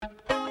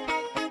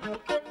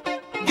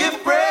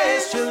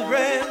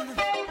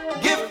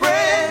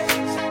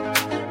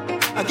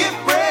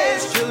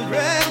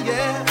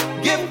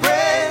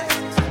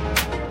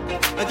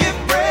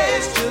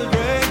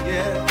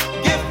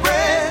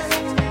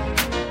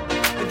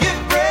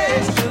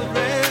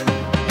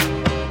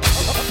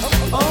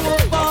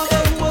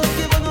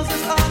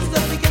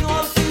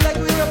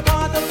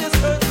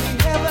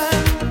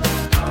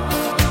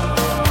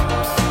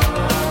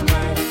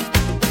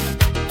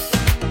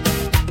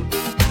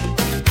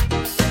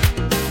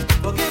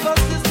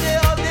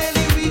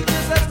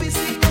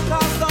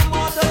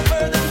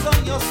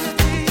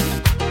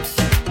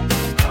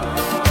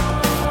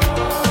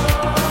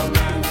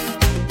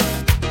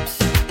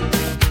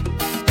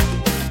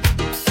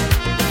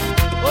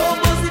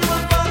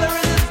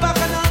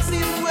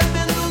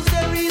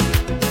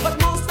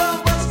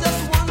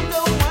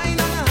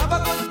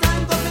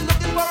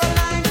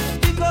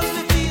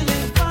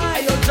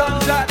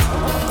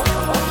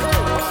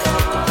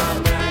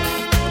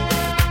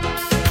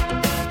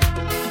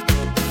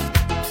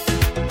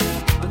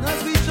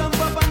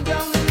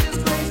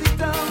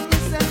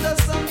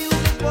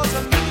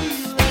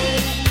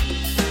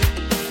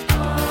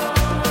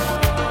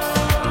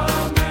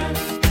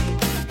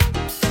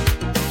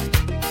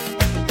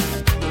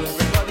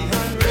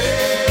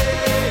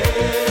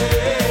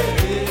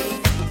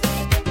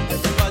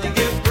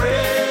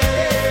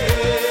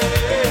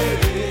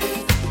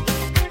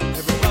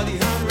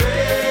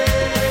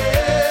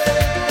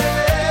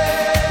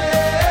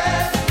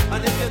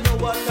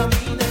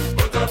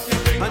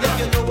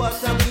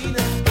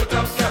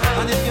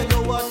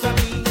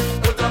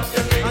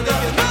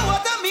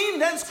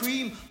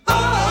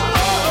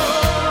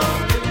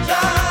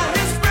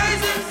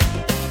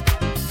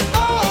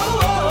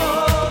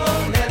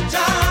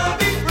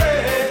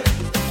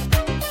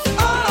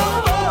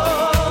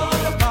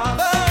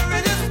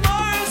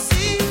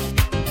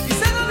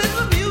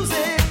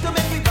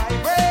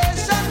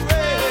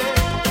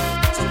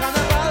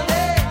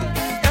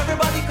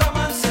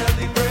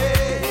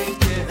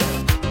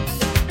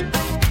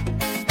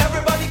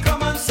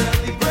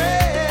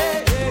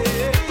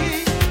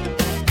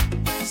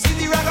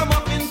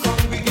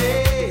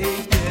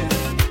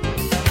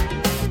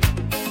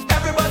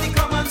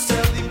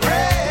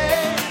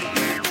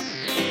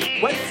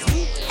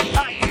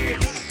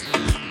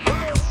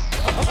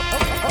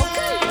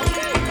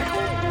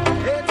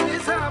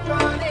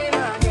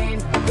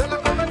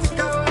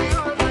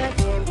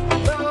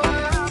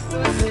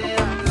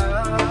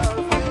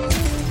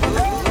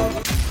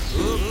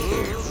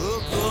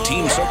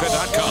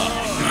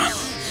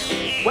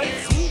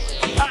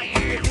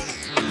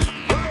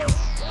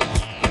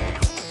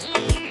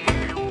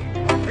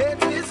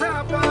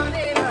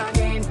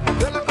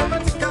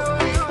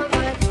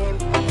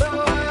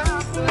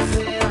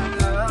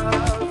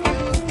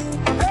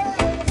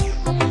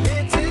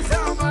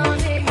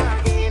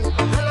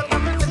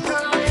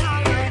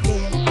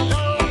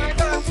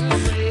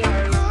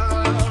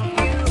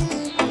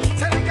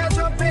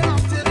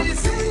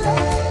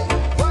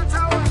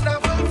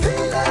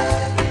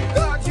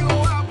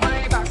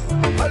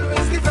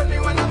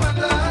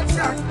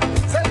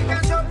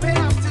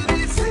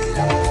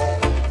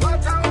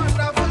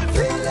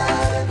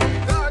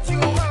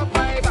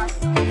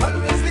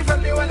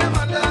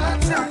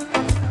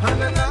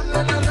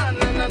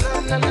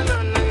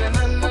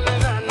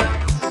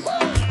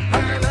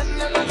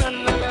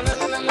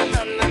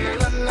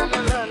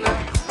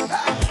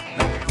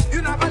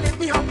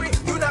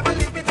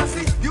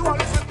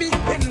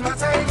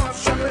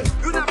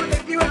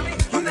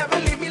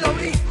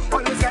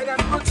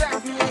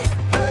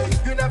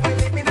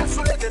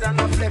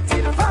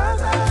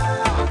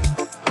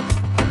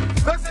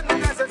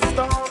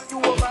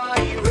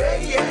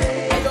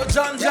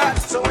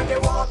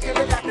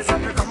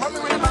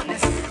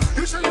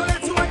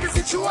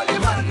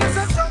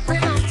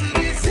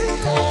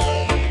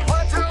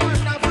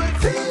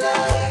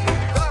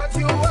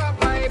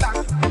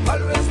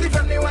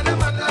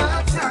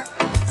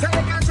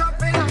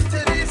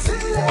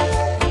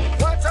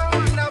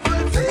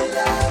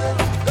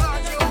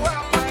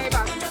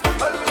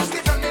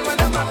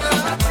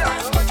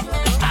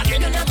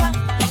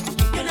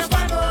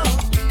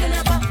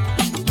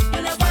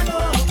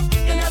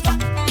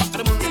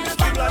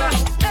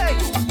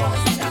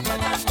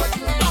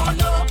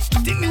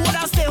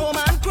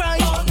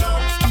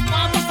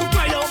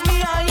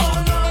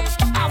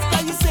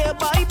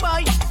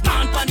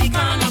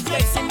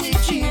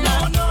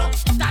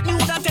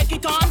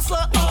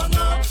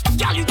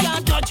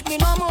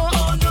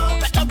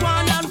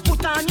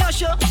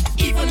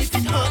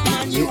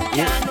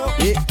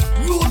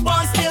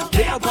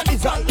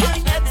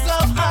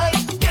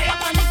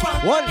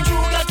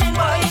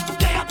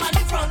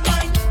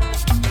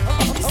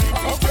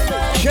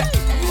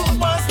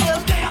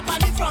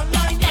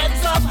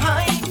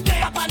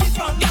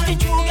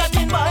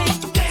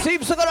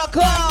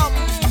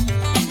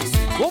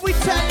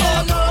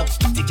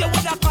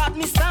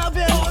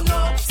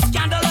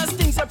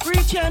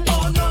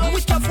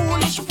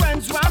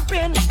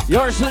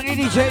Yours to the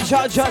DJ,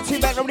 John,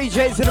 team back from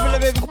DJs in the middle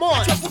of it. Come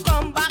on.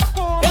 Come back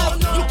home.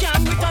 You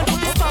can't return to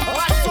the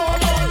comfort zone.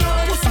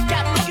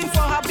 Pussycat looking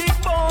for her big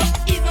bone.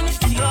 Even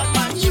if it's your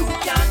man, you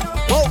can.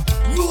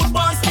 Rude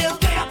boys still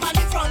stay up on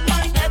the front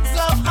line. Heads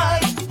up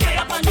high, stay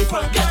up on the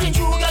front. Getting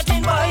through,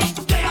 getting by,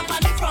 stay up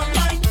on the front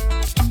line.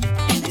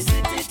 In the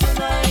city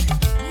tonight.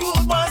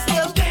 Rude boys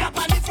still stay up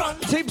on the front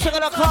line. Teams are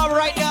gonna come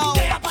right now.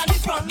 Stay up on the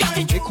front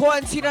line. The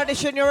quarantine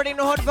edition, you already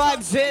know how the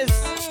vibes is.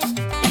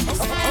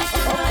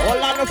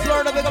 Orlando,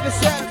 Florida, big up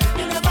yourself.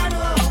 You never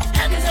know.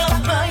 Heads up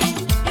high.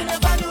 You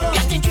never know.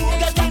 Getting through,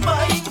 getting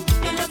by.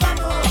 You never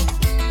know.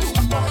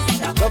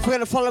 Don't forget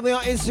to follow me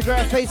on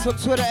Instagram,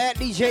 Facebook, Twitter at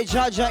DJ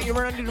Jaja. You're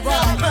running the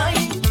vibe.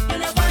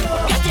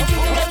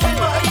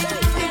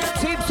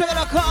 Team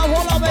Twitter.com.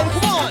 Hold on, baby.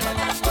 Come on.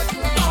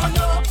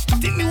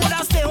 Think me would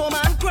I stay home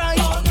and cry?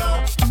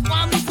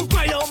 Want me to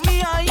cry out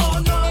me eye?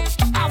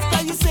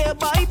 After you say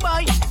bye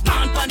bye,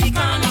 man panic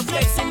and I'm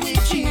flexing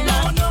with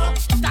Gina.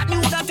 That me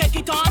would I take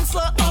it on,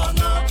 sir.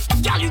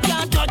 Girl, you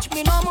can't touch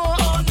me no more.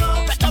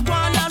 Better go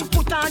on and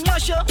put on your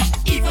shirt.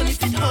 Even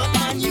if it hurt,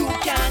 man, you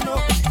can.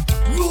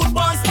 Rude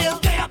boys still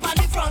stay up on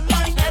the front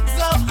line. Heads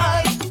up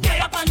high, stay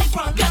up on the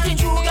front. Getting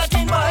through,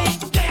 getting by,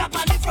 stay up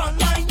on the front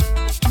line.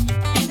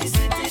 In the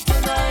city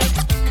tonight.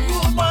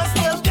 Rude boys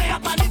still stay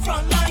up on the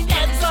front line.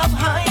 Heads up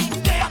high,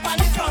 stay up on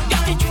the front.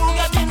 Getting through,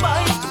 getting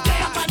by,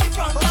 stay up on the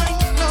front line.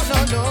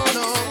 No.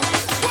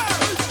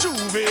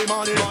 Juve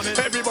money,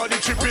 everybody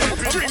tripping,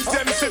 drinks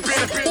them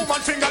sipping,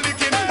 woman finger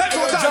licking,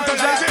 everyone's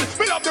tantalizing.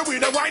 We love the way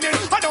they're whining.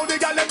 I know the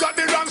gal them got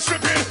the wrong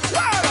stripping.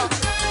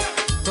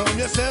 From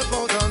yourself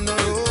out on the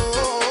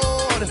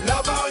road,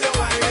 love how you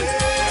whining.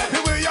 The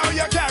way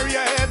you carry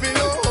a heavy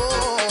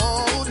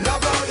load,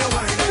 love how you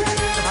whining.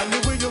 And the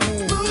way you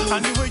move,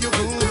 and the way you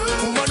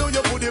groove. Woman know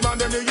you put him on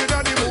them, you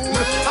know the move.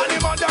 And the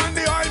mud and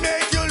the oil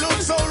make you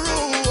look so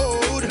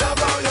rude. Love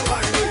how you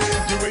whining.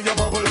 The way you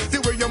bubble, the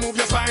way you move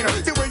your spine,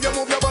 the way you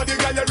move your body,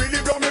 girl, you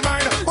really blow me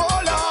mind. Oh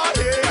Lord,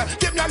 yeah,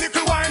 give me a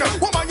little wine.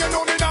 Woman, you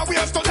know me now,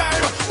 waste no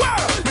time. Well,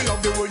 me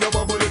love the way you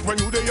bubble it when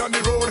you day on the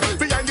road.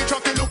 Behind the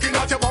truck, you looking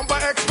at your bumper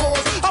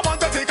exposed. I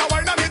want to take a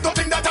wine and it don't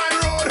think that I'm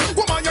road.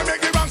 Woman, you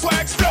make the ranks so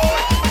explode.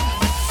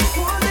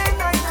 One day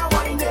night now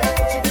wine it.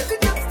 She did the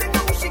drips thing,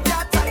 now she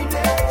got time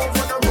it. She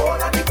wanna roll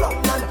on the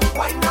ground and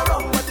wine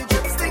around, but the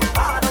drips thing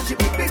hard and she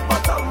big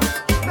bottom.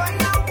 Right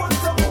now want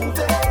to move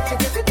it. She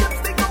did the drips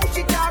thing, now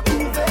she can't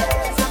move it.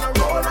 She wanna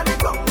roll on the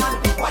ground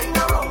and wine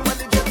around, but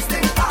the drips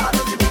thing hard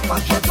and she big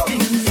bottom.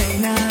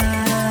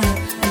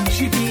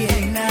 She be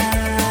hang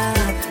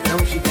now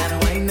she gotta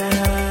wine now.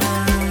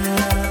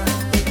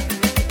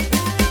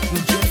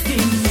 Just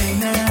hang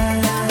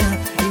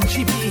now,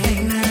 she be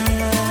hang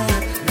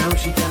now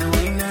she gotta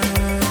wine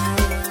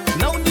now.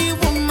 Now the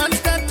woman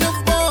start to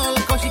fall,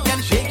 'cause she can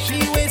shake, she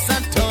waist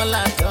at all.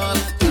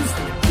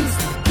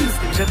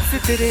 जब से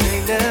तेरे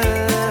नैना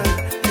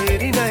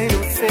तेरी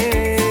नैनों से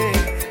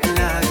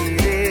लागे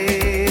रे,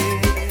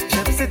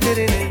 जब से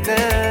तेरे नैना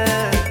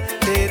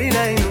तेरी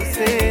नैनों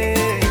से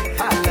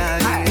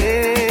लागे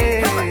रे.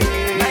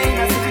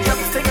 Nina see the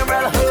jump stick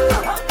around her,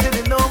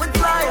 didn't know when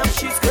fly up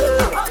she's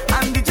good,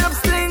 and the jump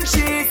string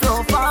she's so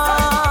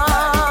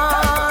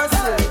fast,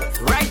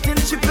 right till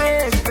she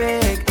big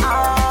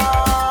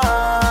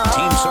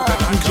Team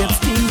Circle.com. Jump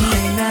string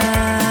Nina,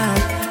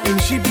 and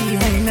she be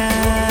hang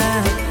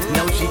now,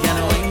 now she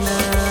gotta wine now.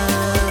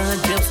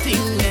 Jump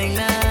string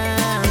Nina,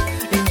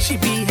 and she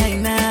be hang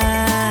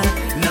now,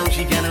 now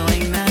she gotta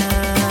wine now.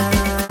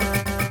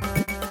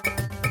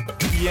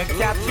 You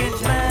can't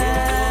change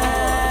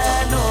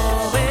man, no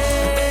way.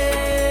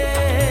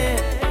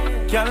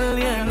 Girl,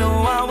 you know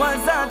I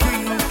was a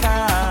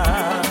drinker.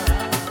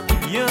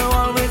 You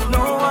always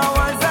know I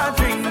was a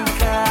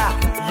drinker.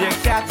 You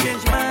can't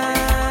change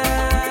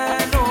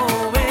man, no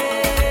way.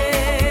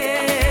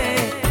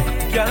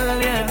 Girl,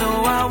 you know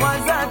I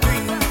was a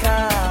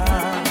drinker.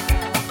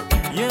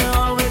 You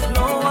always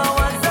know I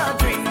was a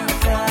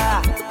drinker.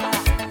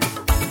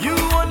 You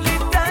only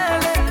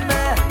telling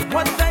me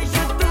what I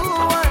should do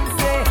and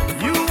say.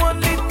 You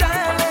only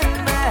telling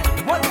me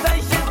what I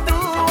should do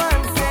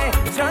and say.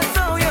 Just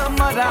so your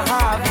mother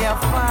have your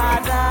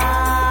father.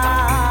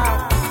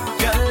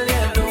 Girl,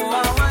 you know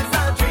I was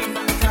a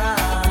drinker.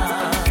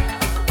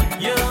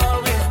 You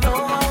always know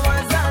I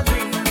was a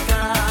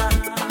drinker.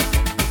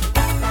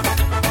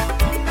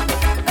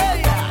 Hey,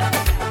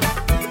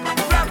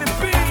 Rabbit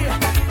B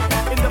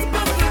in the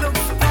Buffalo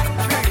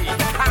factory.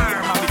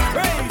 I'ma be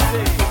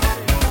crazy.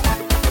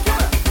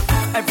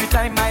 Every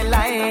time I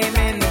line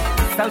in,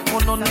 cell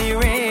phone only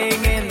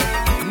ringing.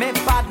 My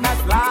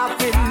partner's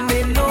laughing,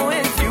 they know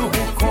it's you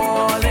who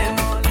calling,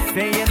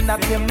 saying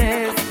that you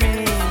miss me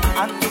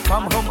and to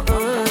come home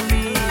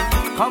early.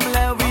 Come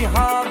let we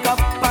hug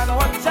up and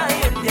watch a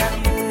Indian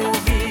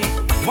movie.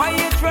 Why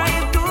you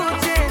trying to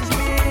change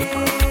me?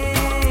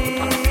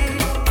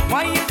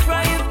 Why you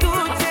trying to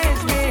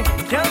change me?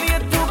 Girl,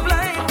 you're too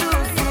blind to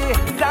see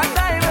that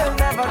I will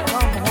never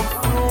come home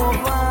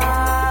sober.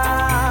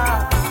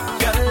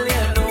 Girl,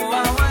 you know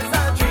I was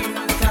a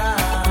drinker.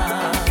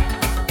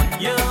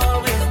 You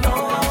always know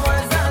I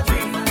was a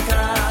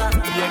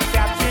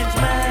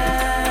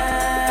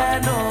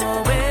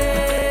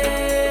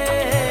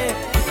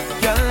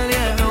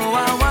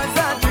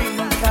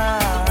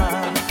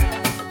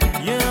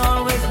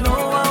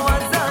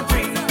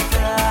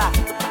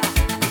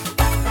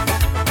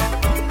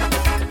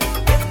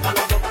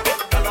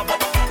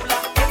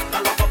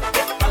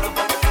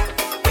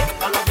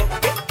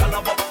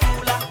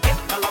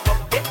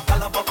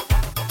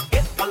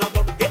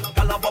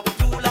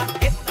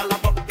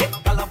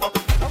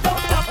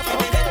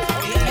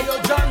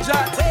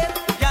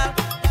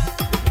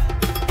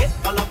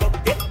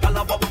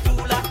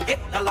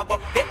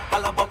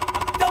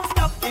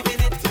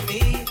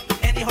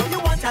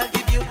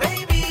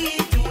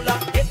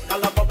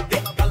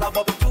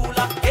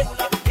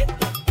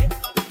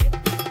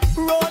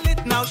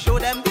now, show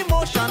them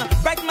demotion.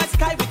 Bright my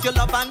sky with your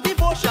love and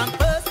devotion.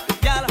 First,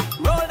 girl,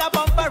 roll the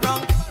bumper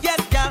round.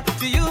 Yes, girl,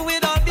 to you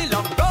it all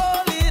belong.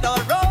 Roll it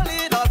all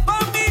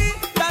for me.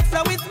 That's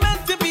how it's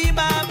meant to be,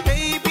 my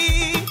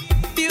baby.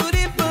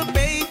 Beautiful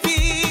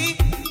baby.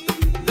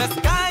 The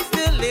sky's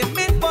the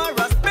limit for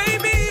us,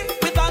 baby.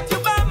 Without you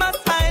by my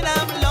side,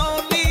 I'm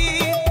lonely.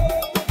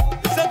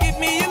 So give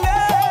me your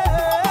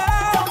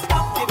love. Don't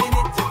stop giving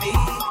it to me.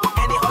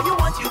 Anyhow you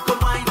want, you can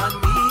whine on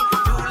me.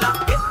 Dula,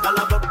 get a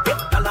love up, get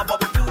a love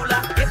up. Dula,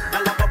 get a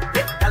love up,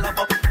 get a love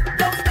up.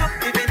 Don't stop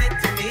giving it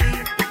to me.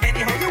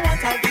 Anyhow you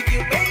want, I'll give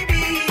you,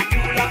 baby.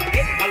 Dula,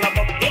 get a love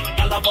up, get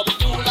a love up.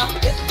 Dula,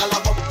 get a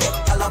love up, get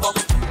a love up.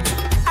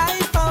 I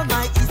found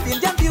my East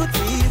Indian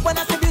beauty. When I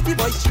say beauty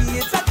boy, she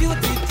is a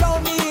cutie. Throw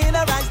me in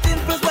her eyes,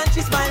 dimples when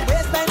she smile.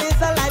 Waistline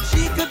is alive,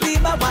 she could be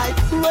my wife.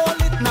 Roll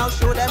it now,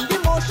 show them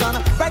demotion.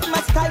 Bright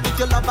my sky with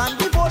your love and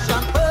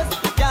devotion. First,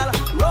 girl,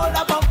 roll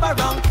the bumper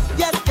round.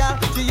 Yes, girl,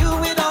 to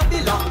you it all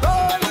belong.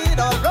 Roll it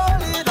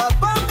all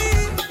for me.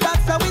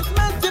 That's how it's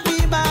meant to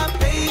be, my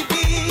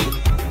baby.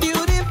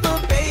 Beautiful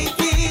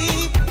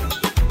baby.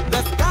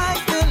 The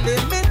sky's the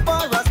limit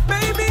for us,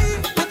 baby.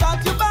 Without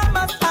you by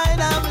my side,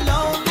 I'm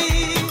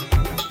lonely.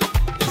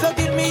 So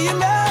give me your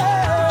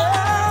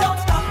love. Don't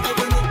stop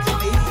giving it to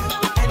me.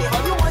 Anyhow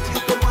you want, you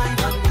can whine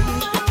on me.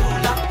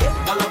 Dula, get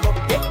a love up,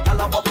 get a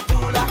love up.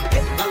 Dula,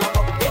 get a love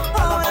up, get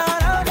a love up.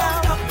 Don't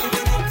stop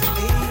giving it to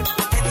me.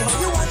 Anyhow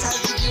you want, I'll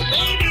give you,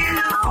 baby.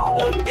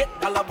 Dula, get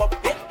a love up,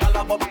 get a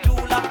love up.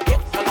 Dula,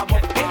 get a love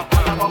up, get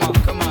a love up.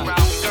 Come on,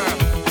 round girl.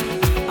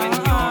 When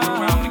you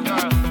around me,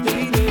 girl,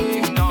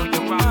 you know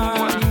you're around the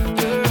world.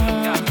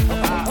 Yeah.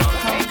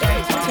 Hey,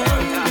 hey, come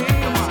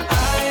on. I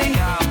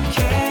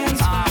can't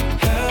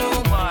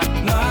help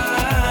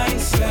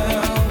myself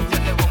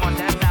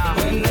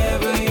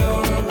whenever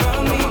you're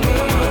around me,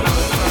 girl.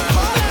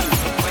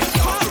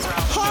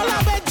 Hold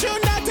up and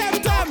tune that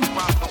temtem.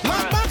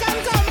 Look back and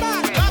come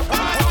back.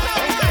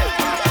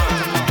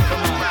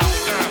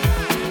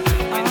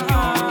 When you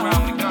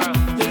around me, girl,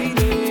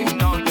 you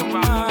know you're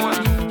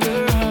around the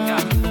world.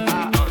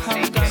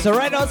 Yeah. So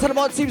right now it's all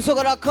about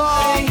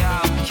TeamSoca.com.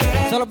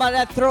 It's all about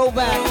that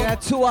throwback,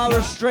 that 2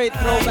 hour straight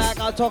throwback.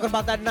 I'm talking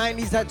about that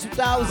 90s, that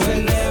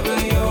 2000s.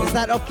 It's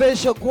that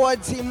official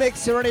quarantine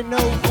mix, you already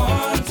know.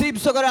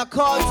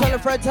 TeamSoca.com, tell a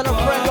friend,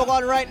 log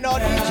on right now.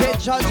 DJ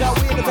Jaja,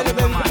 we in the middle,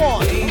 baby. Come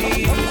on.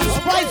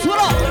 Spice, what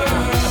up?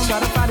 I try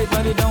to fight it,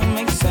 but it don't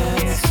make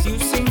sense. You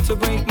seem to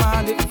break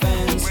my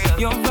defense.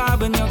 Your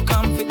vibe and your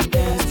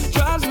confidence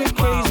drives me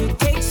crazy,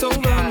 takes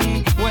over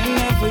me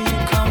whenever you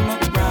come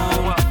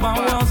around. My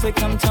walls, they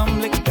come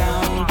tumbling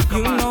down.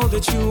 You know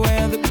that you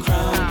wear the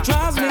crown.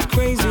 Drives me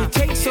crazy,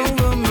 takes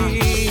over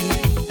me.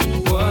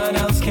 What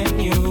else can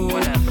you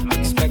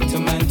expect a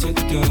man to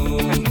do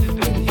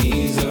when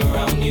he's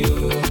around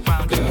you,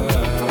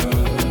 girl?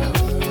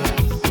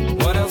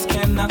 What else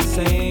can I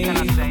say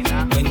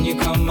when you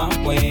come my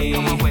way,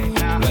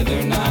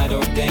 whether night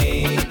or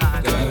day,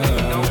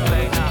 girl?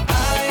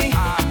 I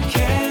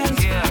can't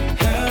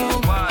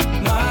help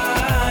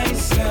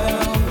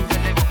myself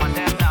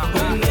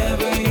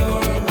whenever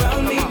you're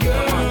around me,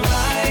 girl.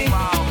 I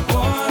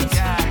want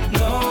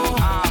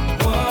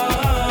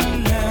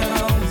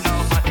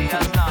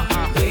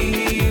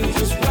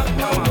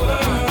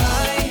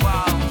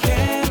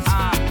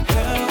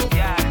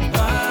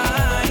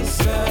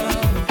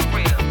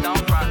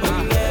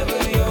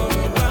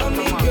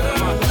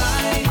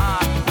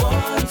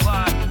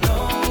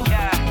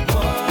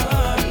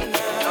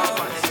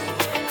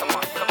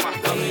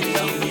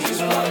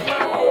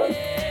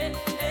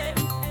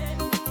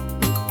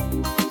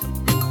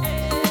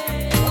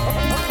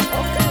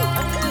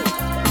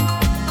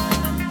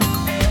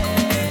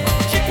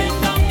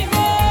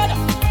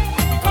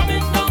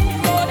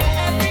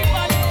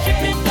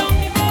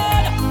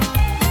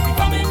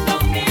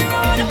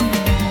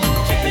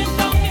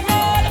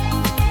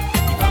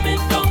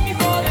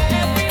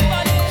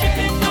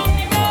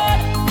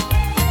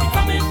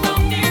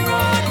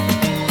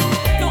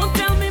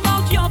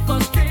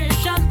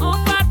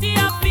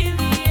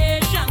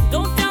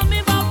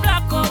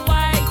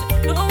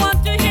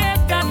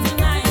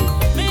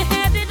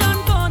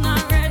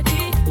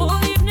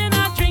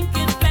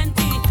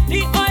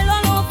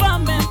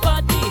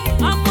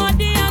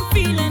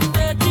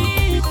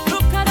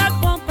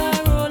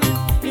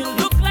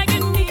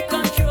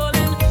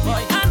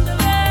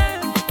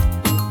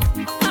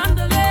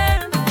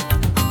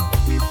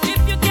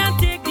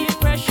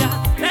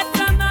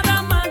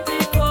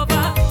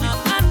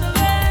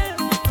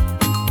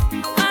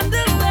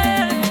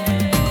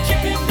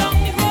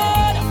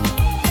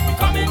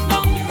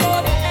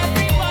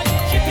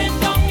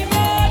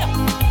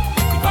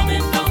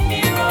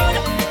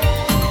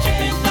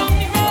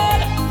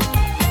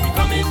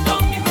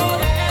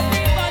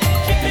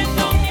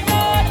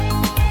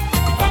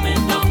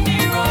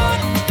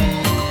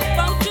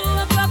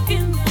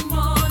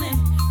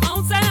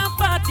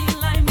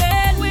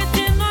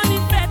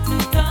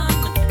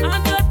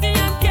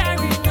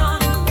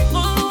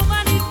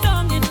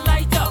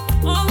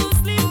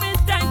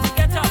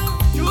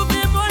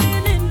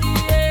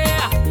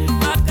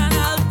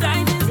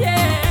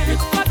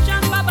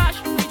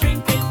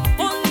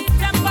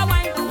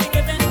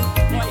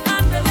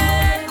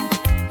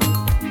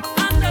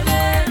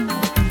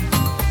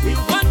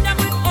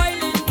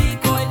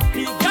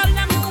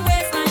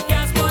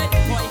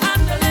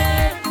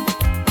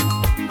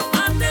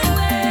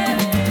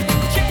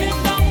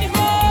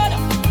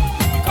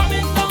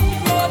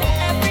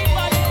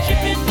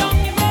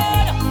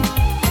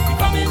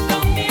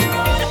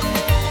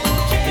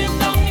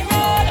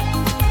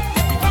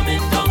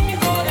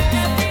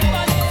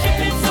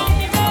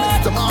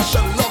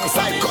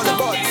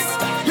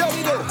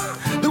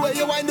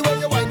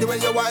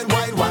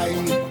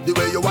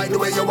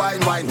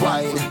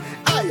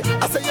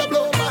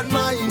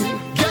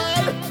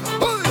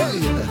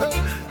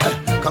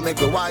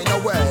make me wine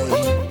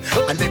away.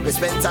 And make me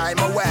spend time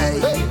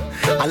away.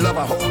 I love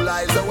our whole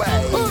lives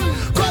away.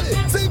 Call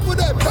it, sing for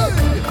them.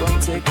 You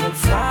gon' take me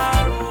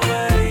far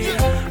away.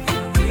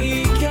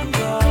 We can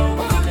go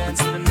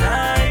dance the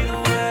night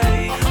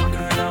away.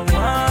 Girl, I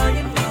want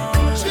you know.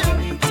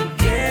 We need to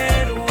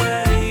get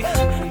away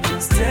and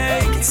just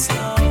take it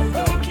slow.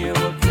 Don't care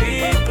what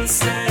people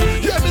say.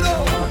 Yeah, me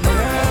know.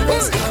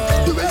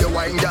 The way you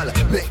wine, girl,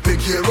 make me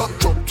gear up.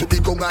 Drop to the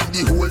gong and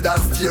the hold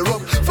and steer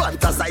up.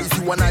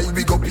 Fantasize you and I,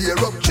 we go pair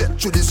up. Jet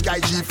to the sky,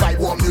 G5,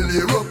 1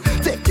 million up.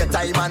 Take your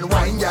time and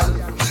wine, girl.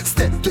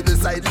 Step to the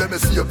side, let me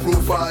see your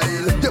profile.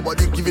 Your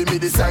body giving me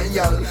the sign,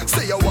 girl.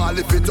 Say you want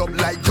lift it up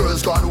like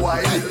girls gone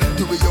wild.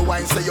 The way you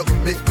wine, say you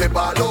make me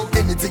ball out.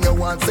 Anything you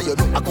want, say you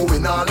know I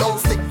going all out.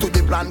 Stick to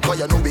the plan, cause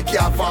you know we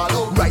can't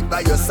follow. Right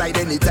by your side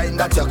anytime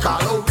that you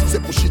call out. Say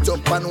push it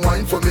up and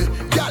wine for me,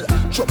 girl.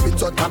 Drop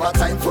it out, have a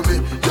time for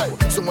me. Yo,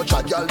 so much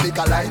a girl make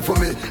a line for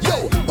me.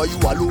 Yo, but you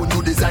alone,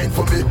 you design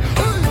for me.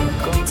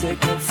 Come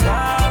take me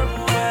far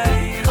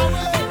away.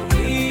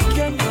 We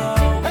can go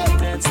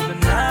dance the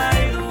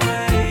night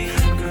away.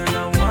 Girl, I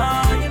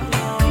want you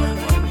know.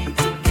 I need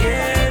to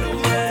get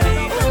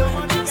away.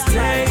 Just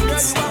take it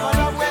slow.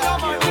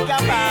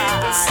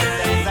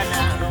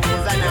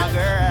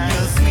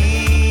 Your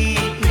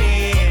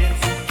sweetness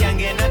can't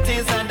get no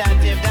taste of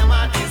that if them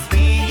artists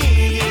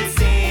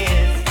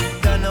pieces.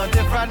 Don't know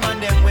the fraud man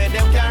them where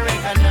them can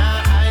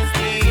recognize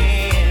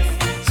this.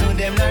 So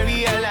them not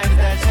realize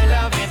that you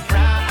love it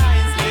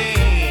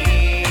priceless.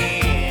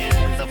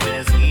 So for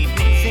the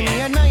sweetness. See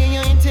me admire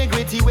your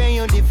integrity where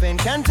you defend.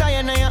 Can't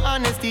tire now your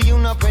honesty, you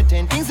not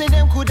pretend. Things that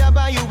them coulda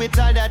buy you with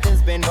all that and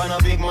spend. For no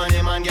big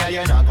money man, girl,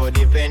 you're not go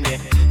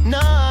dependent.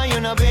 Nah,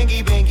 you're not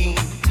beggy.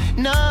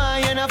 Nah,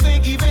 you're not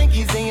fakey,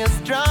 say you're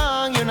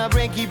strong. You're not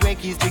breaky,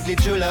 strictly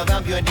true love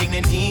and pure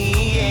dignity.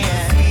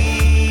 Yeah.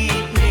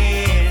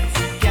 Sweetness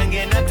can't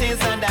get no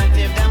taste of that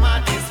if them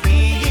artists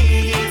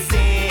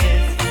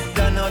pieces.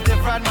 Don't know the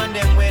fraud man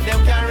them where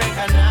them can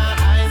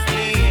recognize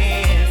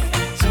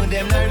this. So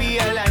them not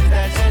realize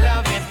that you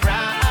love it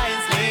priceless.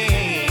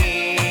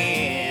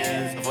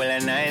 Full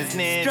of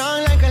niceness.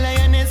 Strong like a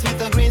lioness with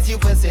the grace you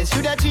possess.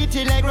 Should I treat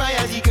it like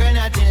royalty, girl,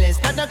 nothing less.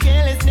 Not no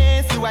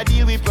carelessness, you a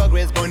deal with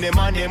progress. Gun them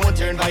and them will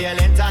turn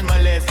violent and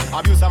molest.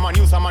 Abuse a man,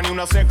 you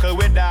no circle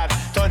with that.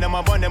 Turn them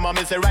up on them and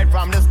miss it right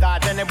from the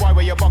start. Then the boy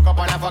where you buck up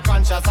and have a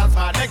conscious and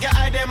smart. Make your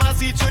eye them and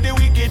see through the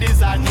wicked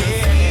is at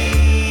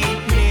sweetness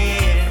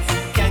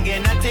can't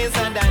get no taste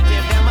of that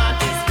if them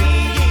artists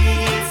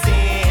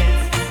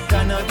pieces.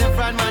 Don't know the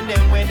fraud man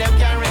them where them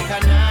can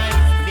recognize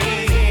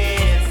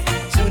this.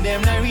 So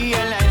them not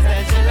realize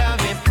that you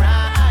love it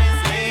priceless.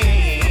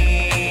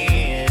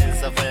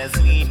 So for the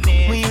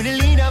sweetness, when you the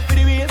leader for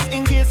the race,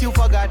 in case you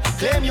forgot.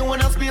 Claim you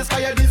want a space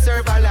cause you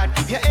deserve a lot.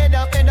 Keep your head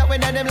up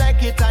whether them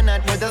like it or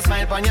not. With a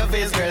smile on your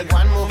face, girl, go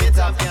and move it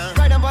up.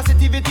 Pride and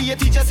positivity, you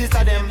teach your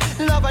sister them.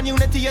 Love and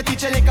unity, you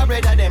teach you like a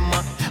brother them.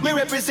 Me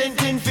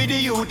representing for the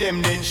youth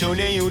them, then show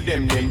the youth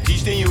them, then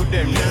teach the youth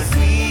them. Your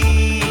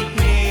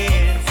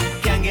sweetness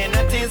can't get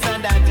no taste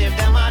of that if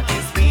them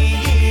artists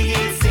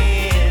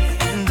pieces.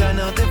 Don't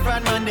know the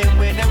fraud man them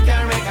where them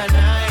can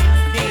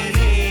recognize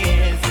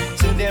this.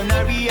 So them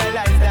not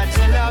realize that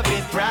you love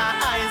it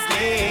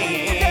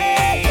priceless.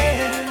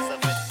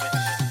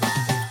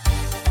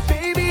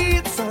 Baby,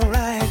 it's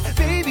alright.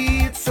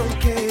 Baby, it's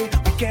okay.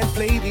 We can't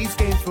play these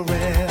games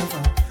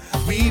forever.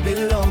 We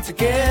belong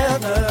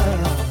together.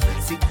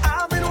 See,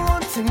 I've been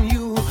wanting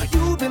you.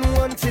 You've been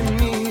wanting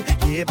me.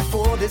 Yeah,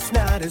 before this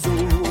night is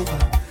over,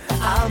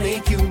 I'll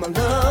make you my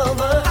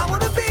lover. I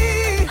wanna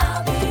be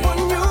the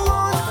one you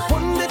want,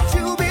 one that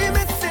you'll be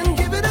missing.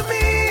 Give it to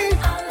me.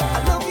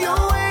 I love your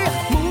way.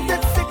 Move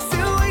that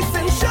sexy waist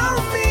and show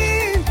me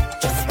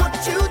just what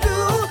you do.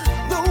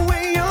 The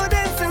way you're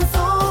dancing,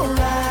 so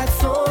right,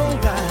 so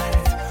right.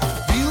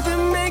 We'll be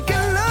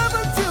making love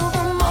until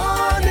the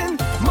morning.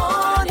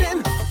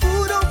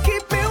 Ooh, don't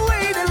keep me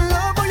waiting.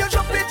 Love, oh, you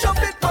drop it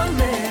for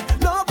me.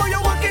 Love, oh, you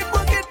work it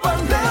for me.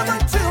 Love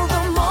until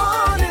the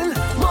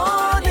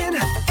morning.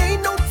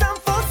 Ain't no time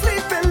for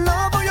sleeping.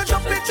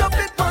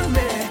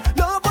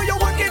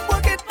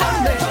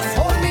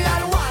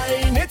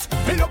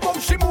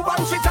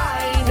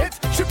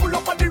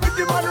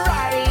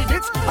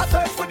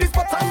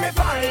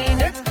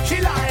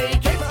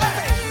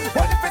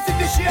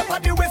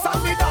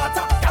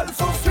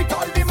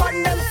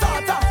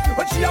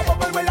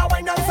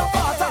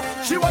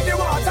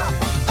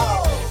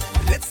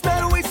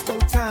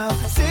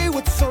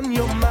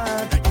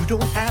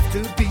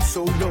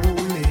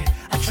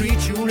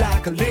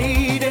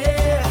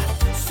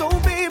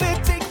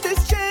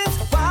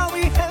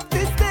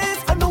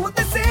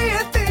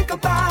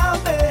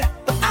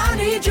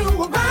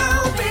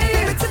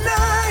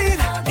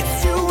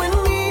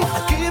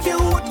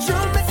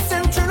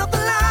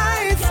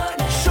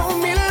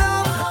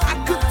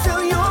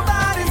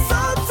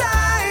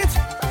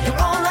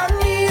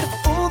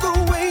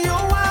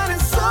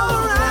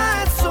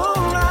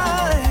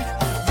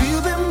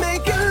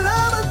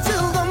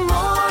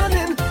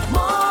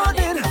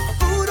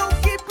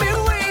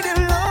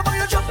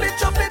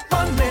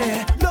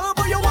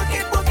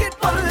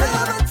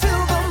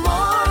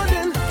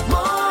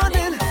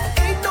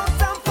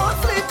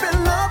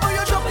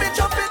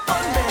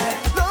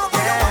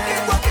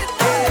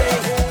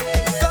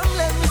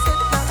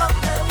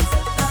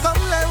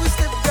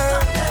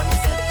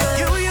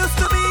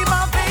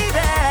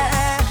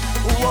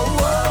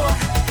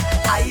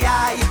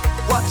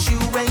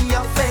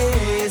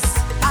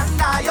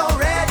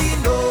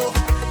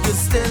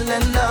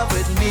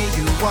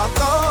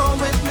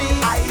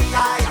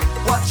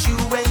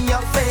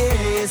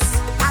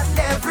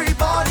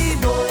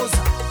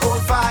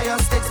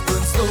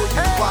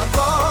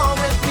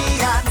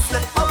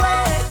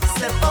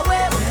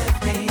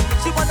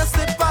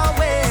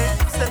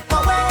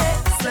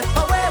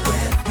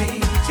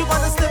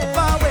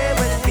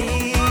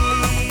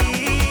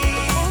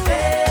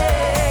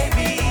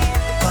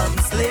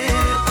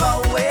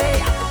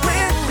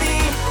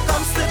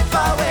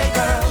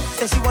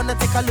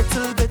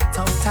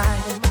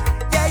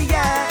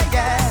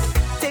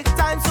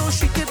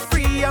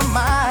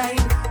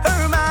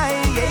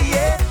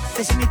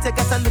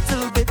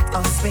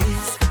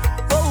 face.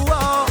 Oh,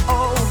 oh,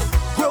 oh.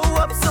 Grow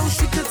up so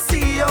she could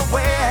see her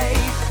way.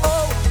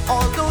 Oh,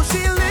 although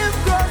she lived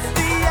across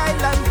the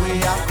island, way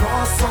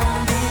across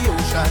on the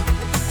ocean,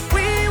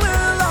 we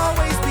will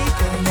always be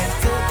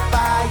connected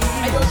by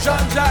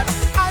emotion.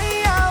 I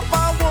have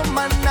a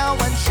woman now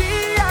and she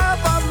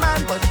have a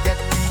man, but yet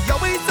we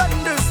always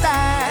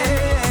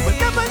understand. We'll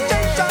never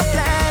change our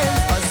plans,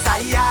 'cause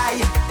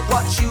I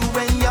watch you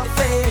in your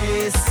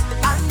face,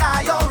 and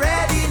I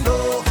already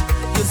know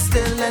you're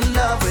still in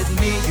love with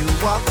me. You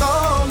walk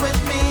on with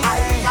me.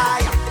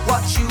 I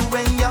watch you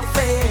in your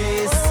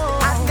face,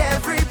 and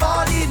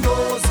everybody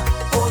knows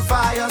old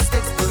fire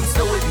sticks burn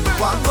slow. You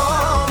walk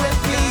on with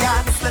me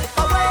and slip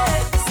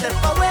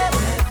away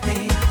with me.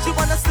 She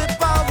wanna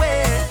slip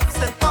away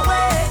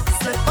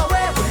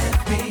with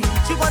me.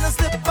 She wanna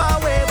slip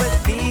away with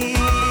me.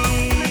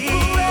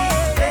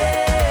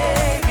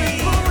 Baby,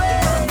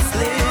 come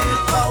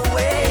slip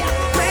away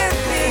with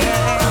me.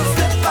 Come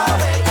slip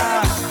away.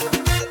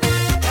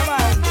 Come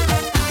on.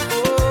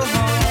 Oh.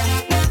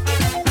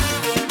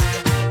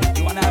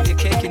 You wanna have your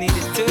cake and eat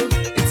it too?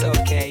 It's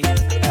okay.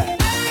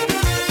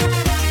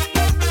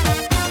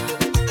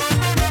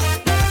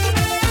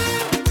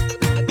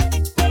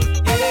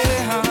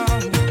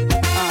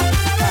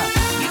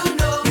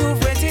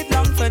 You've waited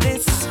long for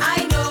this.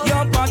 I know,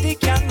 Your body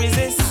can't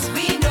resist.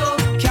 we know.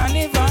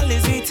 Carnival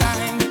is the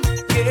time.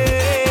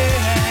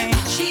 Yeah.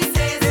 She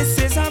says, This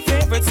is her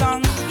favorite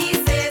song. he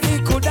says, We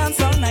could dance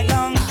all night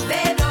long.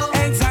 they know.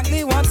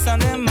 Exactly what's on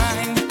their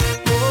mind.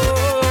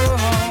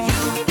 Oh,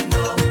 You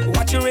know,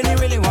 what you really,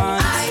 really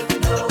want. I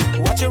know,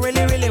 What you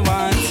really, really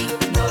want. we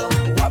know.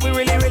 What we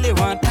really, really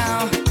want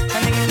now.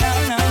 And then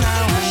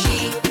now.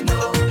 She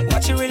know,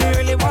 What you really,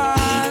 really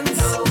want.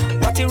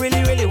 What you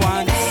really, really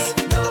want.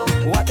 they know.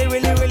 What they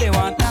really, really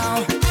want now.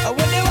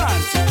 What they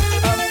want.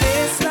 A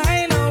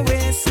baseline, a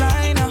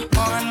waistline, a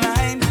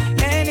online.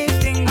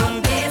 Anything will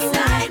do.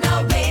 Baseline,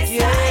 oh,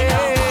 baseline,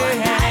 oh, all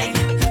night.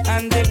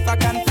 And if I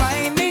can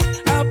find me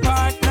a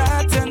partner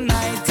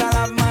tonight, I'll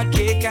have my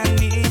cake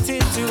and eat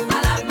it too.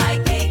 I'll have my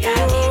cake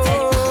and eat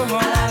it.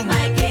 I'll have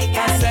my cake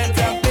I and said eat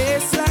a it.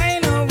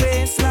 baseline, a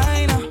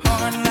waistline, a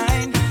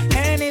online.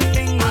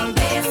 Anything will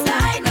do.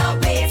 Baseline, oh,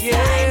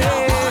 baseline,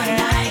 oh, all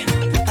night.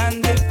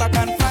 And if I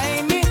can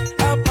find me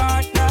a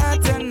partner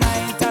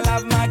tonight, I'll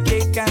have my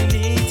cake and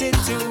eat it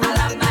too. I'll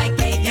have my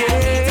cake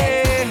and eat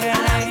it.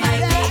 I'll have my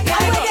cake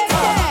and eat it.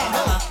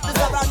 This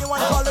is a brand new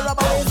one called the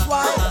Rubber Waist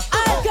Wine.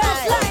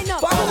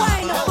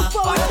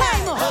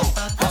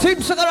 Team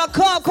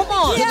Sugar.com, come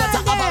on.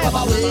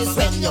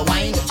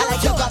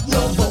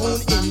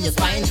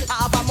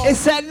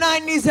 It's that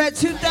 90s, that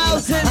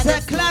 2000s,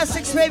 that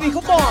classics, baby.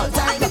 Come on.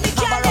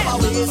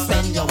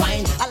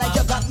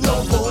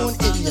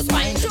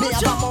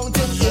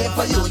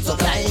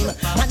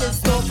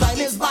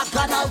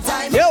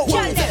 Yo.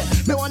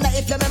 Me wonder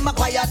if you remember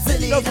quiet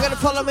silly. Don't forget to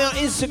follow me on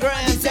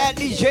Instagram, that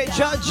DJ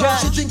Jaja.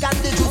 She drink and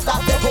the juice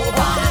start take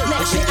over.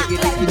 Make she act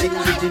like the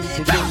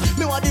big.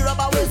 Me want the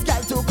Rubber Waist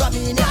girl to come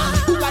in here.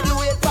 Who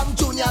graduate from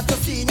junior to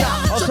senior.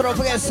 Also, don't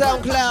forget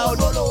SoundCloud.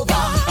 Roll over.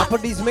 I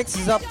put these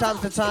mixes up time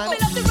to time. Me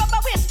love the rubber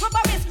waist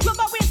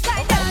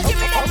slide them. Give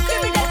me that,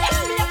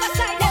 me up a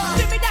side them.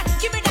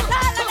 Give me that,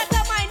 all of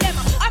that mind them.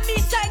 I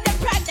mean side them,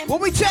 pride them. What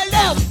we tell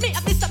them? Me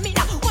have this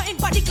amina, wine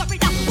body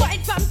corridor,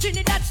 wine from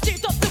Trinidad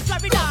straight up to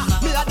Florida.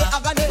 Me a the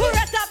agony. Who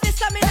rat up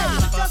this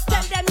amina? Just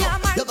tell them you're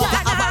man You got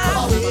a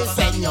Rubber Waist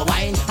when you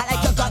wine. I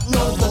like you got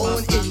no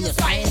bone in your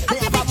spine. Me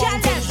have a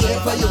mountain here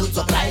for you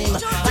to climb.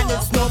 And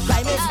it's no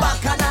climb, it's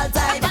back and all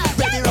time.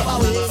 Ready Rubber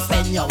Waist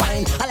when you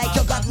wine. I like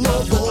you got no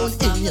bone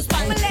in your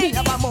spine. Me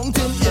have a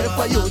mountain here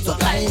for you to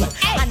climb.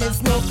 And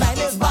it's no climb,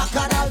 it's back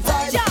and all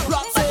time.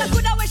 Rock but I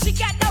could wish she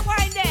get that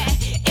wine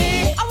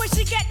there. I wish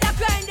she get that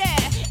grind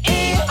there.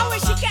 I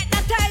wish she get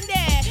that time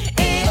there.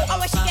 I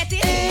wish she get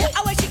it.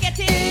 I wish she get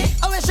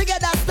it. I wish you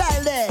get that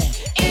style there.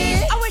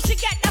 I wish she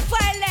get that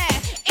file there.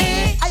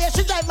 I wish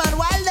you drive man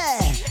wild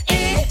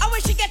there. I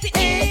wish she get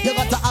it. You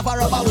got to have a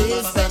Rubber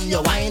Waist when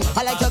you wine.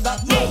 I like you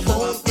got no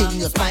bone in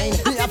your spine.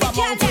 We have a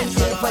mountain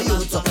here for you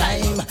to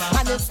climb.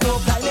 And it's no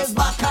climb, it's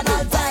back and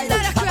all time.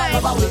 Have a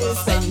Rubber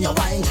Waist when you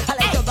wine. I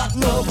like you got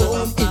no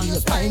bone in your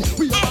spine.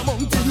 We have a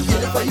mountain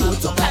here for you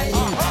to climb.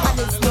 And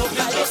it's no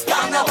climb, it's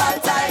carnival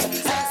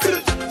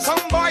time.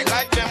 Some boy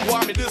like them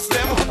want me this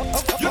them.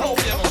 You know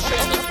we have a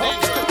shame of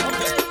danger.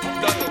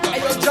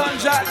 Hey, John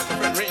Jack,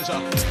 Red Ranger.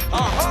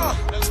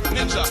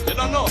 Ninja, you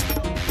don't know.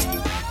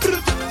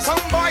 Some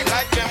boy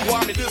like them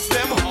want me this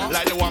them.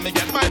 Like they want me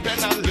get my pen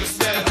and list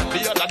them.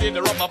 The other day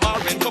the rubber bar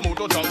in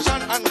Komodo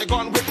Junction and they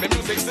gone with me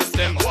music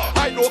system.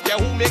 I don't care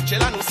who make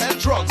chill and who sell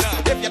drugs.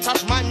 If you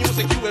touch my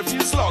music, you will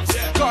feel slugs.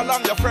 Call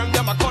on your friend,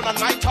 them a call on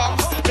night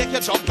talks. Make you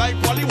jump like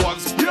Wally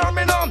once. You hear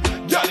me now?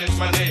 Yeah, it's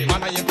my name.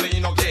 Man, I ain't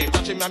playing no game.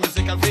 Touching my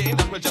musical vein,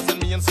 that will just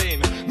send me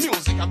insane.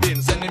 Music I've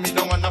been sending me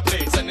down on a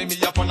plane, sending me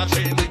up on a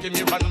train, making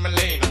me run my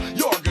lane.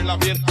 Your girl I've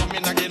been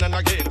coming again and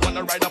again.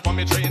 Wanna ride up on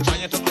me train,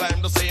 trying to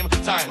climb the same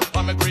time.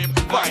 On my grave,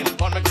 vine,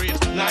 on my grave,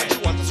 line. She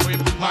want to scream,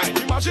 mine.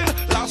 Imagine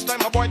last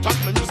time a boy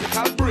touched my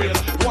musical brain.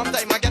 One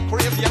time I get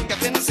crazy and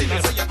get insane.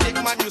 So you take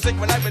my my music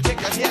when I will take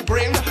your hair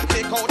brain.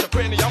 Take out your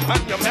cranium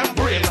and your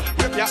membrane.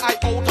 Rip your eye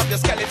out of your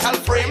skeletal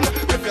frame.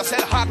 If you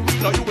sell hard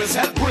weed, now you will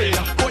sell brain.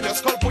 Put your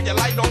skull, put your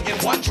lie down in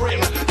one train.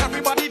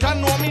 Everybody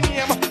done know me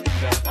name.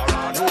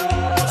 Desperado,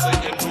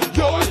 singing to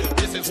boy.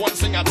 This is one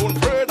thing I don't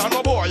afraid of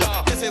no boy.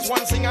 This is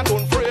one thing I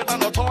don't afraid of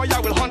no toy. I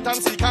will hunt and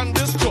seek and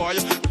destroy.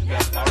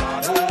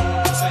 Desperado,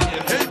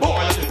 singing hey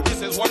boy.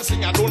 This is one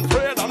thing I don't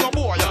afraid of no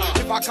boy.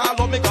 If I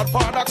call on me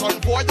Godfather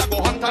convoy, I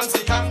go hunt and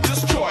seek and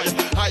destroy.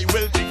 I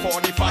will take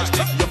 45,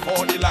 take you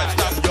 40 lives,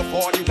 stab you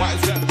 40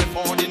 wives, with me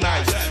 40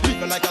 knives. Leave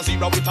you like a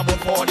zebra with about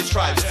 40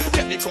 stripes.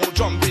 Get the cold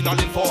jumping all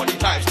in 40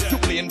 times. You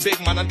playing big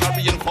man and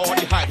carrying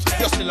 40 hypes.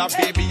 You're still a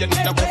baby, you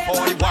need about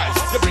 40 wives.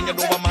 You bring it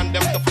over man,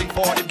 them to fling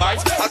 40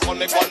 bites. I'll call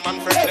me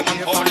gunman, friend them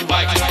on 40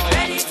 bikes.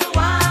 Ready to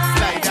wine.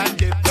 Slide and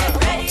dip.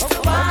 Ready to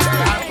wine.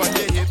 Hand on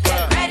your hip.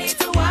 Ready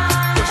to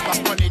wine. Push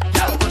back on it,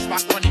 girl. Push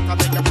back on it, I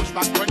make you push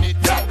back on it.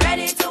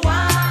 Ready to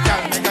wine.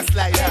 Girl, make a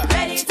slider.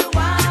 Ready to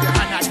wine. Keep your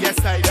hand at your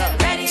side.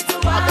 Ready to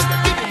I wine. bet you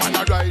give him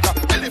a rider.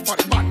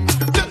 Elephant man,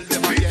 tell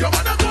them again. Your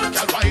man a gun,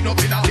 girl, wind up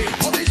in a date.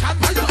 Position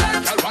by your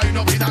head, girl, wind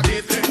up in a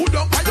date. Put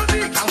down by your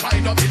knee, girl,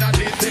 wind up in a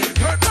date.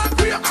 Turn back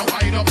way and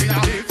wind up in a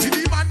date. See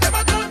the man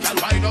never done, girl,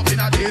 wind up in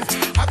a date.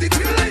 Have the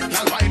twiddling,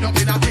 girl, wind up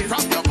in a date.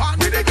 From your palm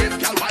with the gift,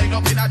 girl, wind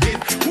up in a date.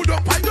 Put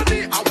up by your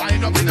knee and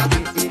wind up in a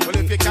date. Well,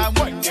 if you can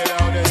win, get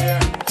out of here.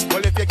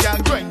 Well, if you can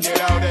grin, get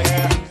out of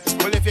here.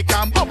 Well, if you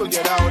can bubble,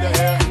 get out of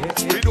here.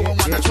 We don't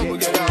want the trouble,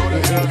 get out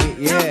of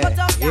here. Put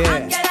up your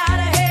hand, get out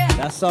of here.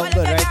 That sounds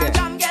good right there.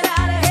 Jump, get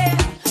out of here.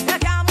 You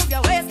can't move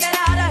your waist, get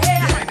out of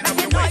here. Make the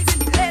noise in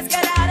the place,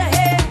 get out of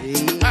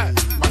here.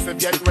 Massive,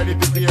 get ready to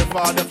prepare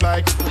for the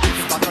flight.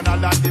 It's back on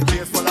a landing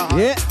place full of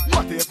Yeah.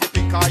 What if you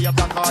think I am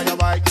black or you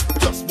white?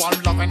 Just one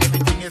love and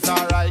everything is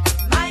alright.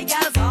 My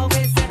girls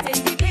always set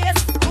in the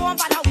place. Don't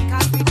bother we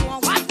cause we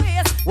don't want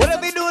waste. What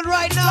are we doing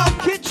right now?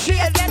 Kitchen,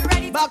 Get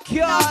ready.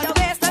 backyard,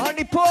 on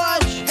the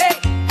porch. Hey,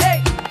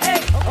 hey,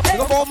 hey.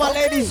 Look up all my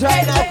ladies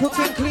right now,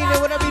 cooking, cleaning.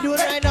 What are we doing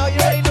right now? You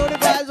already know the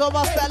guys, all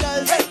my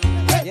fellas.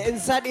 You're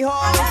inside the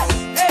house.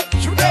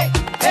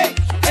 Hey,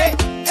 hey,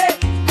 hey.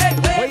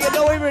 Well, you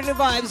know we're in the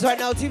vibes right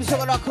now.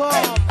 TeamSugar.com.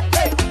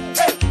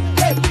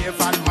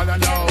 Wave and holler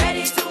now.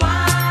 Ready to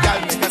wine.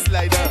 Girl, make a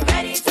slider.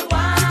 Ready to Keep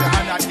your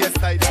hand wine. at your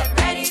side.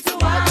 Ready to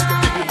Give wine.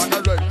 him on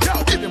a run.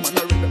 Yeah, give him on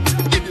a run.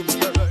 Give him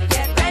on a run.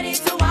 Get ready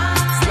to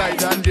wine.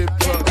 Slide and dip.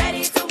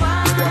 Ready to Put your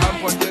wine.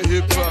 hand on your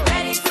hip.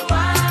 Ready to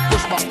wine.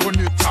 Push back on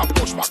it,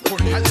 push back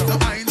on it. And the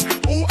wine.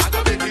 Oh, I go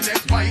be the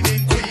next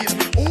whining queen.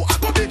 Oh, I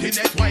go be the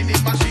next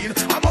whining machine.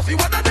 I must be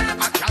one of them.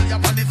 I call you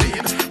on the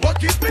scene. But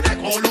keep me neck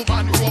all over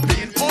and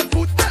roping. On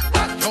foot step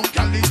back, young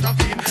girl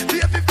intervene. See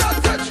if it's not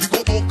fresh, she go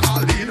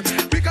call in.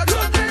 Because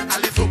you're dead,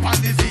 I'll listen up on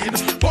the scene.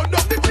 Burn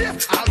up the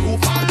place, I'll go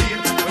fall in.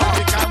 Well, if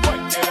you can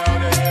run, get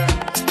out of here.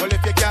 Well,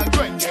 if you can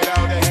run, get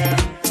out of here.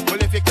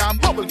 Well, if you can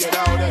bubble, get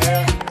out of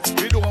here.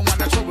 We don't want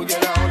the trouble,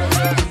 get out of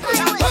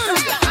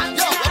here.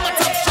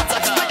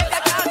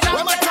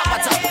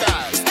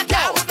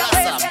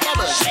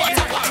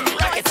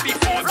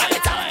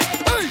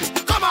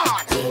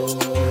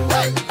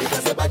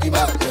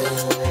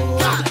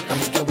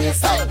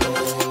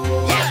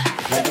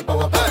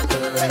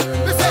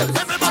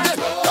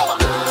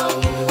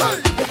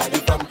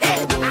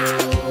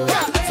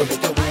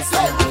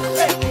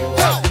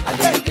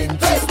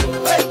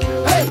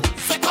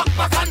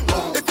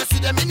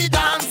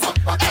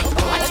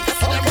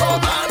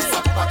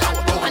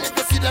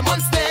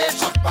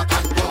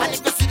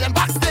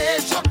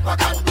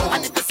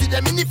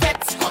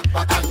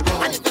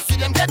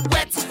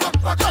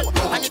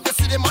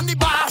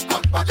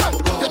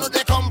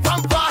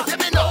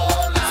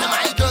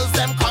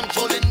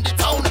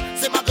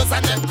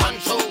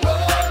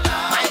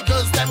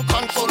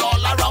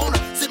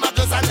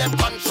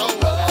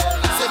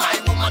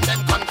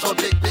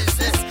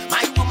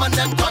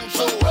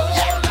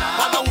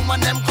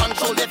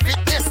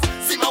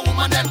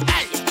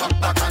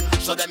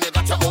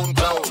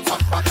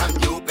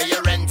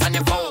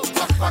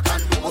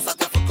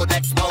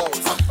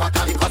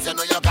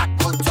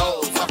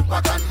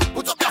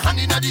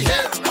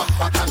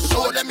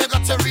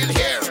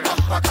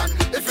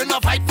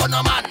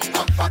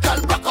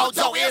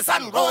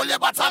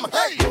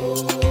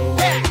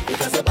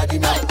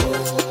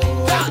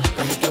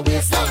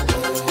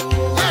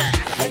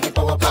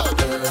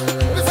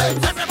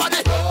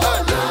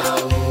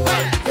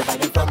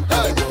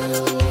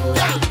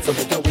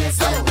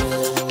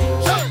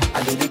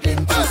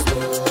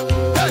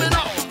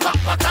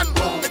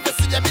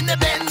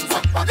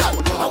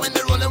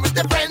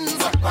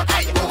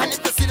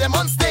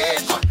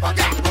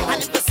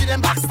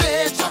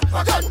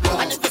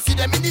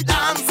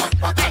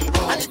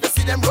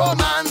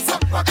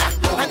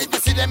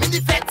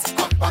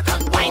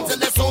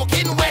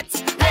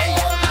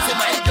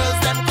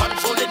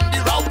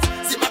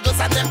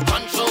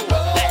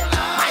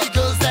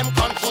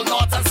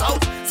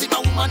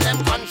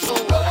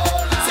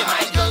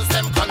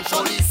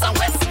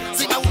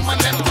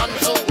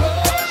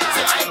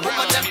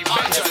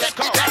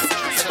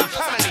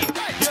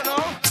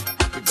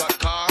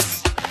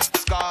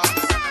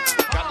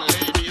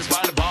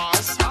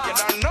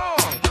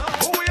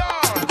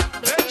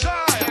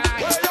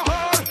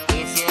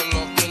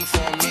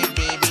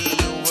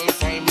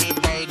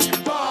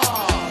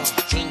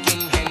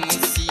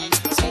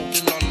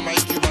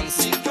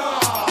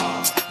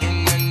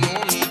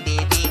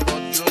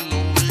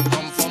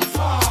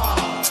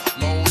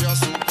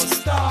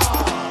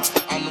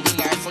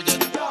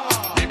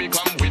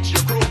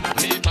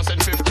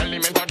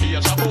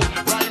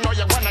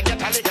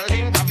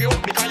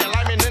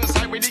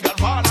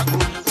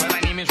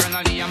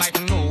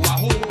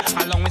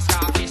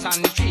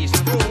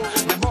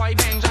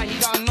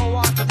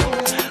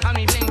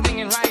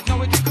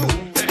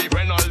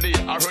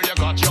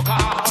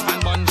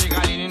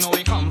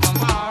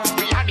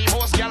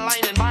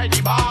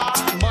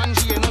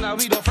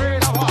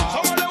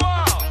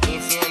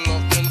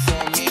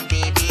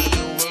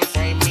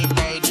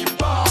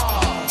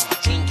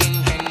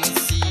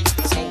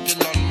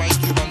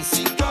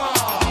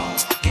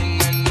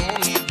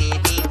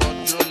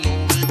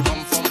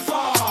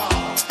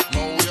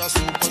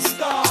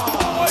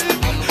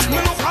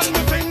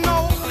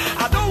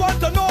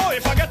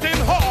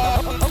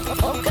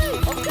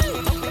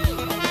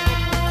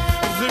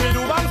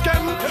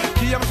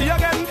 see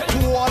again to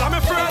all of my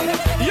friends.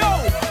 Yo,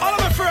 all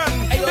of my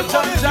friends. The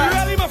police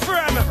really my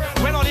friend.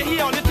 When all you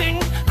hear on the thing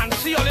and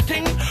see all the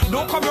thing,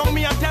 don't come around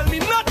me and tell me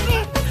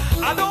nothing.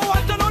 I don't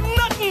want to know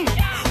nothing.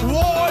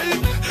 Why?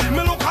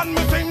 Me look on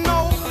me thing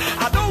now.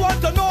 I don't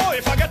want to know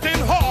if I get in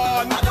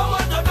hard. I don't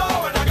want to know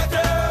when I get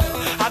in.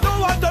 I don't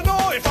want to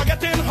know if I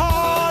get in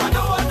hard. I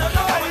don't want to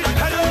know when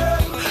I get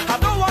in. I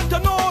don't want to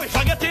know if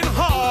I get in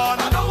hard.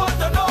 I don't want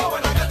to know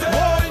when I get in.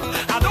 Why?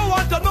 I don't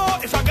want to know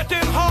if I get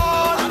in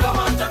hard. I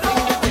don't want to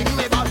know.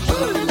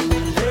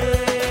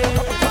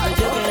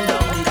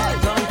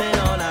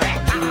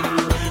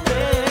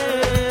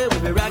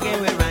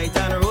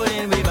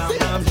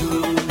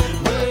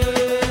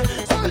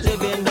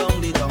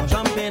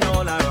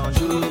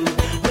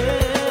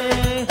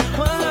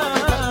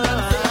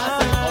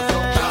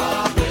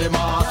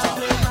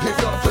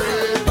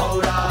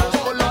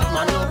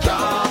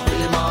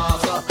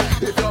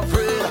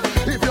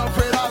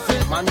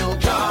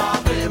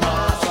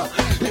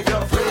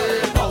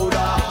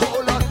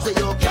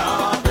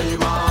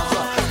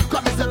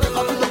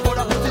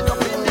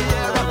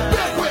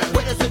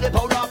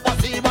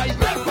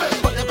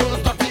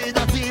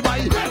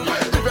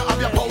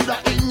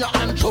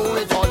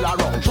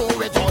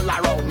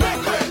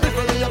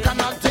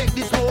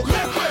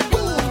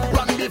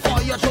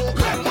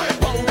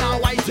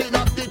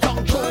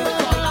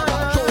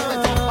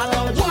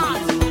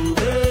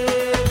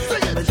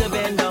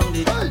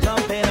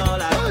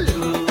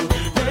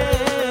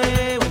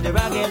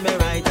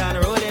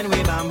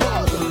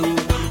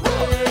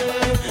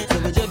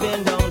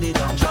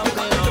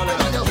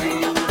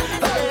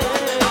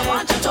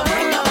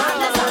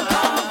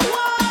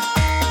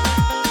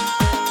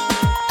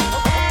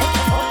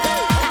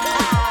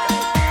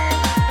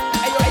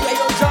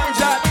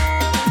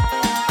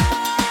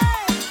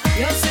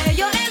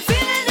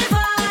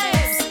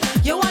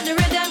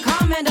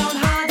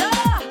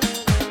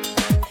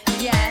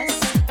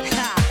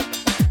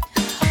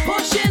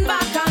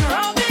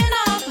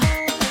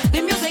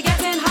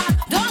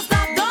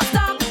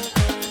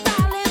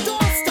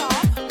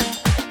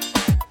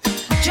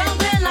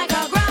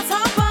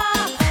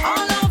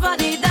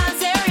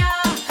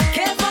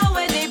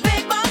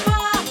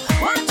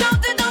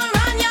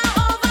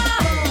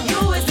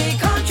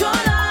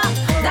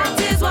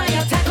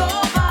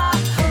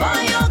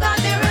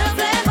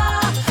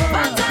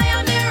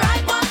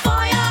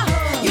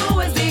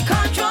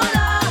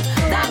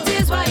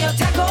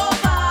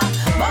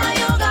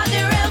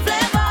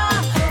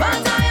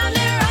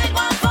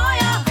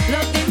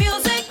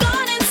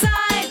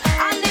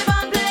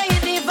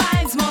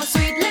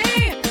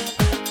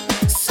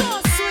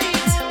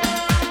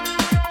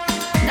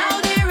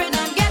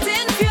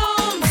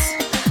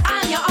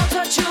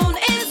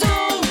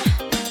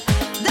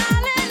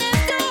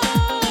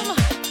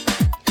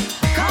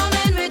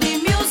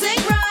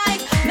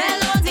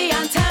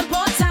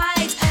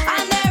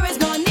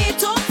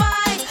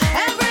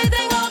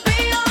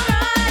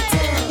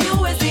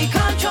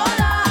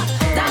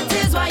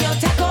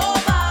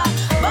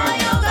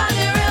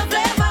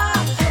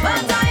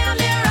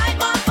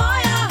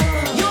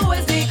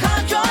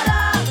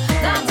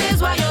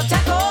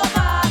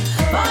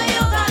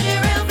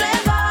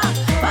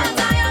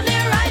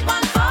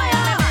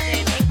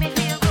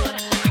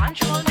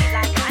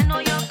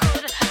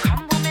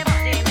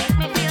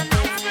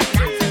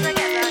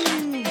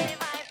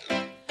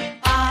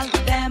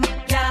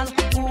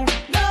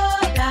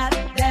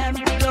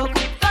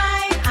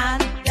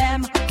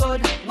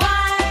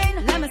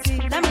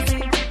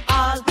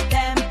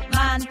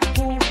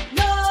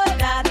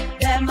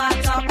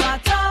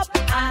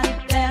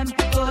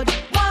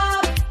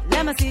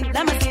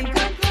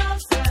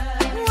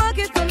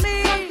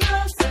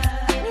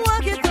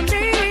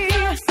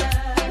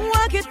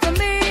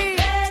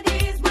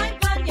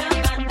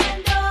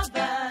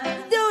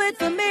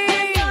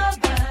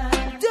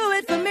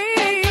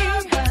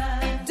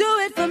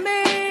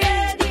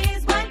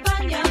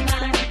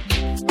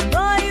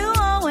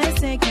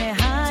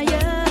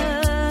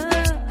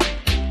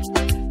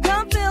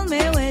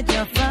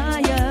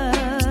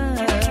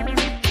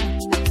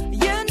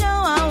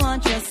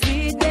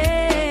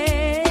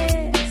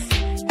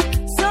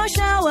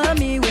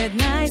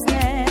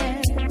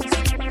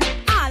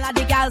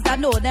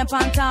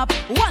 On top,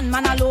 one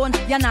man alone,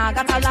 you nah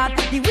got a lot.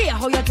 The way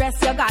how you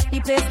dress, you got the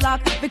place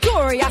locked.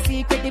 Victoria's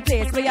Secret, the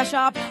place where you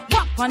shop.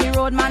 Walk on the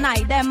road, man,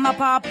 I them a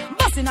pop.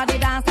 Bustin' on the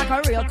dance like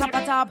a real top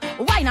of top.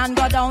 Wine and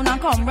go down and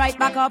come right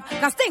back up.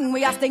 Cause sting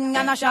we a sting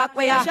and a shock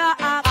we a shock.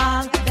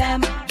 All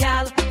them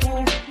gal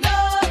who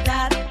know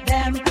that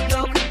them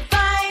look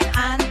fine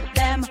and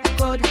them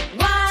good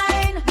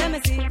wine. Let me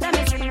see,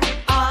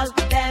 all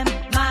them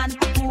man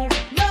who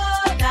know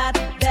that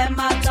them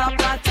a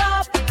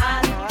top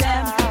and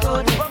them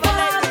good.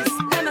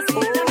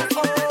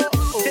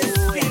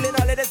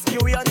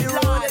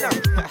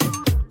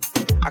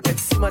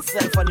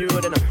 Myself on the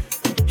road,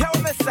 yo,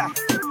 mister,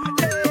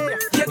 hey,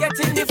 you're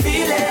getting the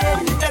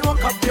feeling. Then walk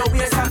up your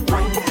waist and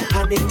wine,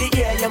 and in the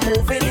air you're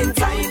moving in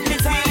time.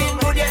 The feeling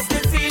good, yes, the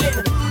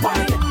feeling. Why?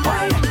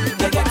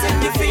 You're getting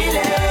the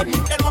feeling.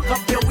 Then walk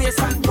up your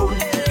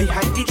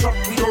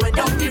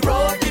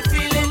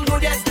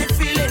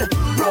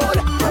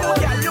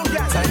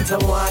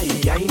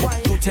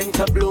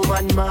to blow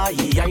man mind.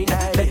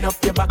 Bend up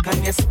your back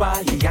and your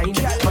spine.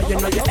 But you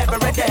know you're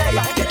every day,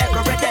 you're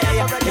every day.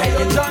 Yeah,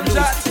 you look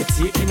loose.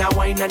 You're taking a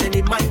wine and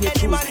any man you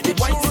choose. The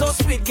wine so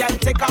sweet, girl,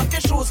 take off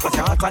your shoes. Cause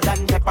you're hotter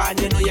than pepper and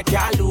you know you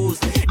can't lose.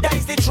 That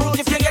is the truth.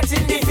 If you get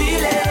in the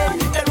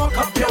feeling, then walk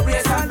up your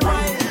waist and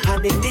wine.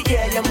 And in the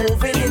air you're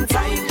moving in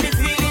time. The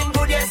feeling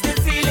good, yes, the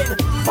feeling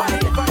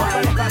fine,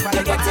 fine.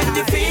 You get in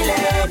the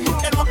feeling,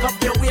 then walk up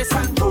your waist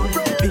and boom.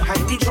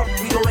 Behind the truck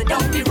we going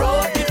down the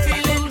road. The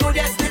feeling good,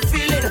 yes, the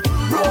feeling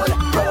roll,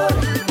 roll.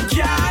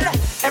 Girl,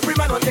 every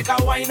man will take a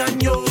wine on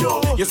you.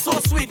 You're so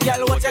sweet,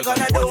 girl, what you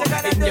gonna do?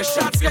 In your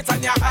short skirt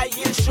and your high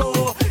heel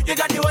shoe, you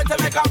got the one to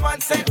make a man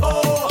say,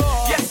 oh.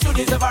 Yes, you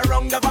deserve a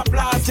round of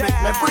applause.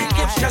 Make me bring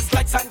gifts just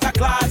like Santa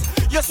Claus.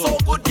 You're so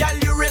good, girl,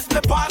 you raise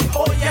me past.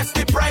 Oh yes,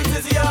 the prize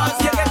is yours.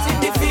 You get in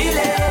the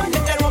feeling,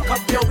 then walk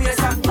up your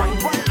waist and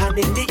wine. And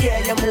in the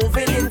air you're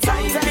moving in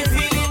time. The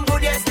feeling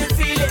good, yes, the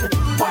feeling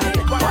wine,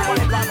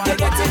 wine. You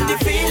get in the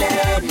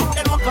feeling,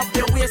 then walk up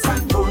your waist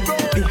and boom.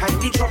 Behind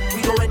the truck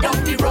we going down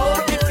the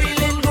road. The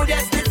feeling good,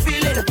 yes, the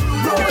feeling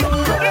roll,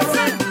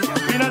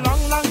 roll. Been a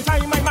long, long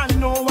time, my man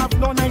know I've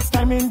no nice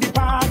time in the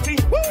party.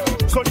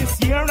 So this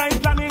year I'm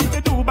planning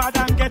to do bad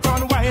and get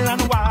on wild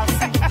and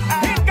wassy.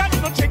 Ain't got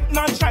no chick,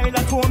 no child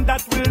at home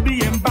that will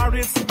be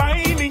embarrassed by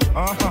me.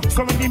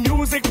 So when the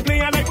music play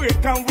and I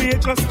break and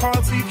wait, just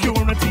call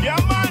security. Yeah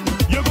man,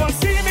 you gon'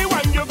 see me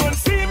when you gon'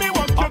 see me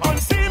walk, you gon'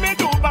 see me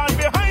do bad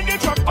behind the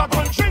truck. I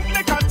gon' drink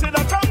liquor till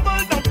I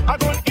tumble down. I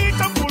gon' eat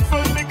a food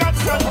full the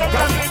guts and the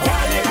gun. It's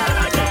carnival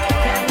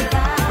again,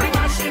 we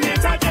mashing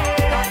it again.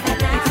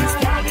 It is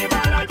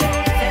carnival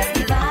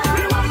again,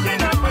 we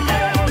walking up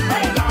again.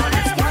 My Lord,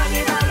 it's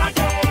carnival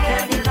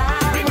again,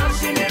 we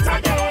mashing it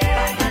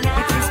again.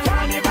 It is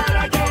carnival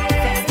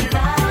again,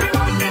 we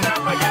walking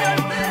up again.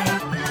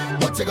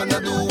 What you gonna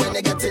do when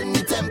you get in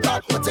the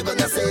temper? What you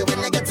gonna say when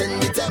you get in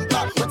the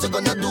temper? What you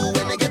gonna do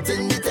when you get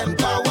in the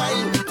temper?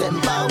 Wine,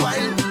 temper,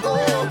 wine.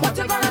 Oh, What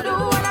you gonna do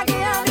when I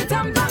get on the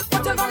temper?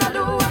 What you gonna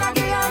do when I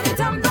get on the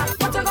temper?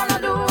 What you gonna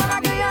do when I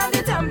get on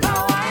the temper?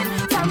 Wine,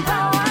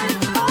 temper, wine.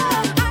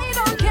 Oh, I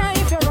don't care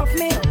if you rough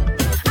me up.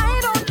 I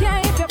don't care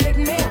if you pick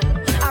me up.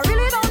 I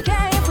really don't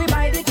care if we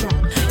buy the truck.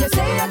 You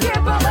say you're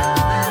capable.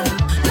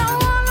 Now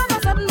all of a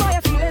sudden, boy,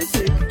 you're feeling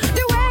sick.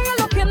 The way you're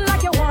looking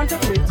like you want to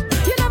quit.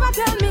 You never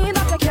tell me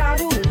that you can't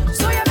do it.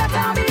 So you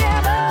better be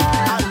able.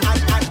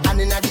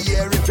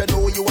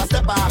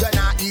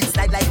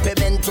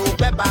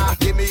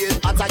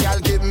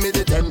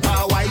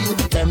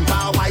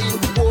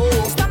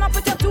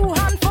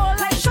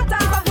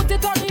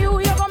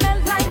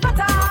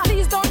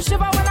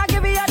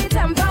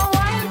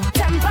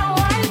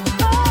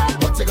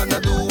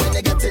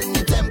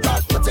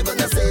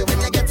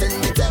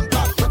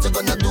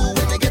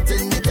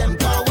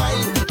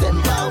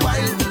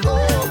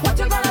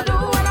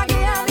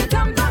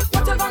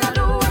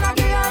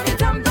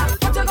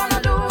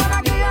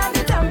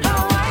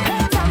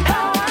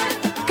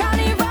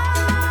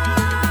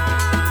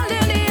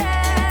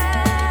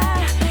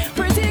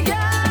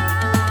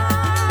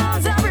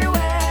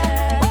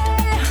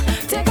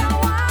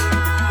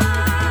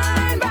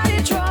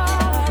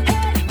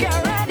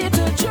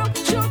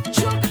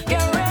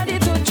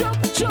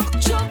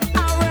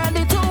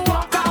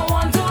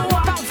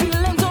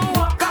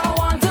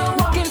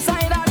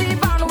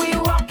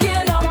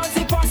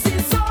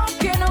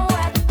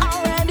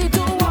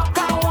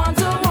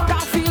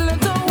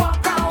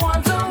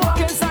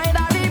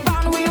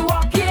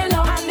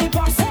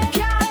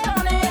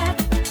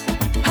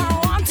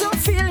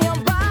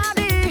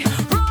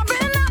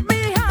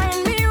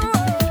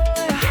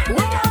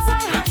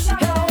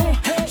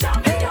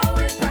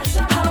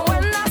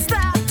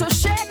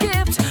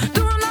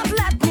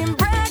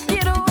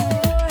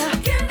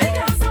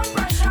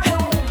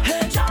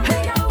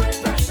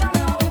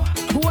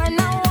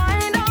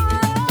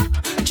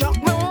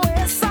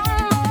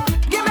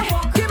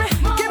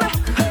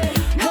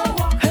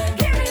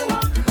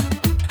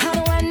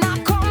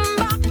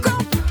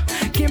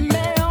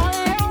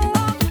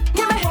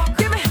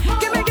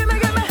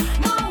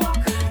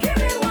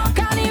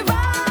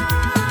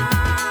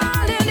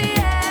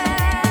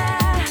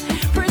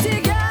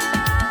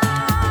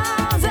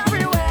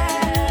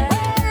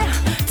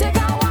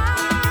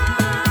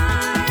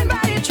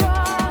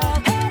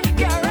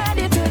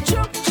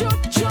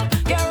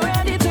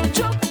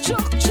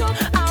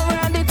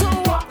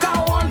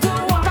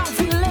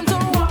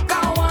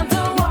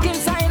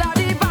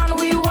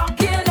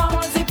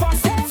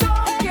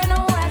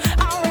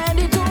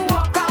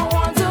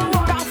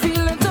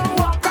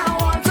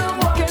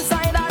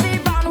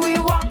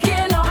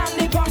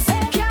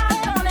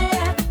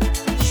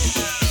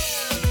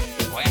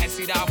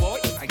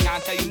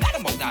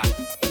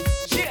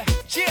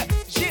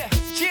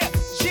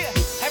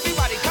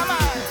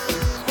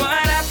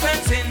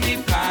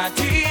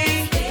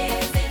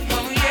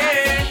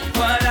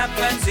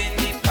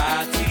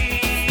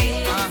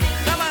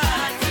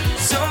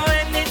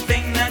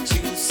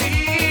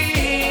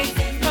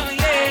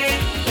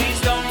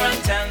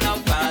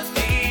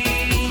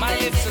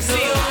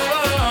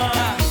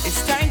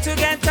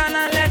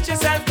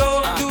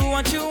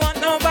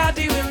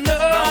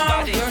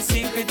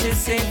 it is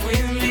safe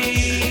with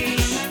me.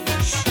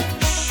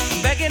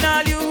 Begging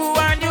all you who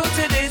are new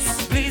to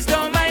this, please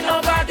don't mind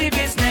nobody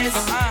business.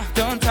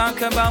 Don't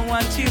talk about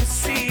what you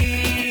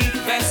see.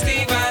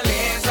 Festival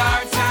is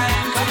our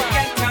time to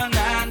get down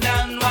and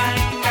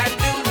unwind and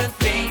do the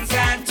things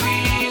that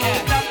we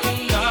would not do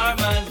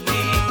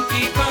normally.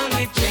 People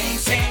with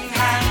drinks in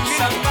hand,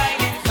 some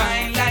riding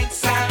fine like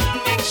sand.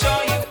 Make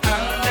sure you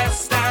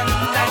understand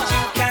that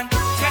you can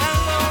tell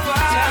no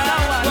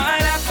one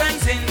what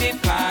happens in the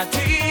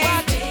party.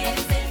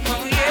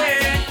 Oh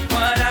yeah,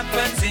 what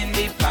happens in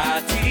the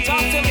party.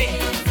 Talk to me.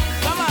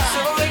 Come on.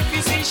 So if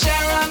you see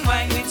Sharon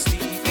wine with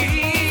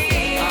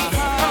Stevie,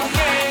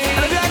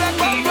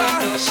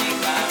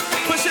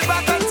 Push it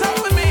back on top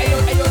of me.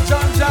 Hey, yo,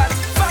 John John.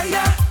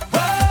 Fire, oh,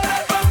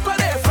 that bumper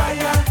there,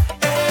 fire.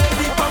 Hey,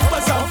 the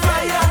bumper's on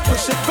fire.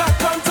 Push it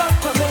back on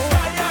top of me.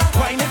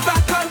 Wind it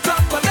back on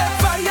top of that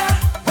fire.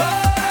 Oh,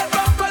 that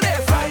bumper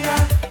there, fire.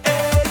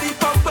 Hey, the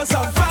bumper's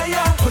on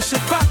fire. Push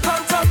it back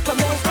on top of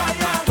me.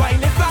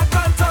 Wind it back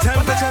on top of me.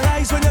 Temperature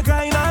rise when you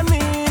grind on me.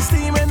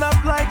 Steaming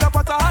up like a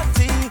pot of hot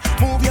tea.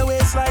 Move your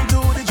waistline to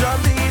the drum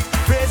beat.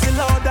 Praise the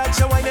Lord that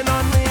you're whining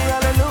on me.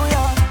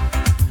 Hallelujah.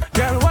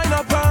 Girl, wind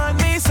up on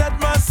me, set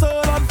my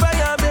soul on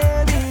fire,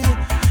 baby.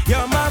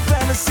 You're my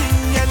fantasy,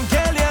 and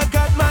girl, you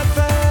got my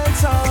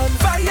pants on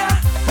fire.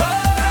 Oh,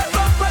 that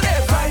bumper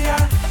there, fire.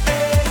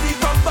 Hey, the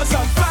bumper's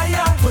on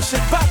fire. Push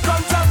it back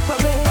on top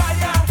of me.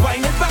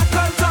 Wind it back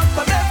on top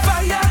of me,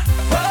 fire.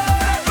 Oh,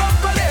 that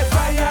bumper there,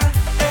 fire.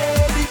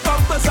 Hey, the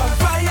bumper's on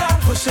fire.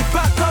 Push it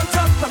back on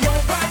top of me.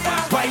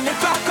 Wind it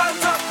back on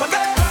top of me.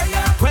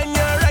 When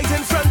you're right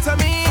in front of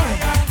me,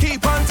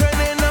 keep on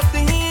turning up the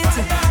heat.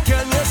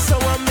 Girl, you're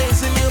so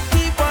amazing, you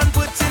keep on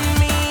putting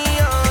me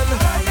on.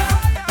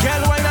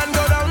 Girl, wine and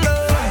go down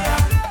low.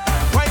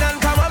 Wine and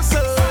come up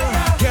slow.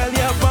 Girl,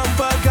 your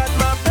bumper got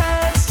my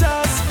pants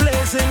just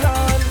blazing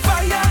on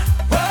fire.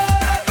 Oh,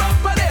 that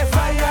bumper there,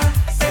 fire.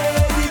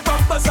 Hey, the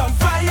bumper's on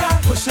fire.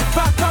 Push it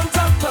back on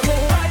top of me.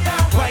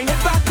 Wine it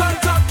back on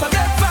top of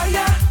that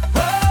fire. Oh,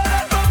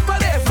 that bumper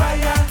there,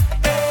 fire.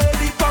 Hey,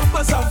 the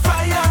bumper's on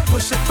fire.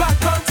 Push it back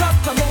on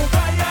top of me.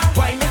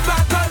 Wine it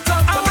back on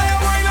top of me. I wanna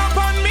wind up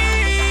on me.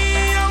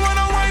 I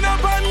wanna wind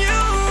up on you. Oh,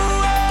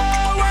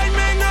 wine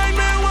me, grind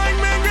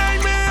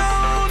me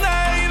all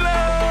night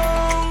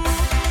long.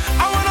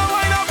 I wanna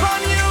wind up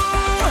on you.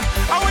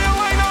 I wanna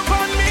wind up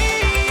on me.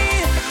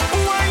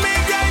 Wine me,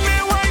 grind me,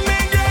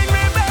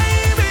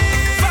 baby.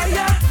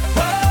 Fire,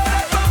 oh,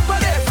 that bumper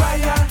there,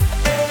 fire.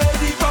 Hey,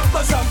 the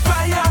bumper's on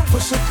fire.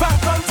 Push it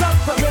back on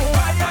top of me.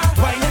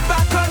 Wind it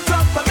back on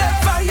top of me.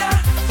 Fire,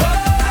 oh,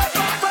 that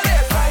bumper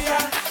there,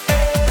 fire.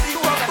 Hey, the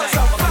bumper's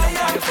on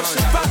fire. Push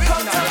it back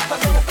on top of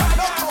me.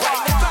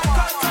 Wind it back on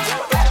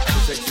top of me.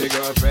 Sexy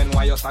girlfriend,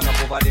 why you stand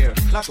up over there?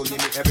 Not only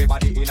me,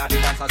 everybody in a the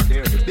dance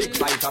stare. Big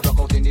fight a broke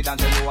out in the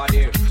dance and you are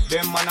there.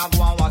 Them man a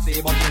go and want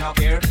say but you not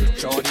care.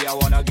 Shorty, I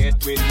wanna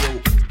get with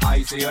you.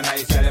 I say you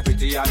nice, you're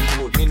pretty and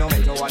cute. Me no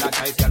make no other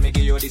choice, can me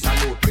give you this and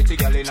do. Pretty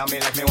girl in a me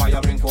like me, why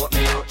you bring forth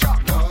me out?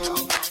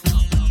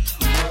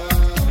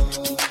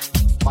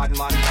 Bad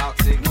man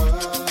toxic.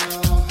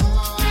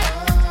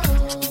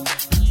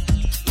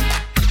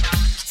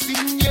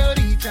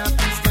 Señorita,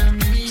 please tell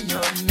me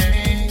your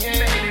name.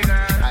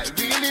 I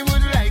really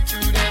would like to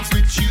dance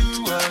with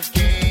you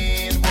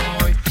again,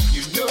 boy.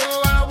 You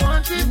know I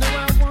want it.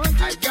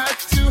 I got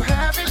to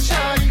have it,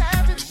 shawty.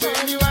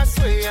 When you I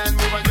sway and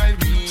move and drive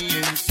me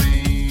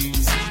insane.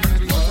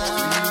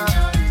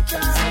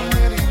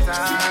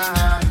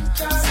 Señorita,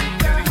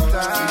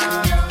 señorita,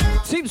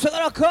 Team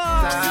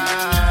Sugar.com.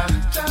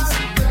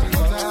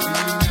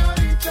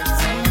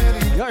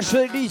 Yours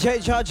truly,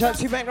 DJ John John,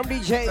 Team Magnum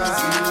DJs.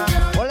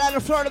 Orlando,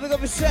 Florida, big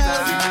up yourself. I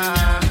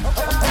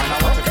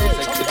want you to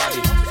sexy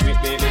body, sweet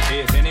baby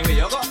face. Anyway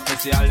you go, me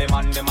see all them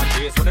and them a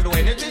chase. Wanna do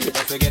anything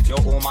just to get your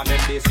home and them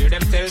this year.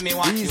 Them tell me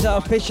what These you are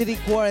want. officially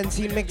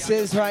quarantine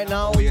mixes right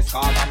now. Waste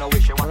cause I know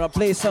wish you We're want. gonna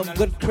play some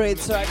good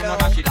crates right now.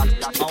 We're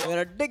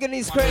gonna dig in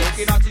these crates.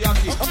 Looking at you, You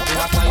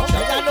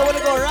gotta know where to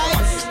go, right?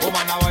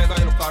 woman, now I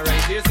gotta look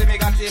alright. Here, see me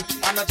got it,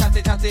 and no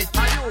chatty. Are you?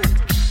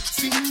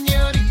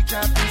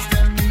 señorita, please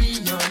tell me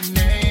your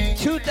name.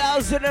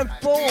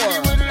 2004. I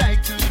would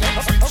like to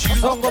dance with you.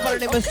 Song go by the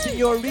name of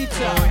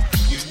Señorita.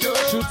 You know,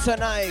 Shoots are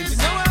nice.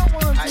 I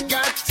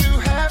got to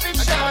have it,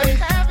 shawty.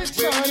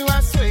 When you I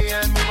sway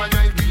and move and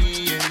drive me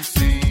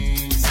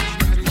insane.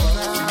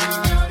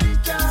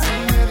 Señorita,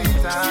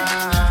 señorita,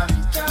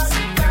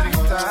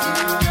 señorita,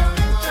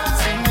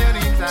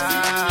 señorita,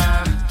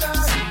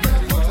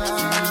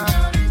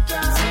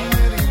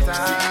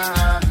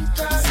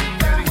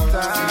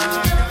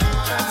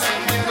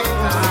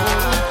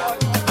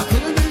 I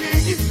couldn't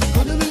believe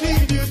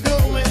you go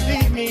and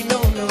leave me, no.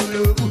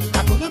 I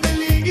couldn't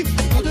believe you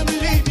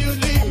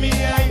leave me,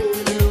 I know.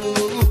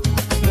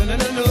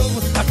 No.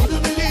 I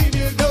couldn't believe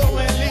you go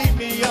and leave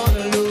me,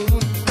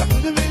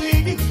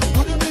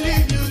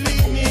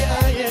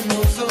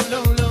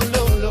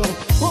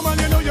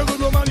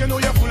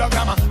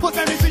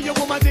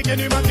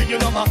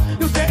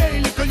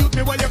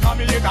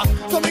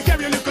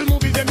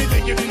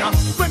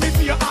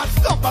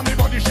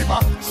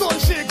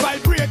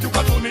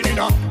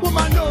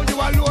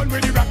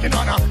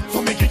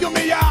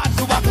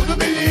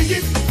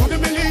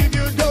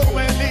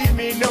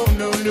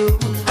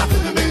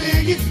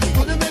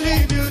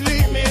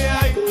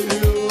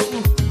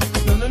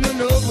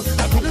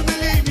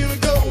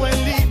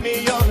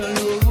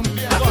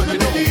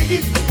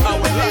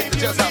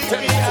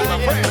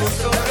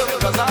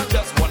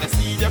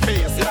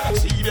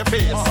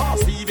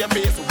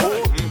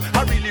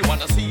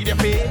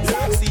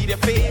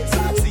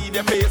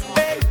 their face.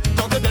 Hey,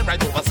 talk to them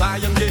right over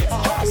Zion Gates.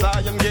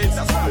 Zion Gates,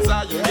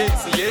 Zion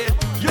Gates, yeah.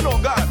 You know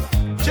God,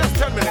 just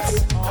 10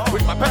 minutes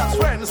with my past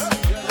friends.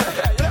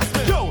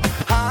 Yo,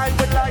 I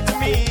would like to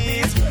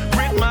meet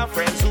with my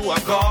friends who are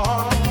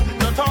gone.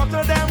 Don't talk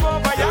to them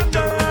over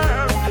yonder,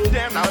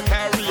 then I'll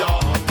carry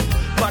on.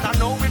 But I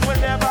know it will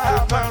never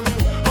happen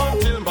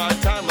until my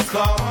time has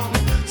come.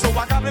 So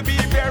I gotta be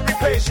very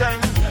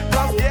patient,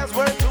 cause there's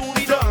work to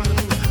be done.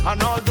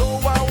 And although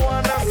I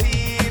wanna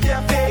see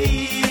their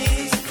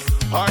face,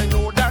 I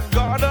know that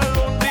God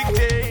alone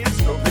dictates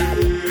the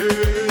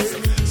pace.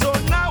 So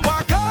now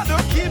I gotta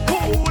keep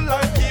cool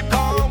and keep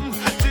calm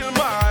till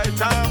my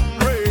time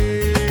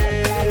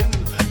reign.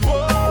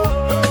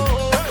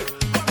 Whoa.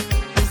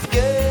 This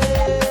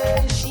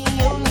girl, she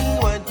only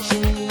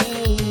watching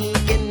me.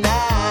 Can I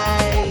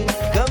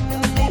come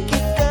and make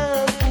it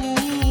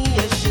company?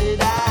 Or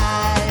should I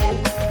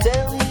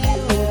tell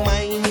you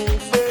my name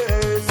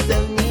first?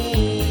 Tell me,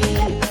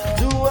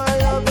 do I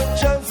have a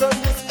chance on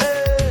this earth?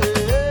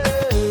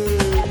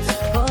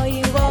 Boy,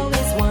 you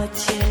always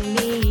watching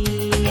me,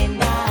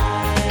 and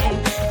I'm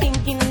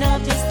thinking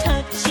of just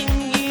touching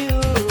you,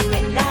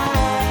 and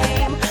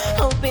I'm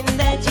hoping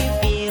that you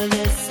feel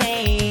the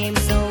same,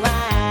 so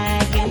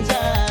I can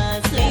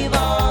just live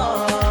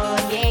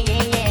on. Yeah,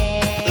 yeah,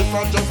 yeah. If I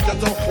just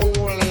get a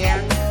hold, yeah,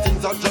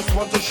 things I just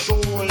want to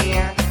show,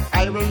 yeah,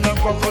 I will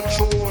never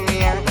control,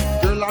 yeah,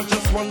 girl, I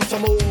just want to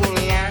move,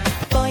 yeah.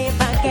 Boy,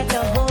 if I get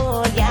a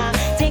hold, yeah,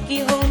 take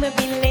you home a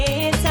bit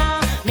later,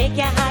 make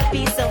your heart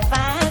beat so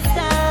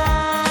faster,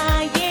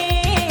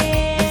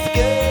 yeah.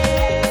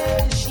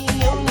 Girl, she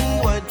only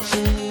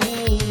watching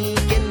me.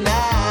 Can I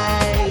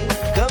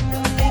come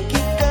and make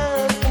it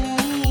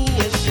company?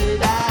 Or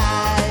should I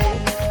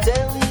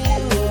tell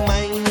you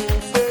my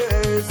name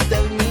first?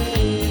 Tell me,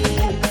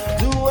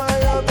 do I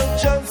have a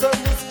chance on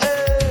this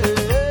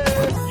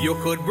earth? You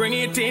could bring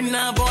it in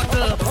a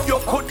bottle, you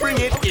could bring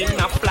it in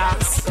a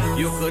flask,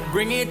 you could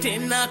bring it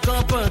in a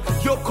cup,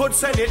 you could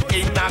send it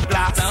in a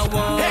glass. I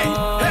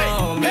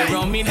want me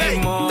rum in the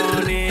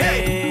morning.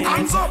 Hey,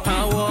 hands up.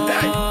 I want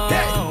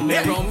me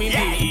rum in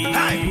the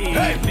evening.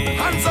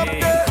 Hands up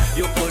there.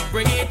 You could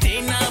bring it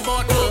in a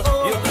bottle,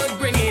 you could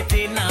bring it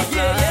in a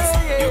flask,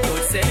 you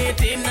could send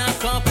it in a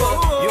cup,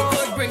 you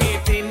could bring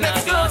it in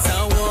a glass.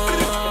 I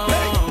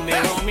want me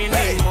rum in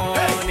the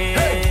morning.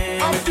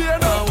 I'm there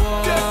now.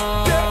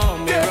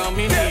 Me rum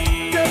in the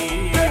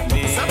evening.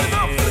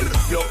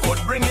 You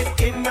could bring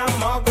it in a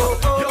mug,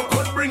 you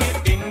could bring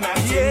it in a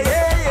tin.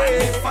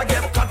 And if I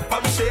get cut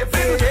from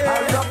shaving,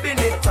 I'm rubbing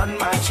it on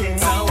my chin.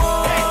 I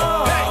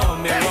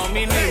want me rum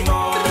in the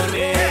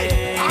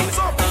morning. Hands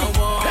up. I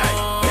want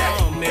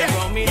me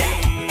rum in the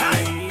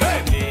evening.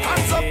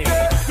 Hands up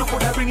there. You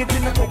coulda bring it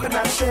in a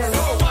coconut shell,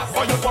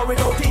 or you pour it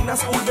out in a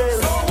school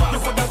bell. You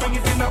coulda bring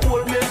it in a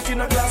old milk,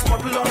 in a glass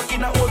bottle, or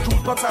in a old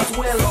juice box as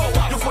well.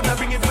 You coulda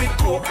bring it with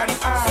Coke and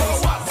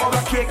ice, or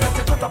a cake that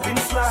you cut up in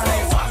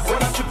slice.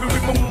 When I chip it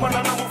with my woman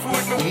and I move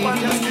with my woman,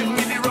 just give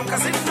me the rum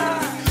 'cause it's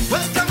nice.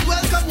 Welcome,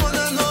 welcome, one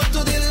and all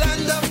to the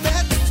land of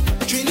death.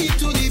 Trini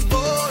to the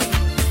bone,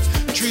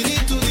 Trini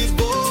to the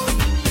bone.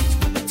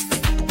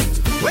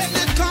 When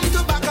it come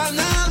to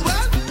Bacchanal,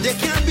 well, they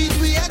can't beat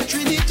we at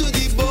Trini to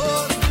the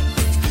bone,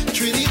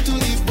 Trini to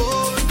the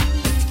bone.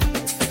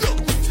 Look,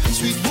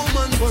 sweet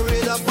woman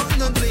parade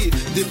abundantly.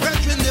 The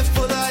brethren, they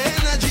full of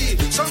energy.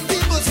 Some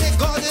people say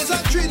God is a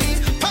Trini.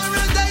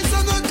 Paradise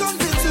are not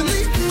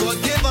convincingly. God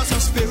gave us a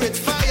spirit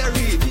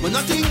fiery, but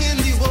nothing in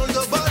the world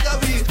will bother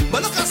we.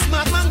 But look, a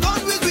smart man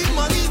gone with big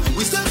money.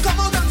 We still come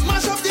out and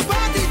mash up the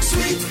party.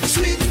 Sweet,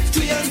 sweet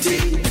TNT.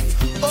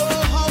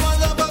 Oh, how I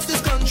love up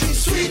this country.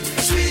 Sweet,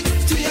 sweet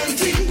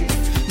TNT.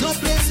 No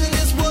place in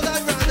this world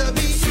I'd rather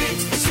be. Sweet,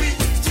 sweet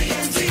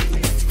TNT.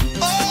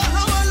 Oh,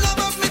 how I love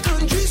up my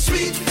country.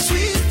 Sweet,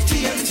 sweet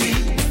TNT.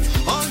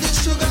 All this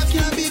sugar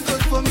can't be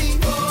good for me.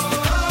 Oh,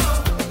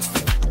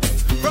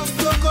 from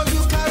Coco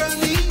to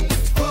Caroni.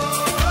 Oh,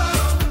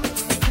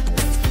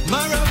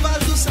 Maraval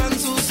to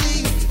Sanssouci.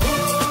 Oh,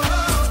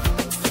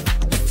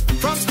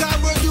 from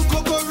Scarborough to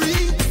Kokori.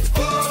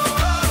 Oh,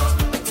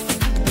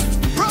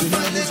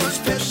 profile is a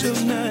special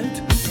night.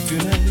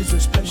 Tonight is a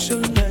special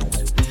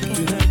night.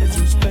 Tonight is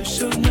a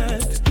special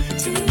night.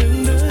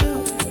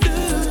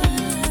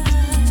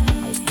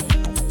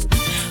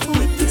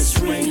 With this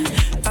ring,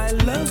 I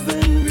love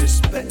and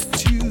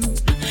respect you.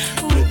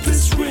 With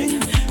this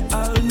ring,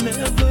 I'll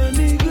never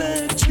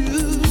neglect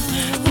you.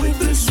 With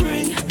this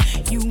ring,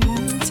 you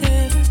won't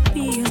ever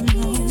be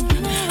alone.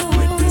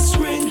 With this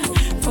ring,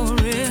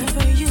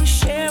 forever you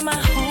share my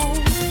home.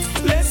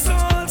 Let's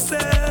all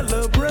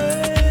celebrate.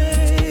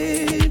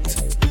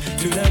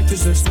 Tonight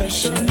is a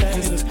special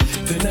night.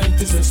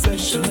 Tonight is a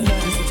special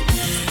night.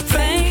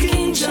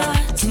 Thanking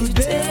God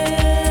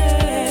today.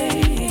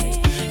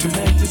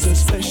 Tonight is a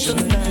special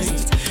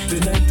night.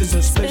 Tonight is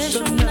a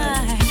special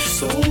night.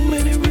 So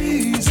many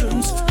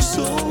reasons,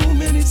 so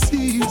many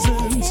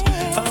seasons.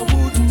 I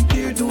wouldn't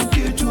dare, don't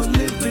dare to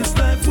live this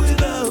life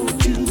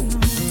without you.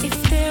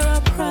 If there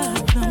are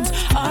problems,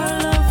 our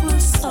love will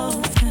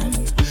solve them.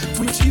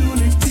 With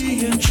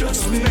unity and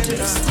trust, we So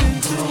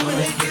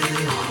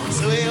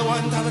you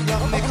want to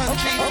love me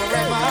country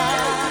forever.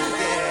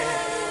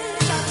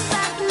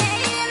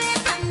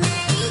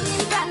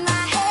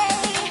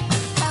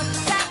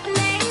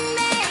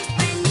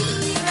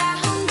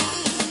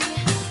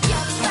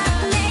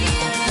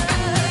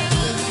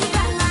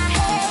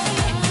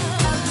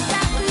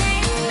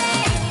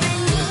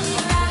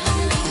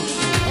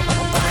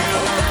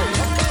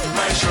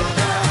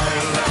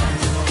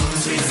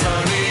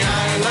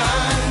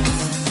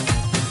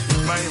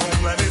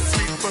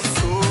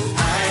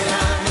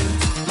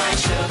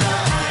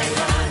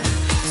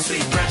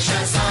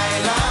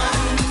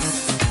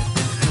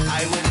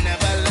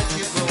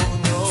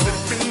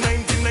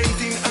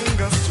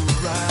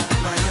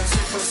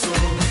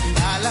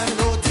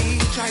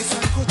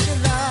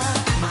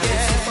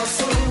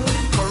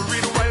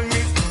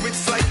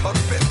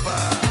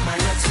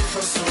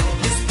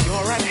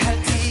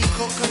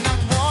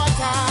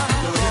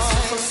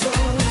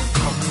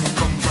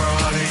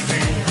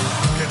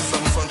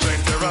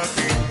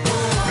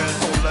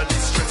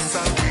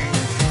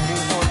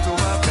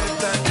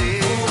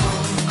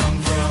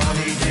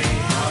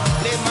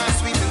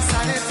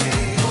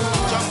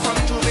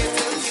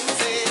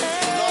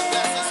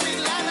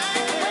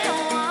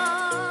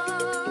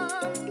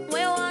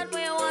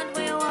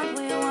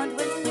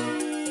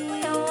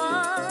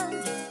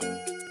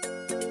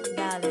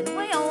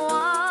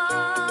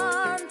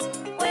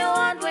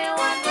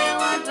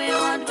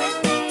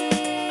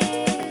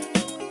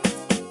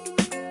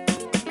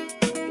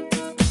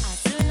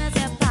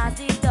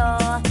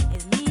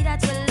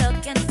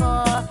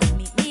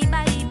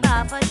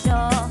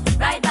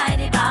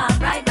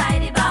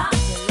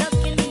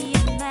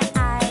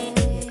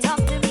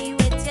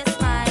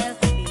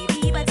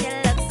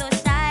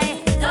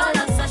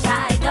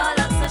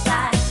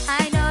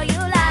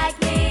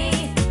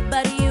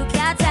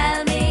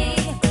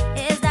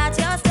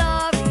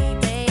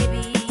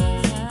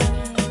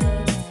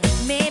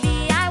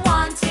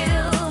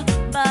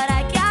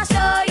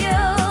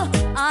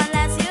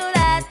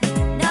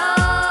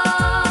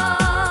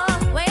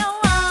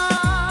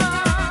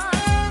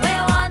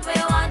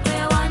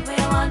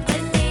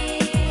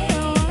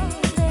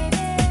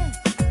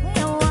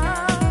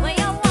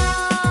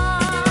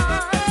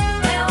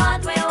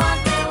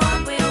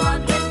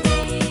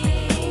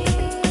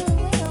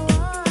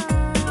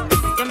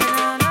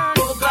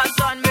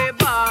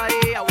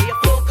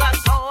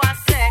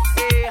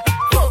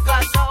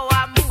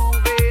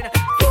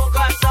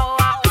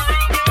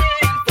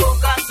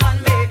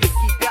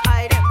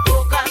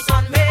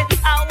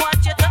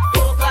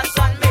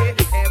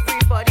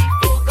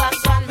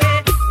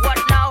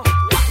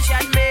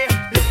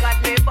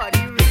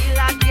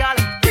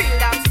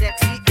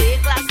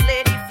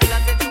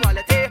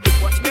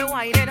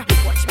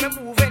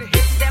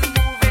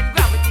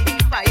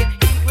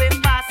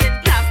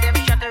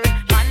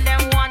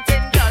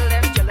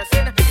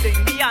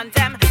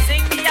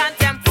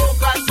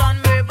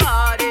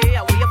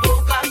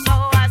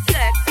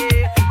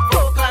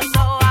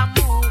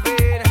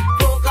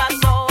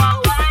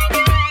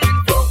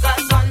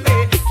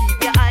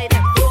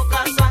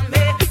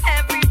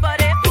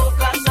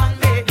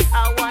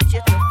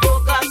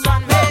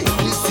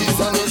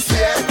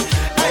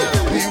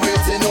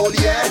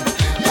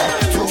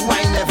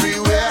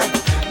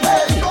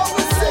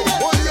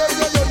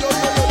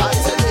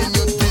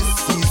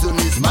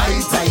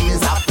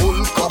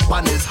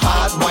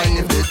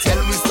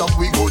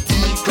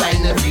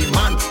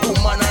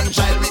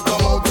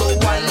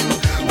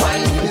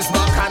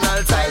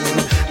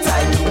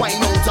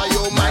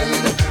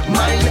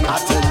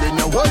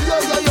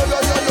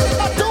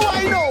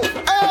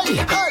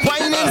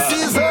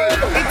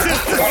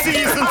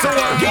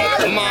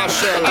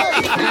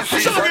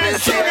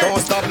 Don't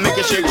stop, make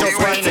it shake, just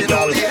whine it,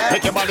 girl.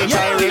 Make your body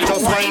gyrate,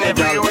 just whine it,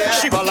 girl.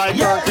 Shiver like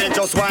earthquake,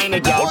 just whine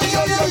it, girl.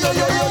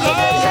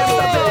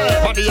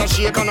 Body a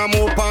shake and a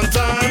move on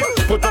time.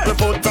 Put up your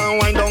foot and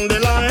wind down the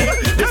line.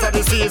 This is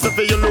the season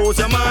for you lose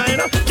your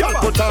mind. Girl,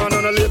 put on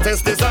the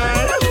latest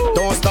design.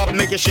 Don't stop,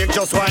 make it shake,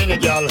 just whine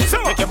it, girl.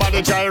 Make your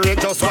body gyrate,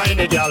 just whine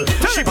it, girl.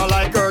 Shiver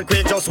like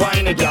earthquake, just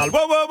whine it, girl.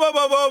 Whoa, whoa, whoa,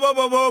 whoa, whoa,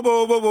 whoa, whoa,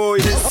 whoa, whoa, whoa.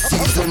 This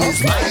season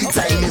is my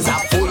time, is a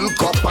full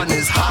cup and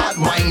it's hard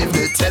wine. If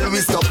they tell we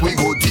stop, we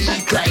go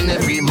decline.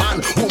 Every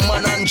man,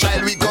 woman and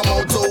child, we come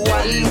out to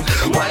wine.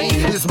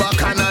 Wine is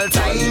bacchanal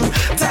time.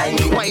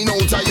 Wine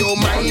out of your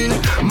mind.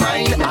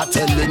 I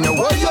telling you,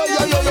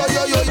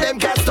 oh, yo, them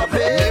can't stop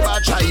it. Never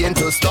trying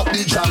to stop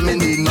the jamming.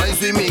 The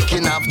noise we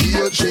making of the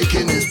earth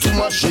shaking is too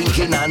much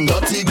drinking and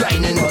dirty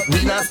grinding. But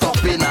we not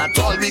stopping at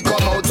all, we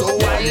come out to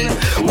wine.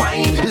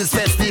 Wine is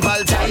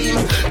festival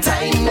time.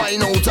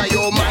 Wine out of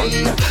your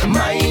mind.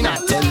 I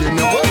telling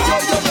you, oh, yo.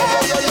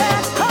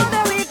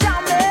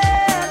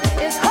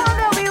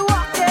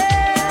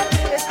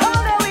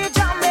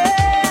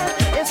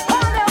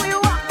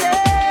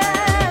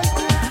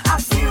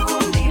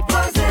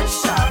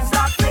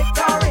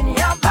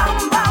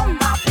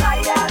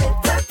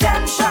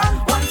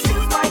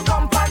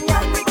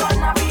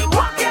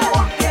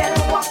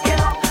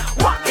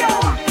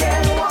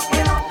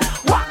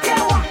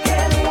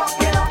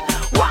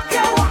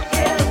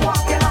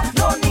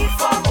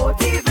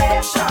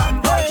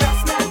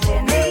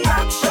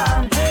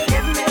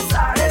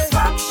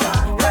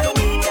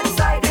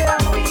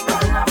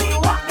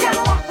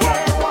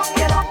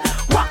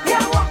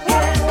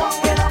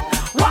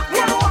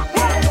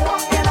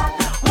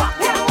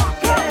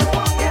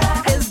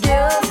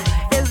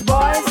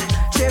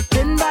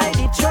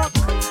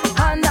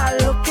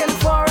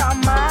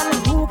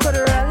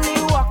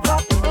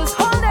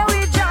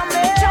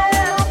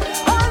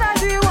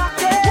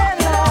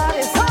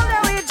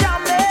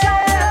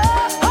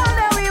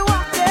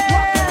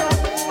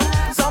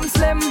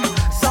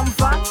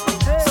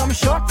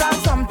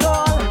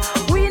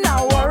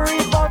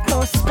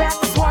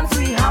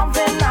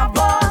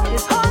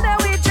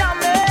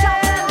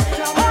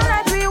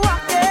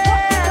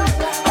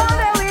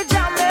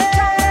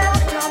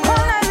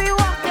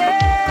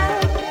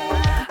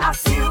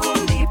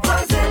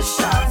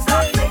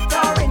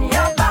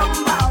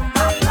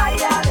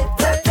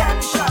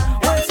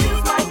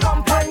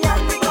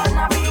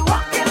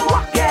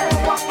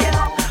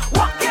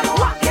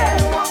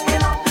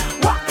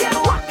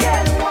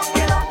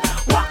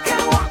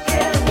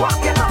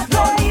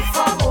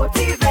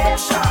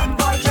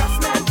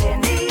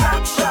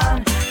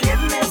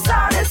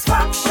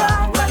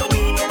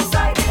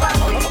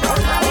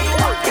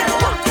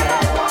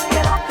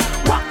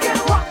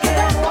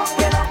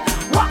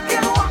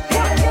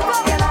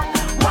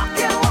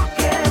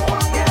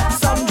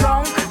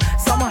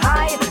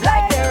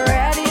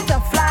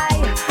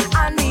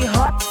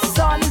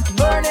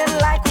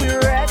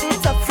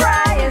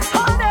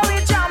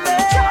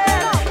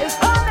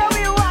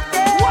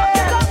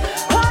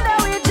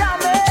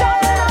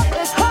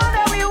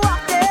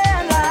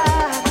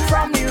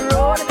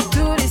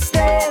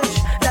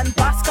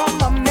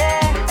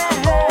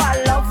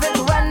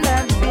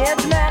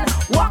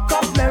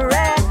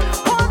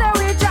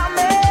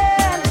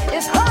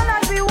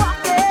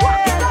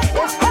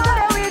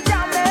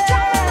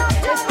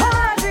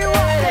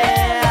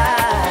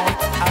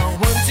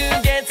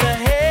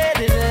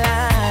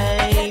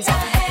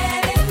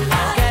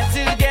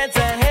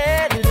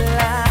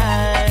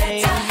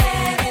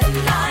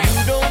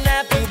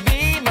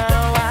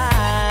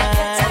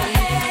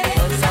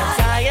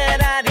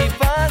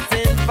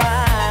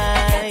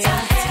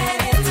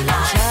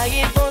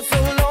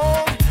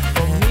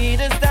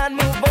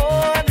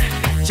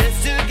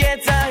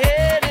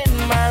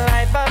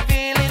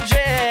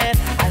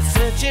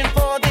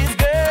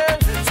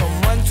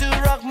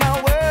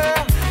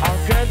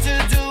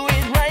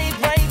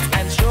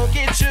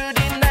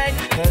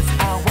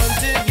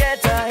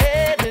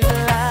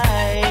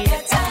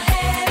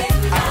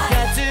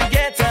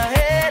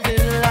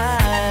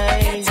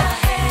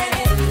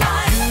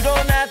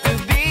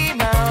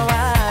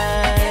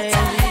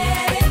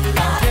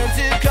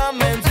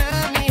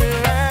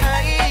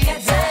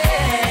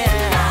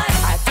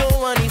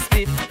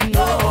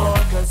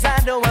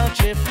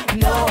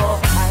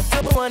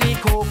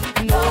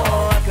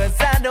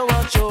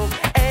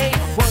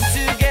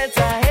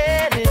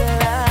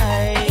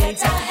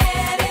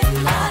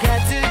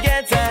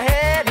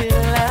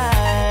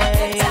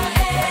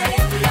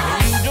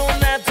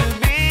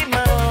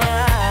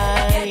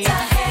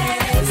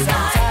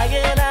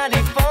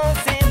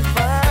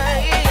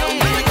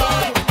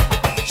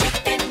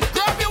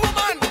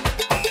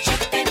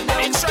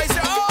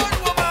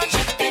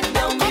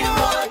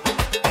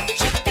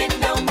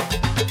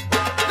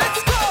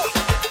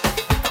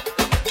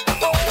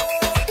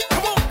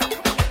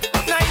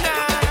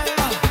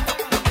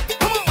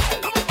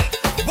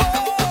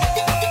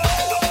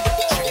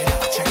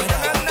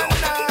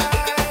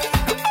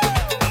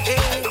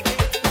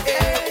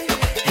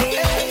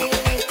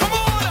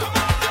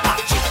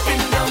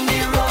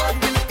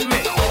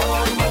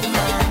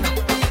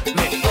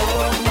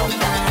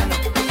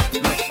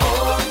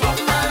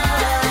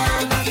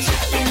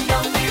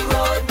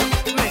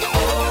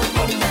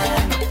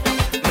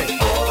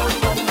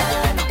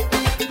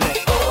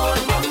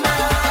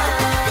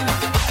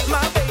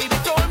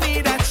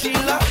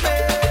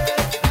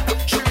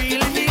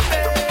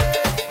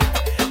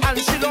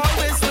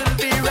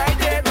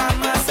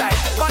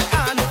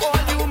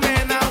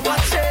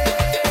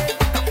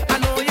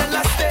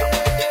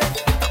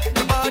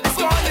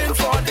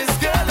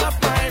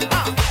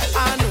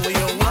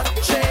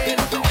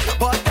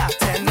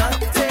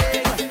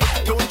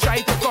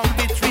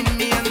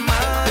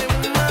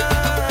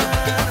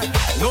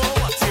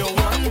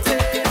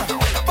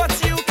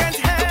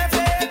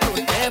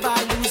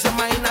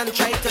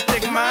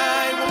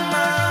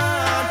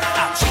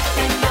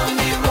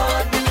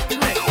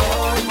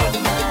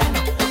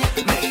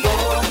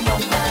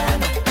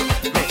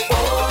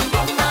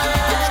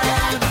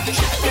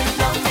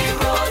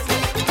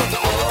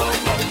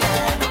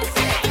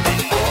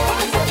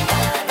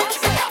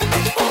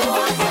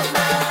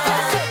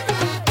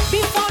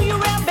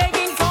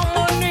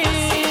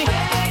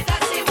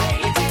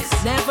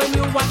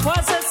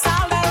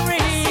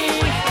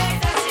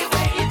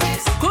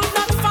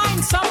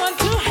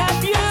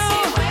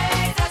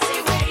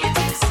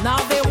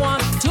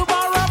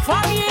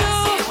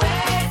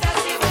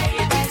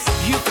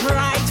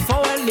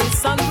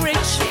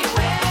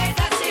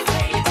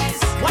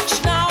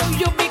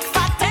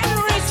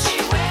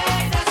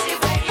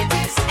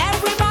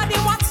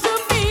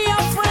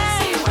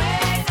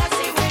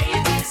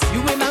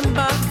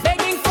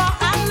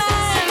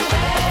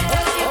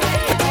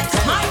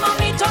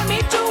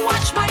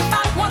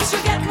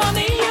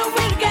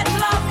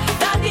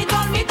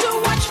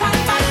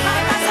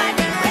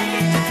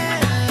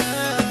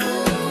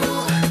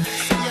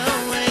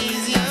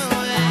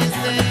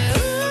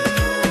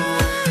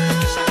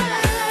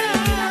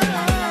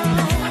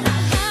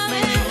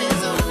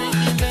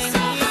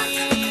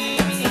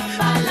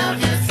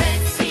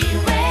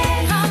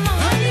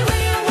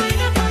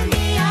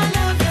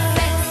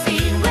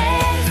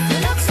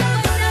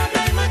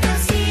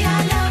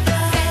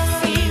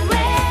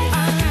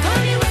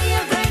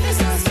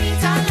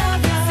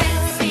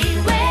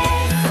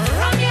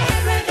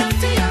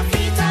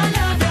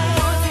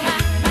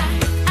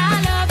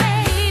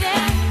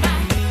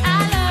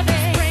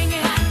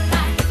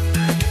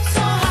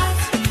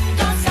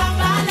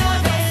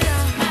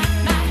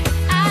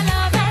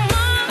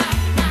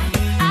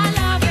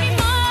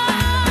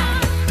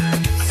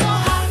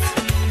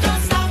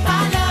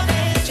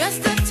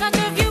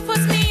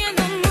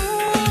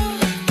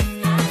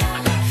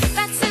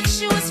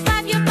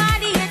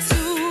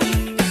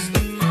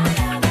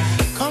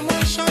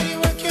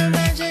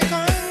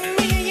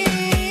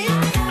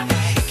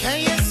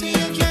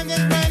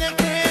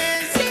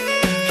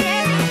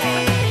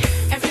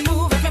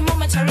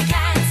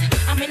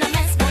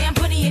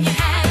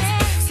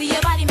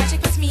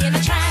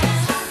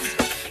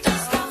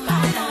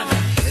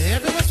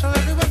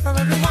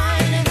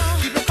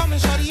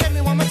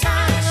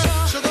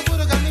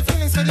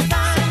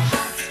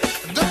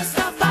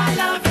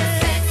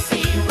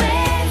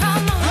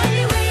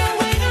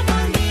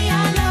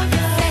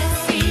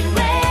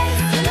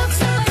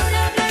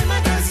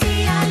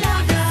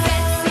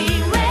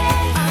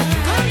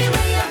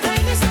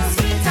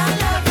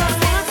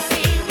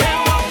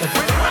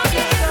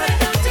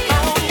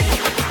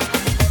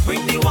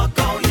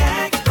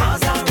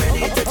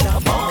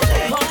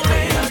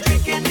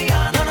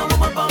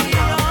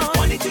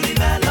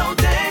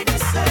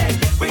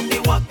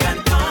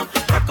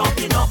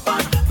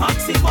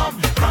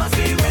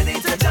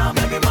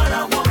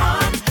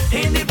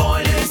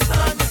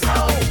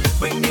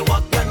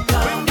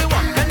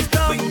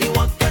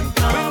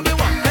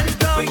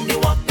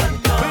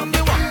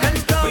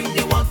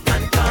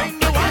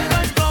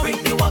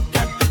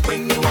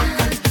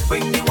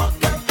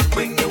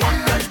 bring you up,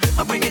 girl.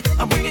 I bring it,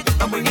 I bring it,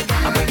 I bring it,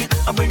 I bring it,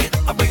 I bring it,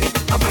 I bring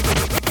it, I bring it.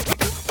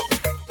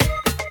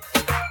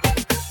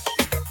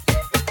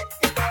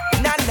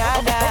 Na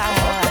na na.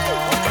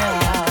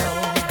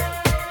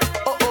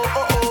 Oh oh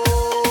oh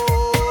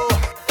oh.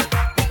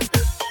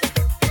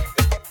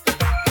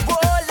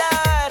 Oh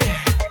Lord.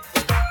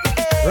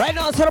 Right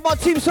now, it's all about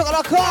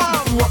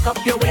TeamSoca.com. Walk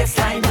up your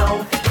waistline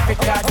now. If you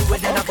can't do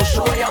it, then I will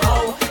show you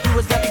how. You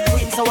was the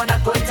queen, so I'm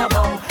not going to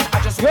bow.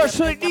 You're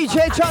sweet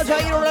DJ Charger,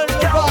 you don't know the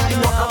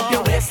vibe. Walk up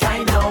your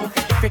waistline now.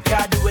 If you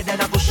can't do it,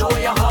 then I will show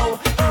you how.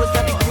 You was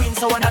the queen,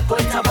 so I'm not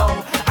going to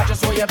bow. I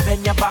just want you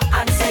bend your back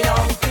and say,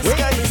 oh, this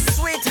girl is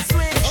sweet,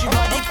 sweet. She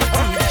body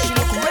petite, she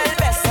look real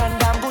best and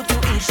damn good to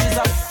eat. She's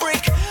a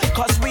freak,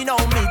 cause we know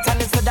meat.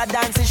 And instead of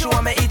dancing, she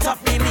want me eat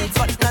up the meat.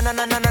 But no, no,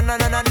 no, no, no, no,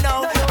 no, no,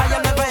 no. I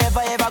am never,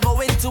 ever, ever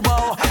going to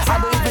bow.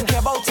 I don't even care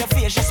about your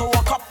face, just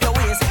walk up your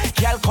waist.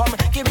 Girl, come,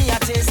 give me a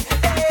taste.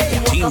 Hey,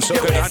 walk up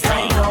your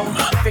waistline now.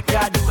 If you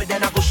can't do it,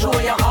 then I will show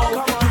you how.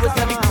 You was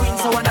the queen,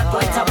 so I'm not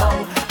going to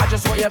bow. I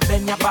just want you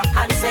bend your back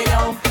and say,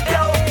 yo,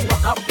 yo,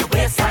 walk up your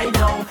waistline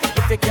now.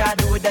 If you can't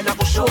do it, then I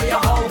will show you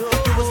how.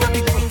 You was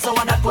the queen, so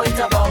I'm not going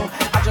to bow.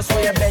 I just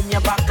want you bend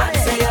your back and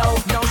say, yo.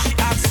 Now she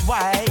asks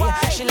why.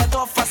 She let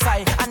off a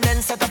sigh and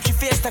then set up she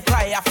face to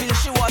cry. I feel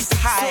she was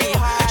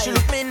high. She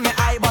looked me in my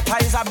eye, but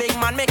eyes a big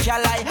man make you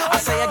lie. I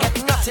say you get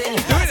nothing.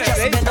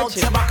 Just bend out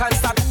your back and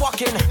start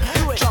walking.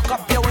 Chuck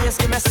up your waist,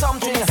 give me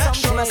something.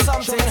 Show me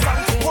something.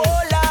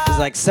 It's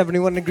like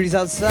 71 degrees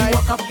outside.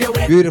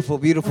 Beautiful,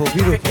 beautiful,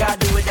 beautiful. If you can't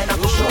do it, then I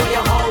will show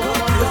you how.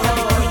 You was the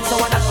queen, so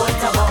I'm not going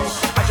to bow.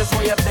 I just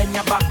want you bend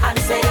your back and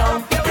say,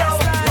 yo, yo,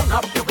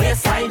 walk up your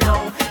waistline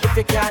now. If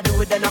you can't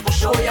do it, then I will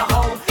show you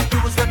how. You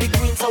was the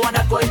queen, so I'm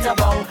not going to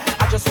bow.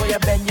 I just want you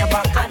bend your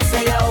back and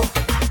say, yo,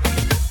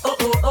 oh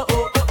oh oh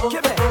oh oh oh.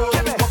 Give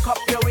me, walk up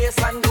your waist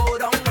and go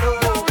down low.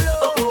 Oh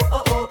oh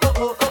oh oh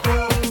oh oh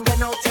oh.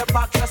 Bend out your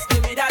back, just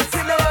give me that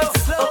slow.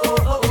 Oh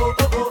oh oh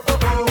oh oh oh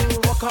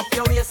oh. Walk up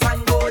your waist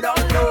and go down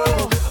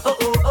low. Oh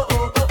oh oh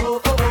oh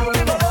oh oh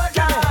oh.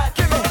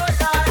 Give me,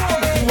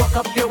 walk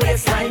up your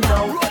waistline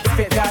now. If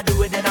you can't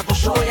do it, then I will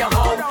show you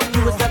how.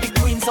 You was the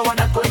queen, so I'm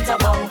not going to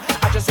bow.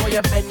 I just want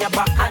you bend your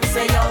back and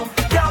say, yo,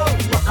 yo,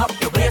 walk up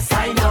your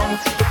waistline now.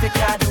 If you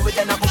can't do it,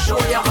 then I will show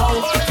you how.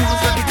 You was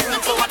the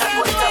queen, so I'm not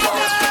going to bow.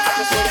 I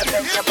just want you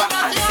bend your back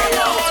and say,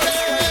 yo.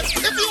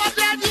 If you are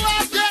dead, you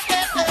are dead.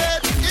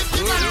 If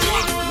you are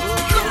dead,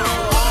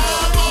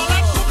 all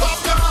head, put up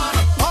your hand.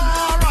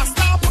 All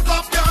Rasta, put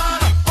up your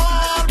hand.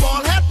 All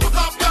ball head, put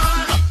up your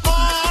hand.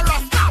 All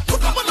Rasta,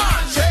 put up your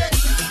hand. Shake,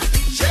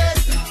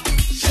 shake,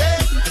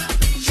 shake,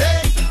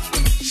 shake,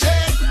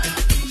 shake,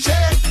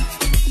 shake,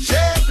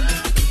 shake,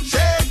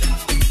 shake,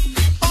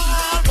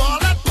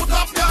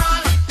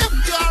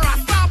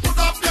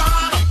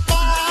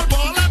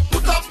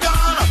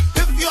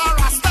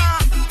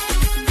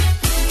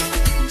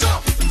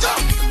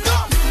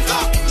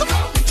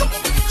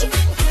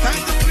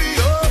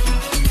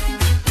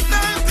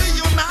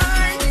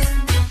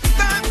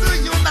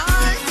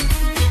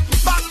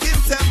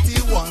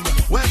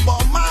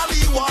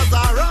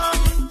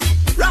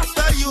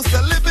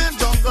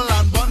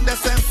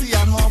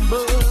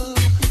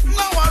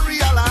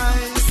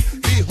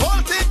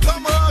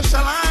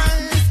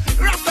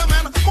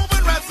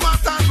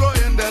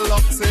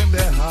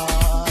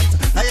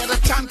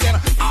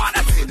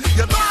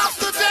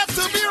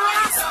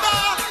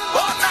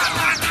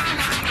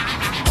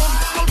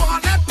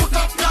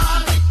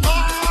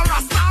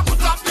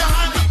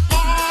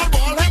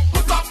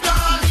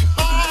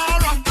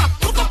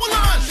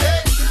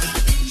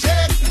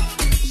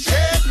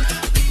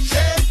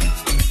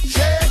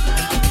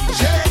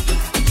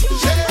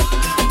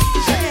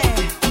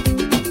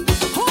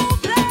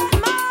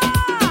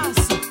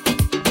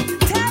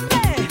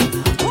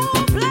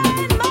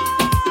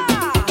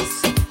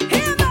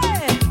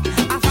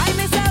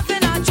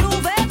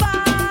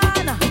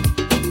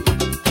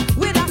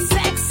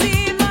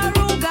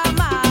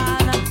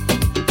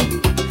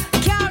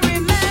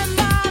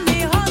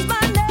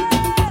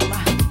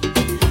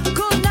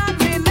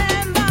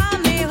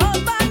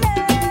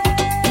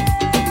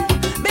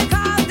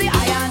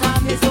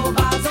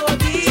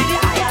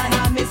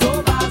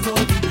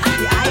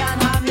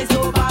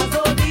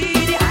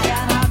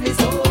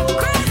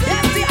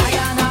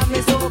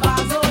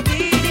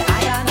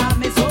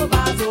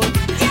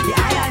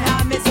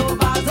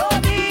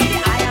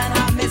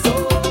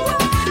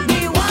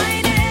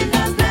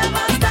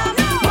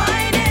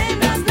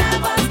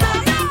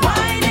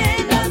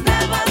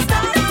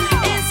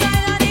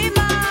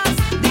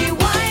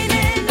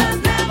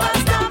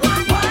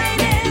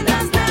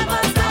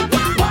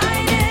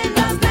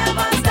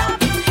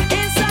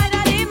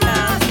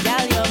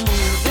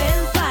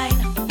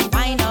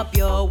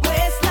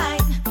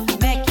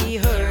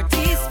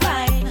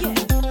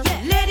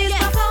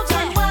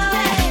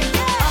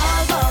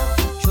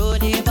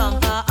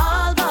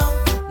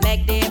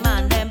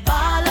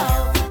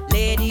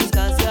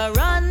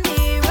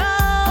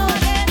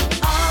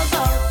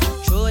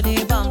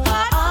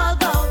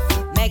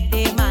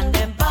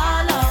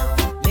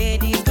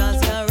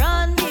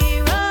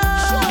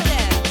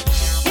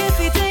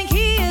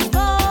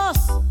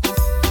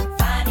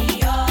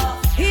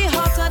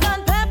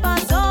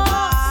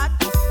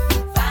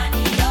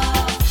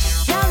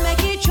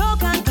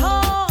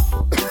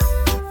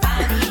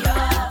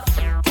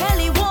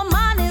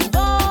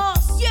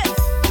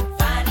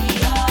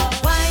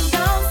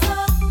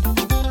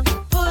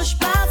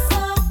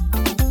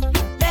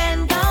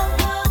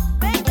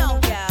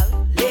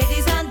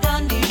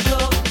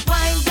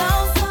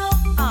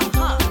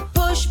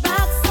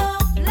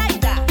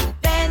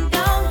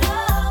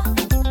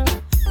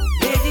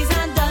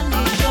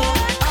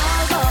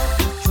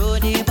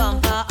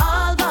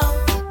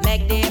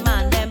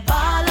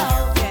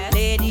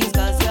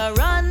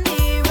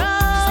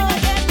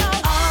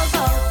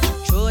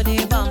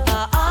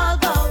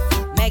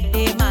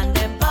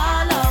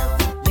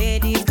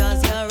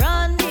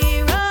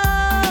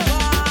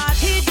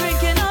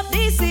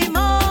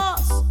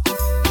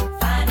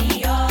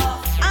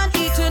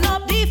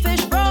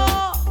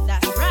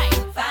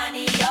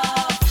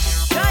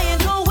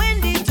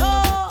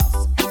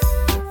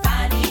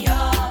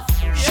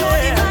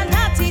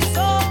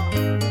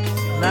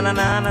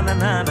 na na na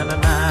na na na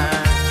na.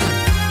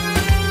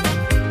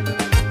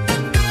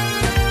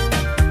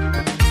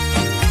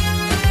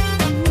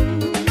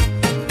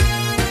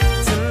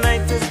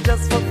 Tonight is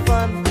just for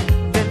fun.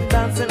 Been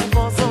dancing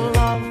for so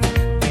long.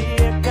 The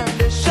air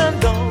condition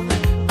down,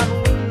 and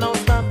we now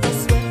start to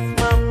sweat,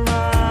 mama.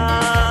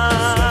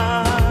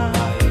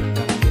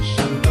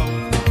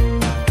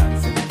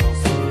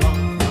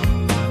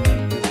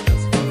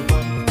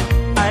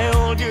 I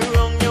hold you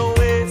round your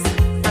waist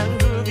and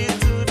groove you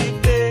to the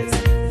place.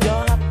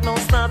 Your heart now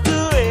start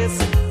to race.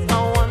 I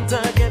want to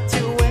get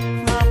you wet,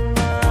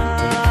 mama.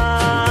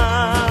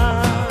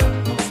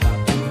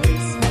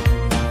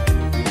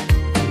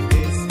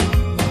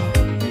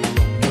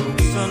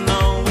 So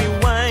now we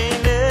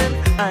whining,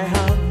 I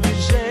have you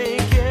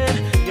shaking,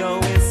 your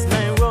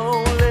waistline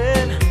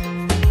rolling.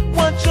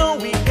 What shall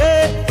we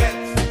get?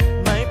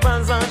 My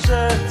pants and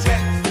shirt,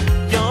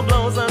 your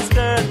blouse and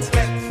skirt,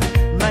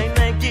 my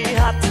Nike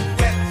hat,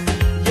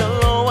 your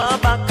lower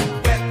back,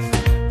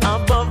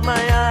 above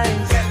my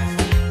eyes,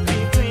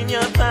 between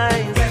your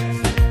thighs,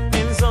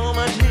 in so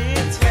much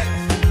heat.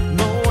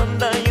 No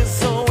wonder you're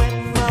so wet,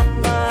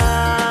 mama.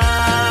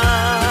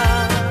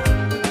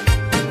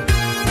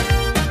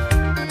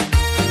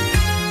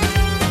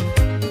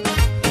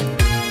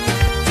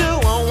 2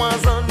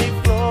 hours on the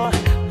floor,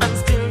 and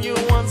still you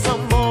want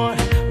some more.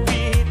 We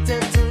hit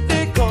it to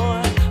the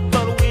core,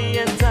 but we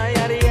ain't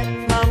tired yet,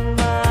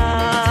 mama.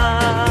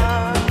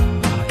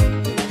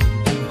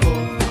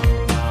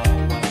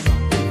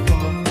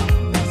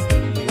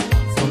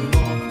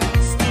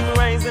 Steam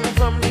rising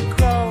from the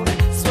crowd,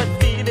 sweat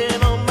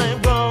beading on my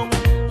brow.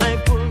 I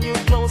pull you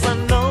closer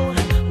now,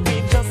 we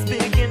just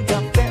begin to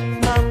bet,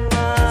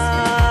 mama.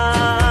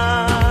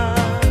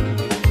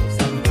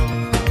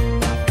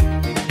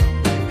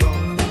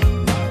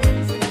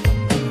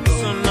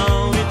 So now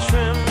we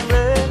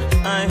trembling,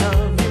 I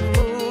have you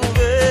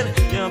moving,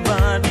 your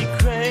body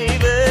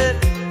craving.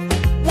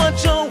 What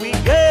shall we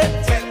get?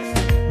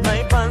 My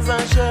pants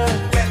and shirt,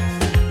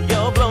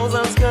 your blouse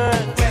and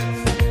skirt,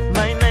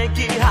 my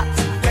Nike hat,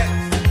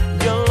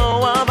 your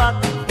lower back,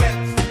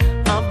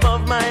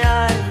 above my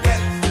eyes,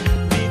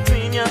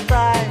 between your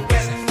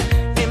thighs,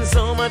 in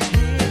so much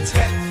heat.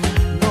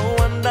 No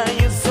wonder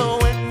you're so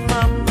wet,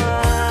 mama.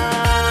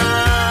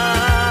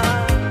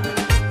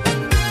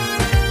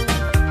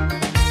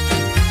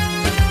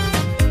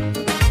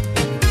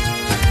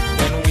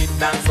 When we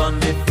dance on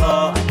the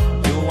floor,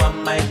 you are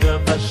my girl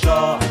for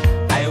sure.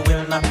 I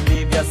will not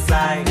leave your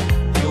side.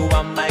 You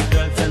are my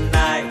girl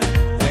tonight.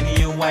 When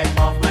you wipe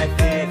off my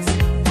face,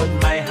 put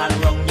my hand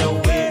round your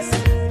waist.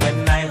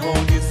 When I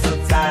hold you so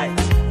tight,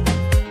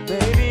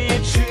 baby, you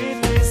treat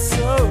me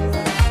so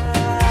right.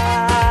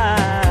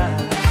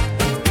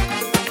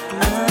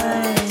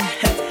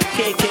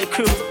 KK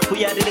crew,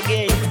 we are it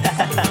again.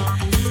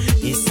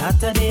 It's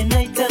Saturday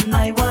night and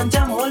I want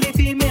jam. All the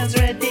females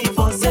ready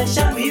for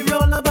session. We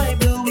roll a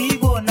Bible, we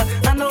gonna,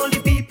 and all the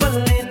people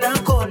in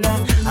the corner.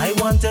 I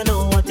want to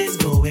know what is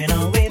going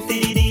on. Wait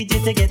till the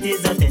DJ to get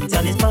his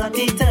attention. It's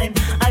party time.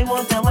 I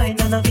want a wine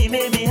and a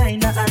female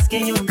behind. Not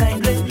asking you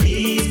kindly,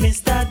 please,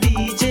 Mr.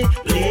 DJ,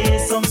 play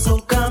some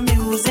soca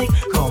music.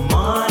 Come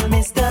on,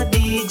 Mr.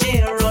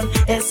 DJ, run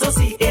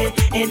SOCA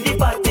in the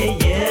party.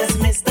 Yes,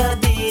 Mr.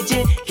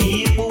 DJ,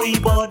 keep we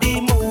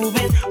body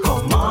moving.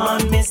 Come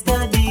on,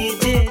 Mr.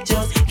 DJ,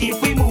 just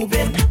keep we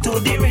moving to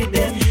the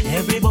rhythm.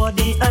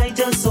 Everybody, I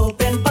just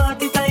open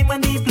party time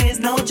and the place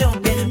now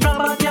jumping.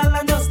 Grab a girl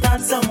and just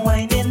start some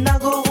whining. Now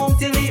go home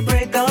till the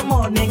break of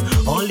morning.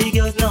 All the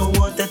girls now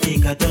want to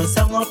take a turn.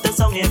 Song after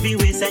song, every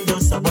waist and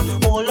just about.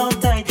 Hold on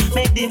tight,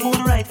 make the mood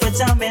right for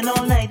jamming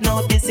all night.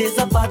 Now this is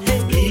a party.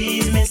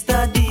 Please,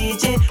 Mr.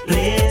 DJ,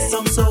 play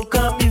some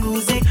soca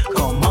music.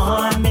 Come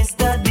on,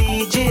 Mr.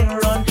 DJ,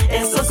 run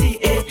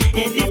SOCA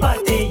in the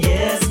party.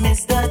 Yes,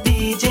 Mr.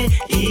 DJ,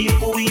 keep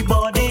we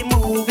body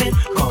moving.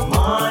 Come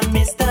on,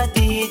 Mr.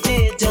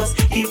 DJ, just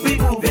keep we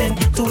moving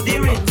to the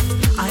rhythm.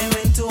 I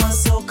went to a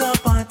soca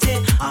party,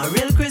 a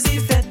real crazy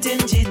fete in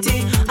GT.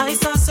 I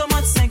saw so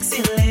much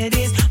sexy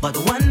ladies, but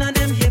one of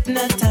them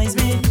hypnotized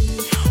me.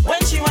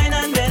 When she whine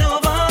and bend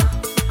over,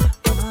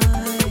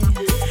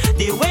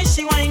 the way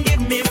she whine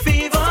give me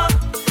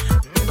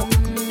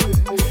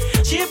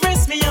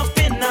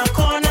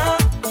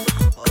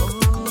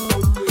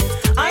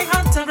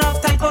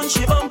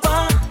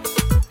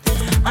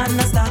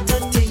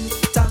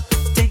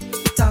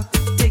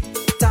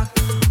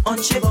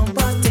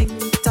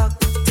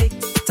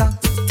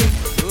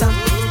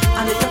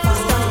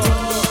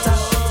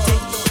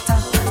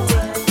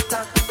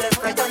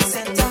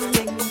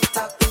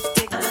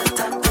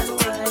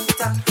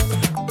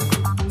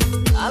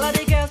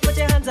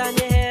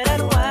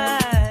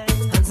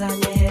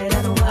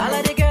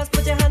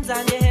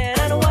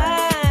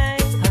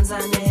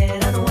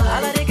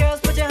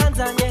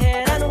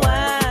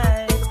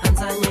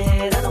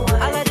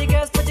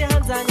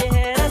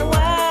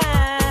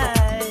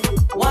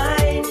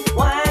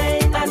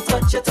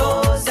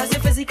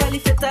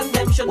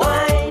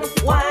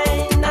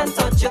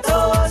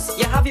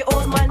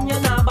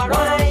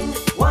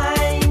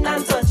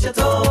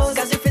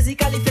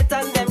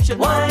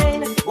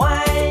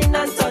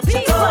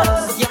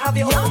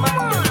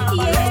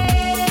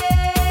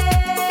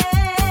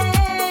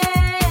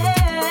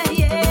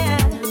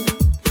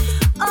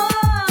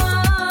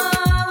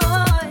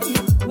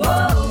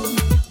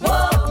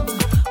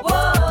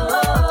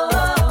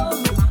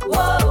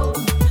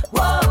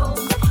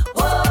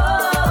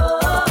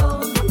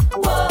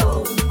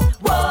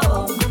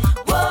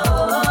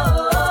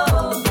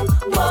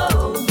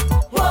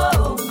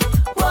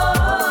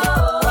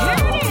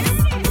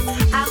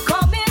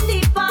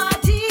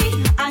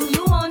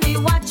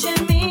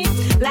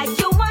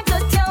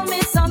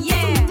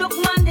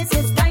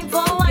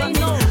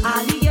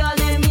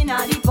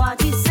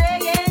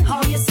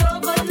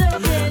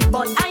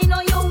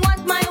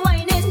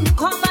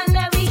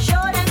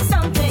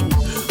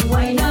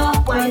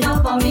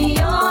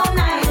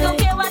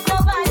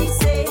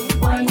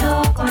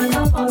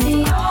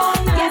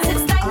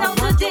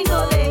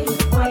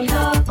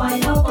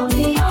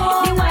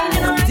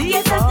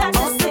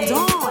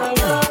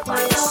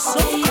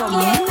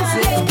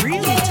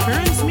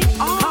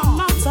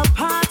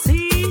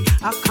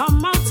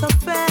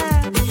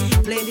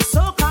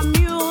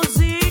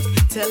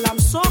till I'm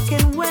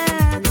soaking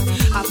wet.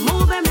 I'm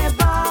moving my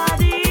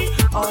body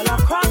all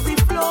across the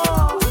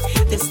floor.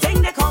 This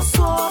thing they call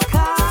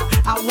soca,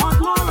 I want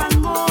more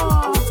and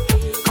more.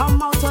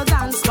 Come out to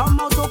dance, come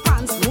out to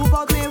pants, move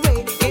out my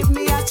way. Give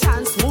me a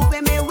chance, move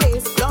in my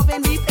waist,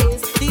 loving the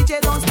pace.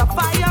 DJ don't stop,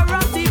 fire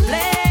up the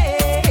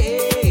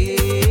place,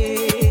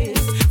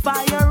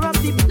 fire up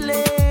the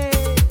place.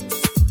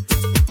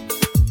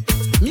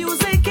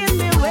 Music in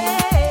my way,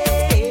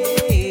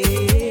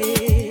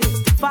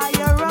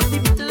 fire up the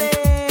place.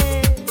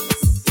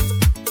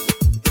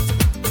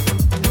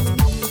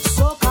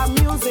 Soca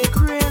music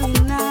really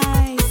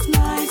nice,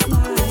 nice,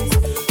 nice.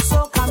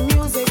 Soca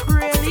music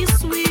really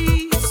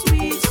sweet,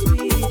 sweet,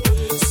 sweet.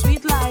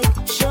 Sweet like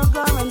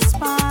sugar and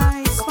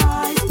spice,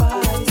 spice,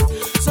 spice.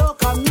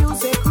 Soca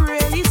music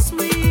really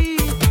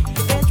sweet.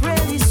 It's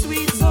really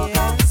sweet.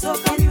 Soca,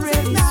 soca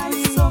music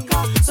nice.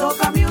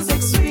 Soca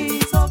music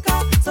sweet.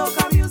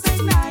 Soca music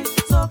nice.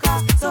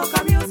 Soca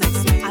music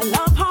sweet. I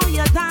love how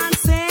you're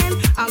dancing.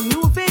 I'm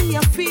moving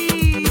your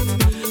feet.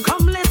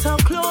 Come little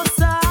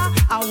closer.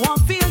 I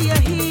want feel your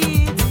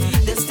heat.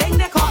 This thing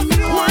they call music,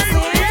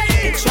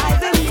 it's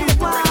driving me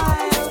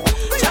wild.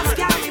 Just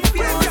can't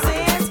refuse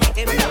it.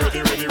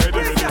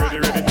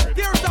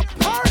 There's a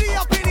party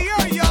up in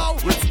here, yo.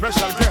 With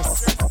special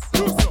guests,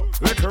 Luso,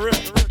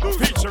 Licorice,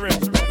 featuring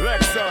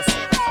Lexus.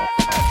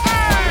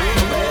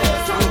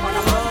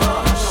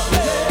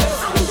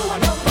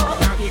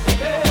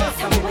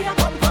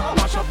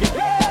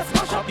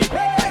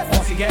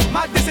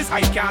 Mad, this is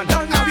I can't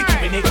done. Now we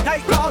keeping it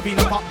tight, clubbing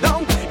up, up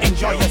down.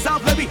 Enjoy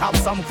yourself, let me have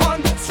some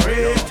fun.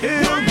 Straight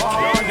till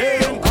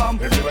morning come.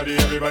 Everybody,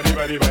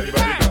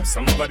 grab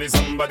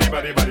somebody,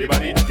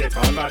 body. Get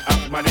on that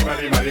up, money.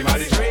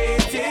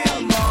 Straight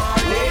till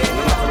morning.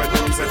 No matter what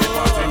them say, the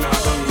party not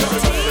done.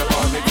 Everybody, the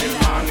party till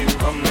morning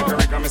come. Make a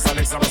record, Mr.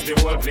 Alex, I was the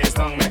whole place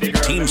down. Make the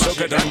girl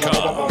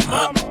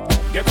TeamSoca.com.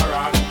 Get a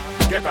rod,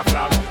 get a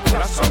flag.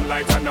 Flash some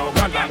light and now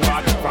gone and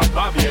bad. From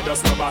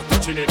Barbados to back to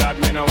Trinidad,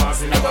 me no want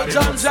see nobody.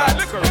 John Jack,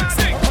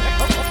 sing.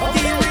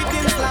 The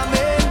rhythm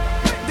slamming,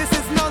 this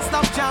is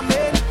non-stop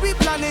jamming. We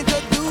planning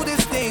to do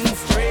this thing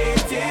straight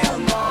till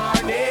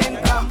morning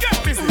come.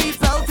 We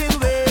felt in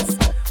ways,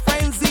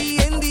 frenzy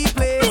in the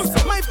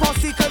place. My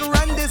posse could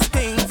run this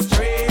thing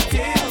straight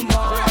till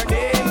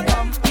morning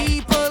come.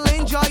 People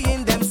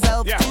enjoying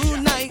themselves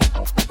tonight.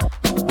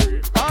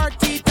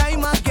 Party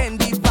time again,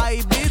 the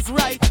vibe is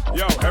right.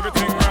 Yo,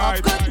 everything right.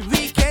 A good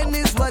weekend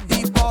is what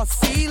the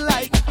posse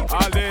like.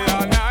 All day,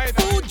 all night.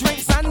 Food,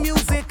 drinks and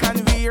music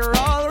and we're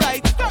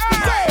alright.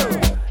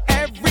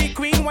 Every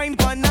queen wine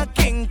pon a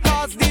king,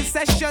 cause the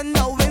session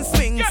now in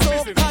swing.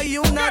 Soca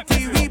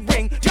unity we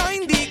bring.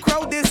 Join the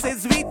crowd, this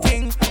is we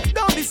thing.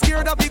 Don't be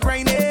scared of the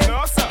grinding.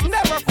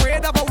 Never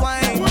afraid of a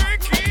wine.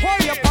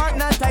 Hold your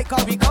partner tight,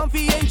 cause we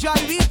comfy, enjoy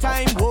we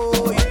time,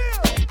 boy.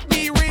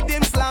 The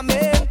rhythm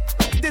slamming,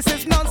 this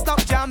is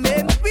non-stop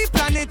jamming. We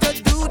planning to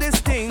do this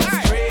thing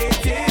straight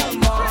till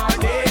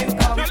morning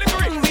come.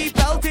 We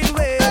belting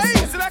ways,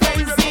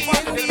 frenzy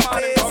in the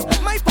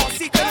place. My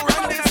posse can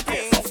run this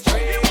thing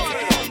straight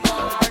till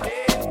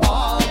morning.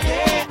 All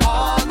day,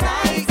 all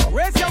night.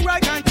 Raise your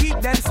right and keep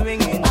them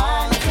swinging.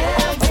 All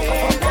day,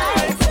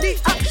 daylight. The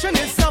action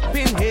is up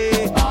in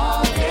here.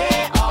 All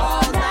day,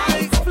 all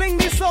night. Fling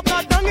the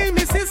soca down in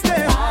the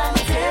system. All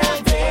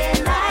day,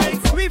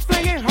 daylight. We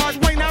flinging hard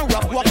wine and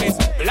rock walking.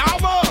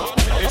 Lava!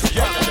 It's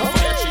young and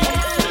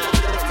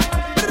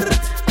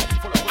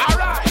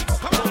Alright.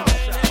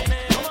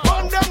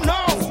 Burn them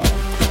now.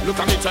 Look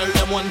at me, tell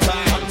them one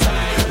time.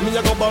 Me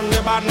a go burn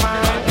the bad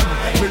man.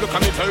 Me look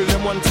at me, tell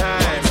them one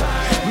time.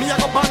 Me a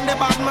go burn the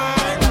bad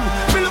man.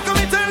 Me look at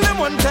me, tell them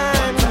one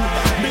time.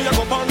 Me a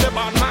go burn the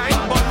bad man.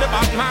 Burn the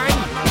bad man.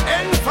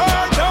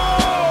 Inferno.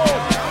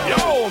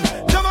 Yo,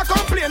 never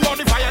complain about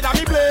the fire that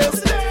me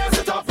blaze. Blaze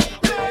it up,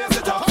 blaze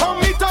it up. Come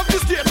meet up the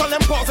street, tell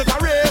them pause it a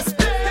race.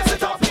 Blaze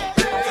it up,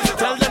 blaze it up.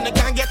 Tell them they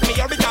can't get me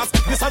here because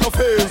this a no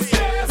face.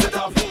 Blaze it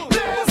up,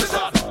 blaze it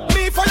up.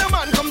 Me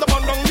fireman come to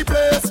burn down the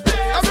place.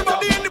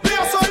 Everybody in the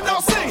place, so now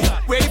sing.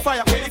 Where the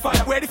fire, where the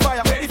fire, where the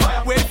fire, where the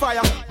fire, where the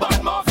fire,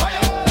 burn more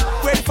fire.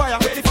 Where the fire,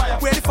 where the fire,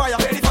 where the fire,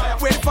 where the fire,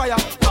 where the fire,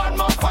 burn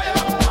more fire.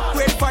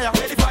 Where the fire,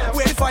 where the fire,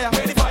 where the fire,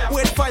 where the fire,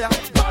 where the fire,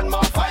 burn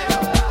more fire.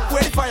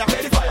 Where the fire,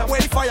 where the fire,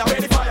 where the fire,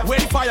 where the fire, where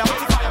the fire.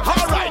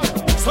 All right,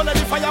 so let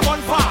the fire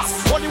burn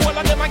fast. Only one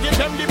of them I give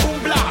them the boom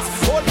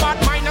blast. Hold bad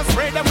mind and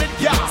spray them with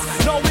gas.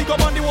 Now we go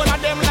on the one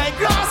of them like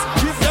grass.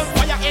 Give them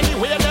fire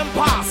anywhere them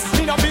pass.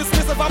 Me no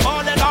business if I'm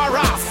on and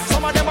harass.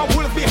 Some of them are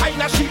wolf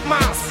behind a sheep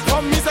mask.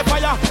 From me say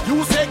fire,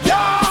 you say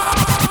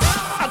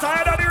gas. I'm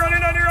tired of the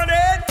running and the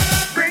running.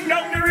 Bring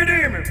down the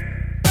rhythm.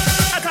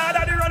 I'm tired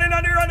of the running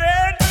and the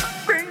running.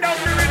 Bring down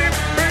the rhythm.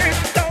 Bring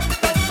it down,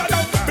 down,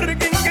 down. Bring it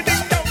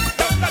down,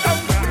 down, down.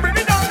 Bring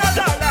it down, down,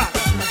 down.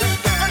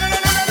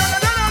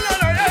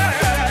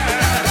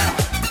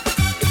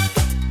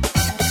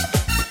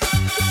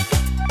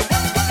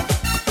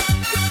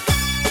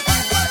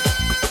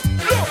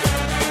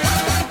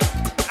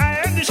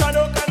 I am the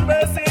shadow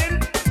conversing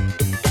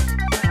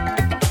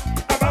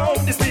about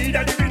the speed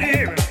of the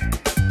rhythm.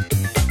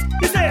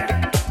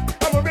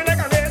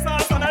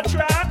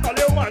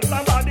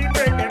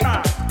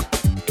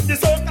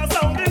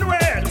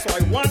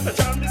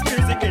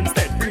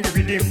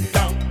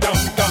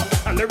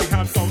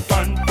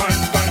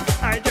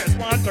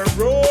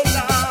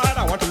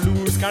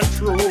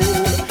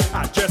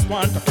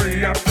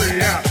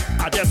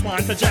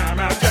 want to jam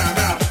out, jam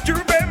out.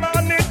 Juve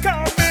man is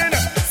coming.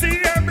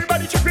 See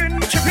everybody chipping,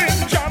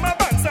 chipping. Jam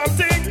up on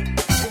something.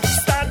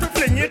 Start to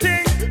fling it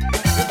in.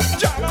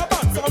 Jam up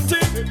on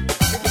something.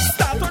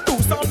 Start to do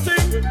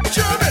something.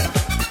 Jam it.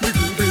 The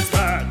groove is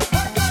bad.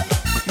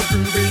 The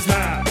groove is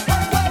mad.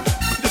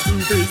 The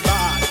groove is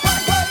bad.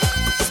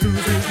 The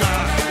groove is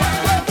mad.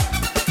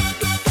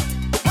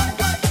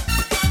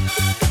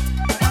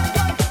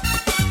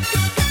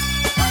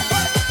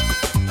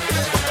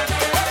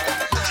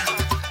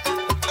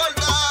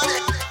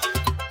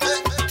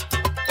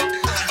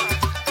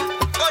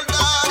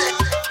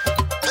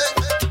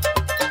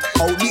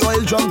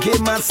 Drum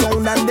came a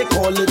sound and they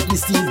call it the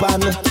steel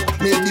pan.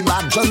 Make the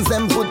bad drums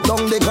them put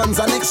down the guns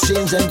and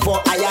exchange them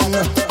for iron.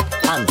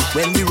 And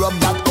when we rub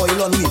that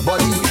oil on the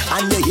body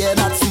and you hear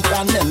that sweet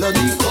and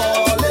melody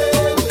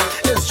calling,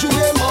 it's Juve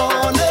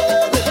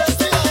morning.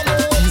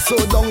 He's so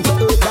down to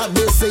earth that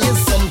they say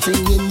it's something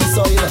in the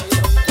soil.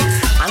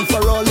 And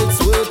for all its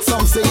worth,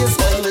 some say it's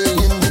oil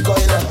in the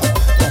coil.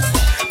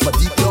 But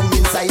deep down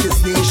inside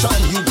this nation,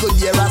 you could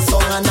hear a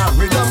song and a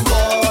rhythm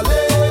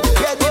calling.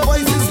 Yeah, the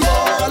voice is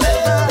calling.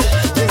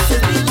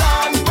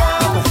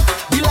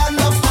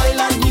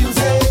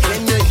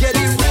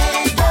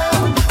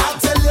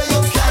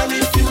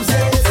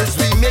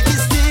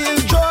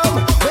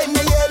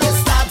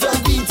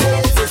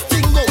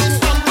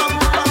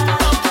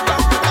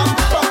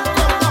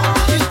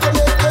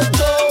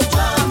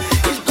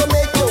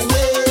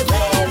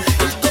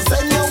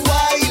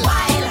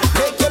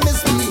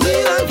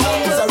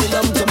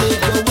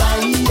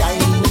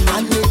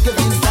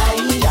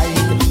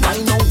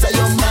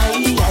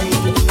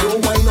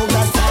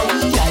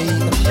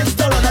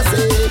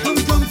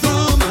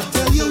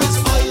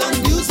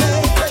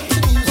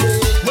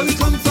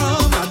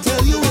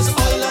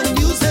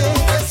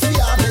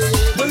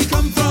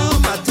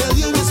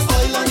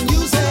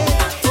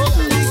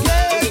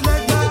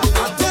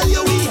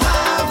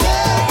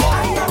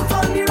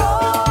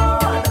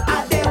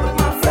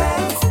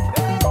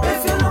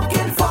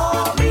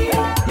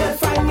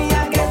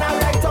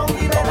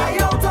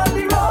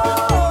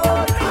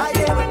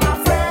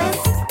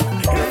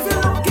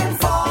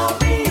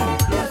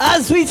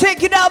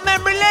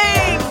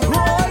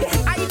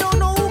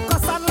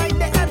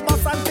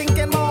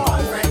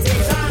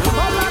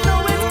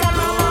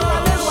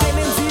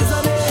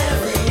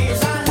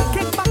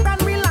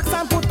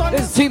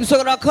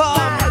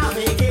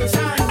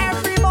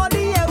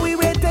 Everybody, yeah, we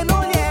waiting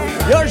on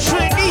you. Your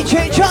straight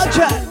DJ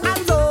Chacha.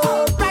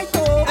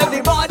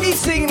 Everybody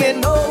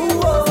singing.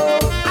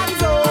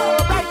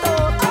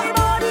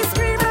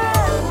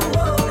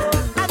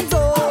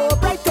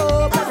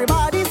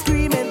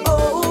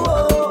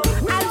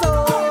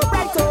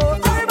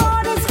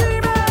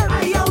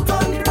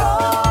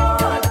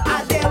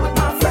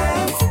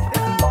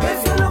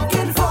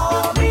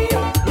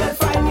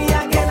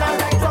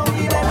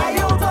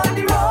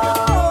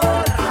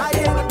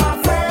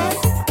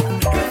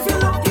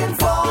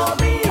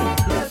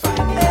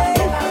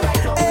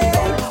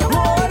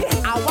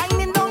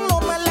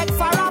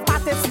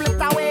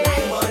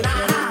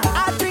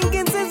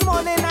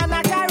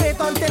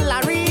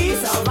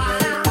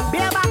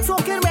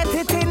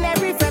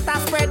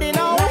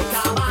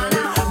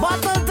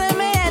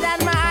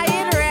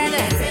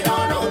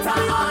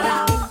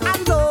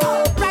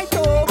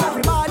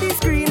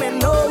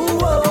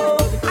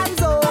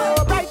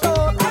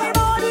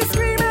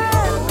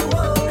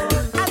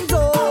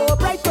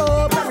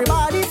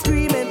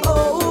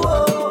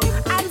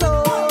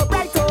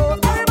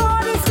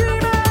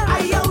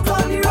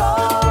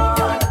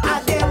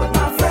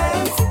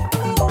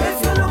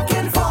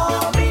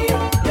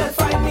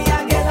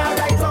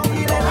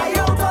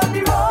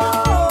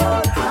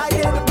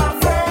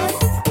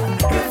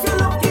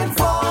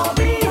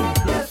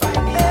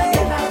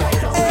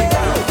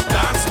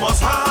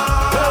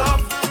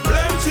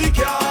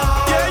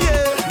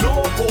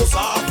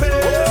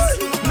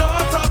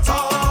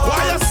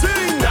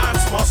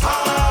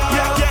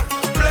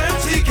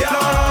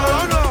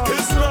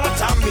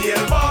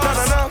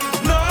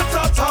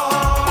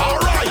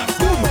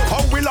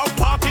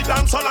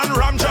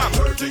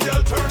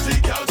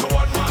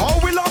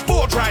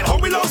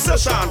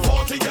 session.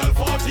 40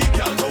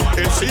 girl to one.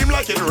 It seem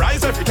like it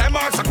rise every time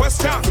I ask a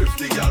question.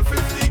 50 girl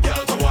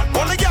to one.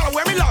 Only girl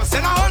where me lost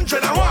in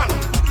 101.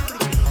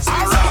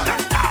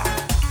 Alright.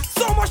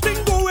 So much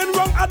thing going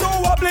wrong, I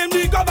don't want blame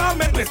the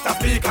government, Mr.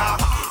 Speaker.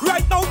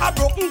 Right now I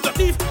broken the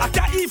teeth, I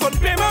can't even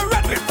pay my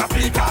rent, Mr.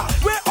 Speaker.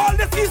 Where all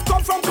the seas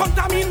come from,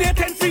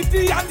 contaminated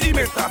city and the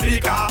Mr.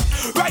 Speaker.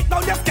 Right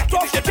now just get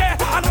off your chair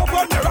and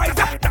open the rise.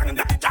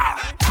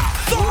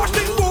 So much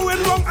thing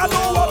going wrong, I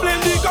don't want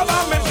blame the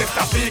government,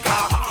 Mr.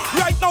 Speaker.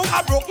 Right now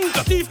I broken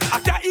the teeth, I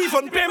can't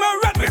even pay my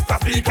rent, Mr.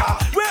 Speaker.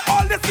 Where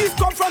all the seas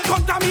come from,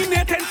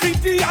 contaminated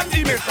city and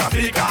the Mr.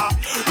 Speaker.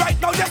 Right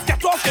now just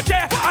get off your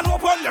chair and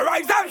open the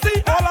rise and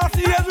see. All I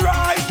see is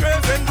rice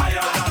raising,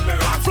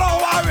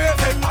 flour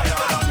raising,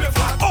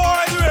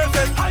 oil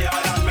raising,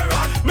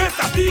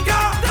 Mr.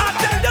 Speaker. I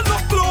tell you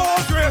look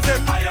clothes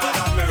raising,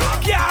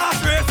 gas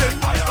raising,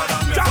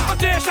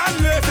 transportation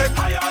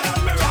raising.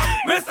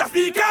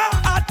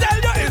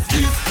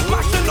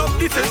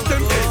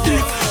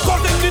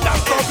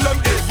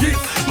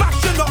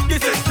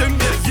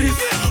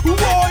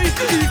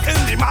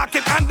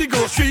 the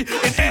grocery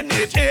in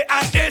NHA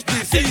and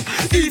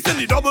HDC. East in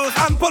the doubles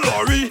and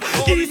Polari.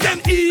 East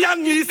and E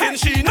and me saying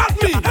she,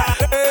 not me.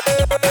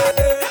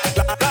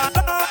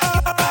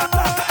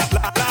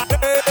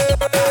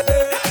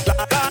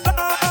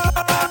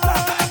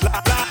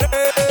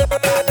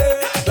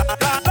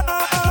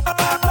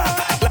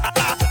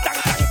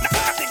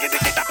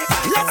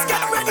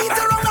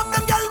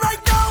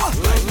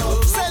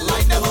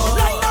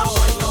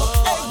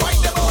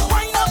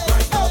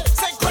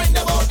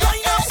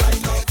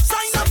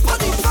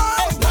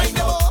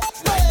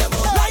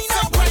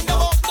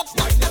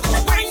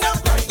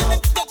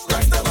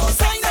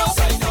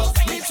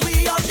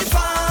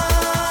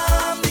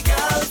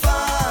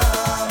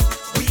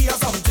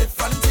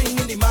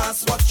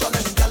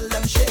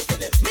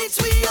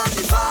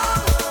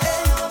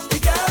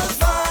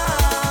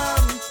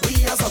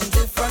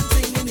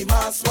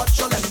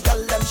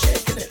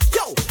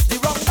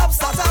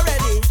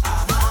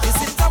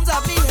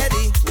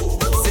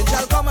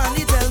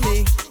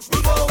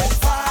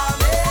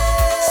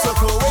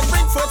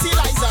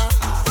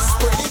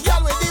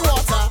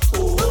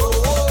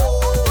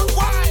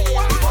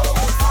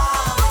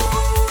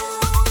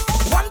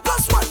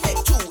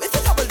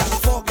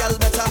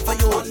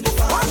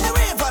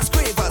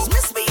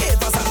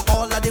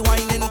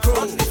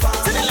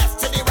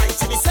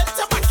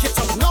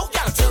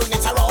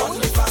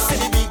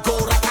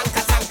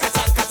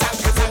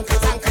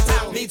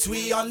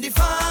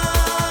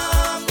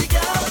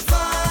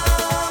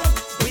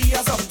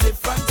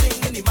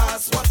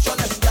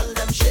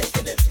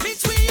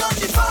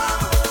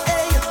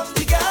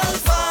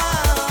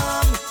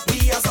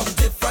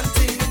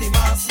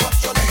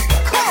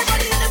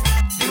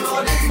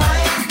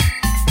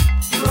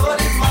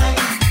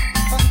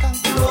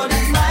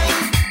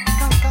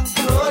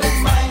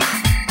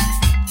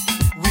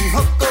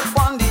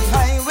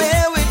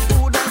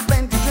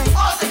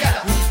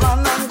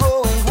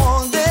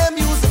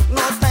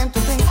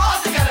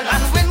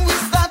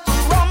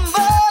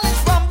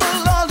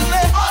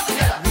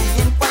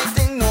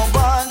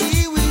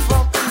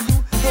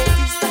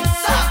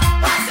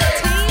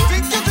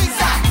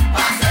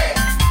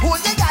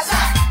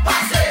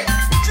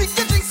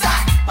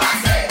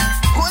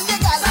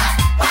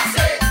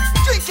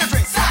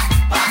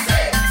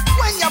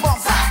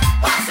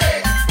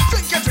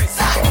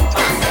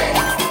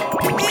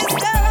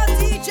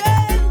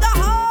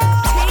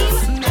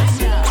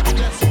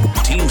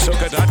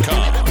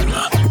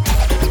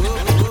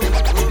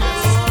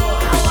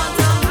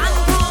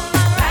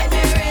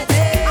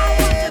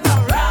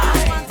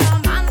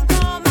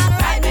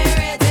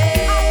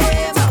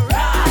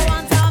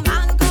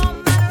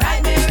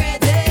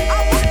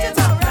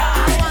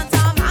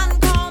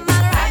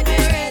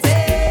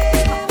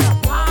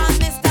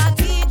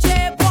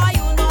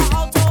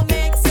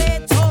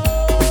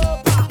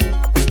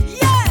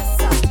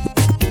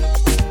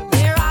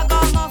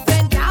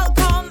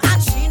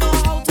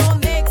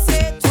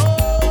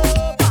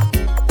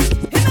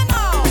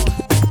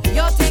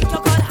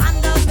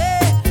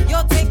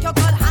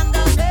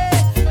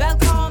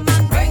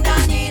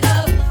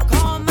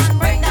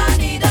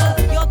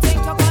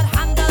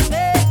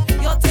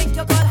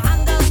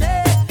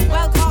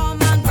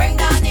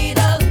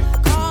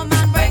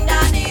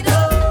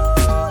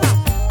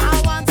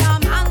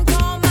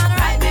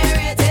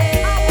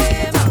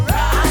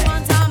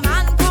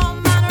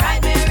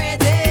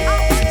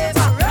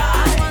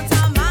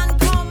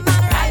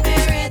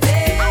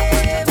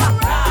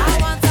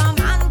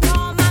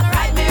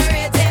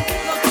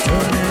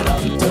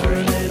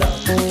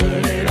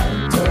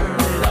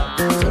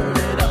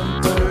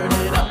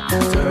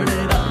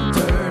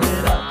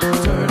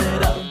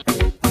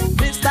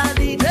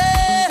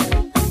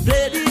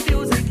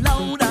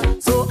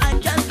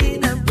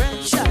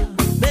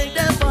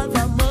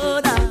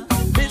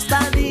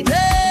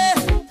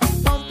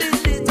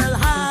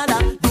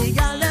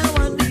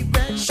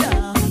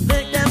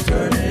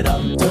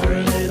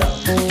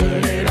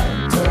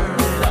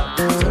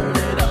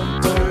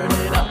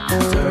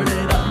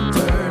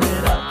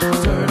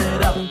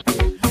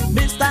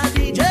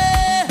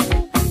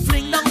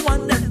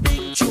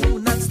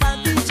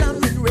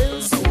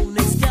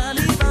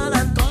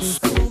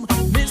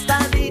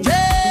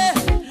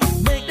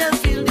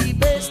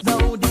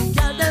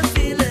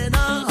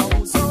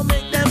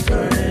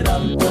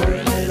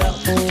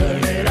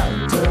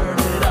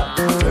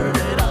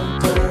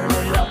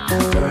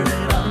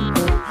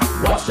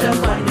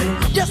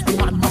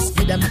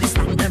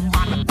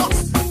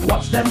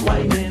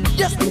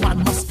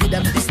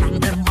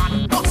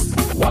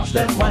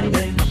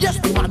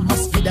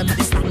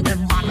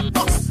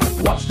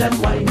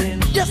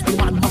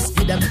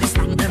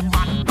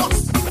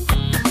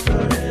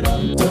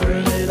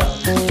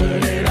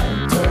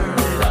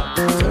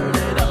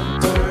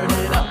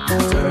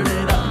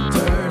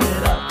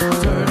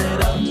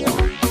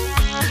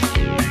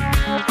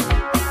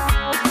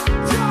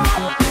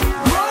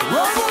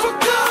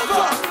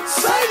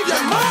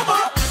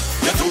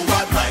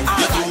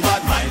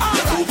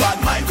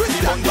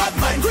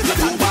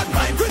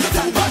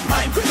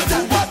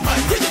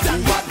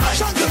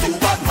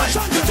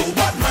 Shut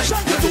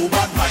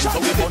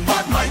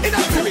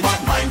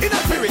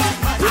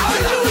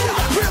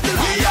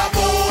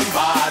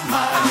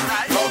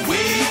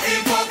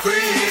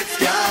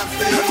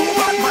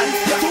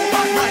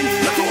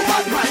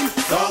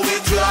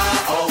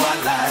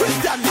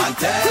Man,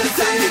 tell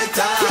Satan,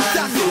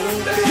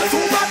 you're too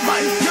bad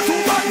mind, you're too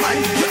bad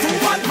mind, you're too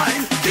bad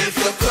mind. Kiss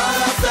the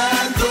cross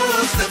and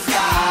touch the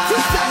sky.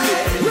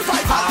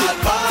 All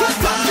bad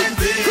mind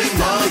things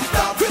must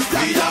stop. We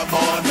are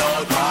born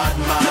out bad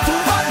mind. You're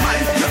too bad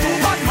mind, you're too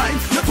bad mind,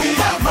 you're too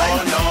bad mind. We are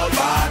born out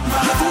bad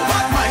mind. You're too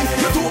bad mind,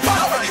 you're too bad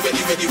mind.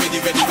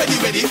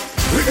 Ready.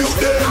 Rebuke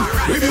them.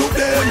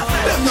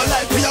 Them no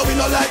like we, we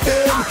no like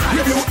them.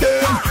 Rebuke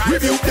them.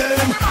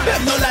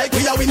 Them no like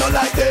we no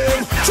like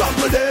them.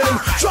 Trample them.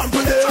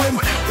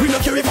 We no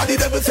care if the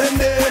devil send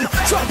them.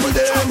 Trample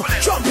them.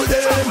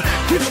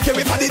 We no care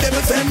if the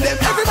devil send them.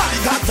 Everybody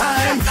got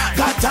time.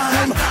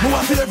 We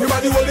want to see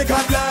everybody hold the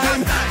cat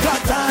line.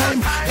 Got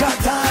time.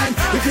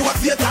 If you want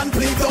Satan,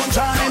 please don't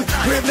shine.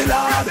 Praise the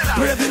Lord.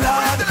 Praise the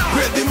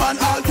man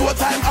all to a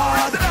time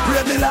hard.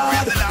 Praise the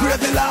Lord.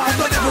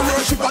 Don't ever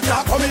worship a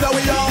talk coming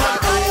away hard.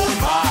 Oh,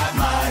 bad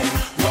mind.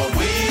 When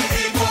we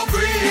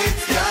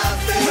hypocrites can't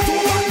say. You're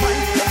too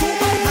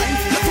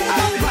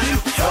bad mind.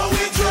 So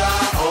we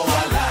draw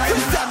our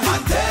line.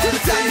 And tell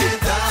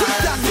Satan,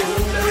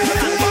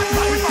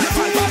 you're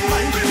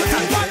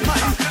too bad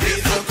mind.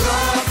 It's a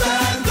cross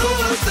and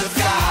touch the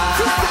sky.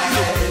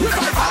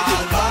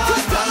 All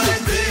bad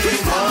mind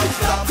things must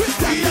stop.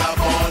 We are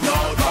born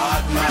out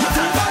bad mind.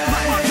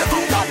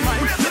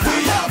 We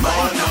are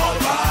born out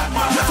bad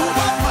mind.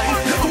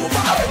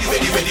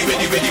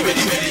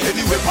 Ready.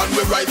 Any weapon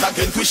we rise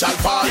against we shall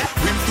fall.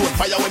 Brimstone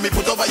fire when me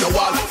put over your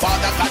wall.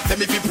 Father God tell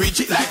me if you preach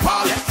it like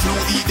Paul. Slew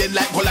Eden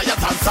like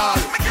Goliath and Saul.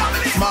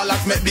 Small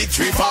as make big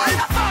tree fall.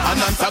 And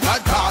answer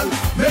God call.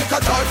 Make a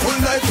joyful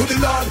night to the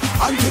Lord.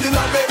 And to the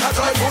Lord make a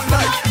joyful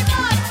night.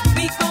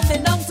 We come the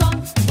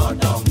downtown,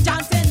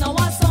 dancing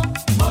our song.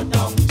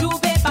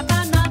 Juve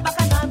bacchanal.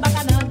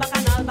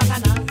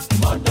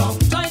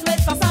 Join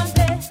with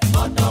Pasante,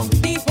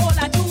 the whole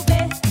of Juve.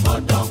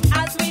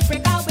 As we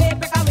break away.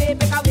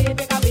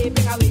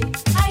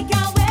 I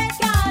can't wait,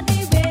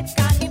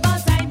 carnival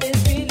time is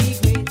really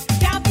great.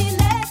 Can't be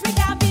late,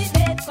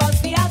 cause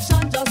the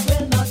action just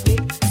will not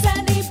wait.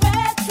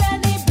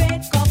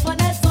 Celebrate, come on,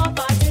 let's all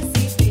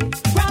participate.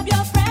 Grab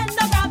your friend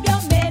or grab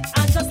your mate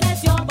and just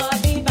let your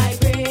body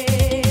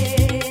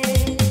vibrate.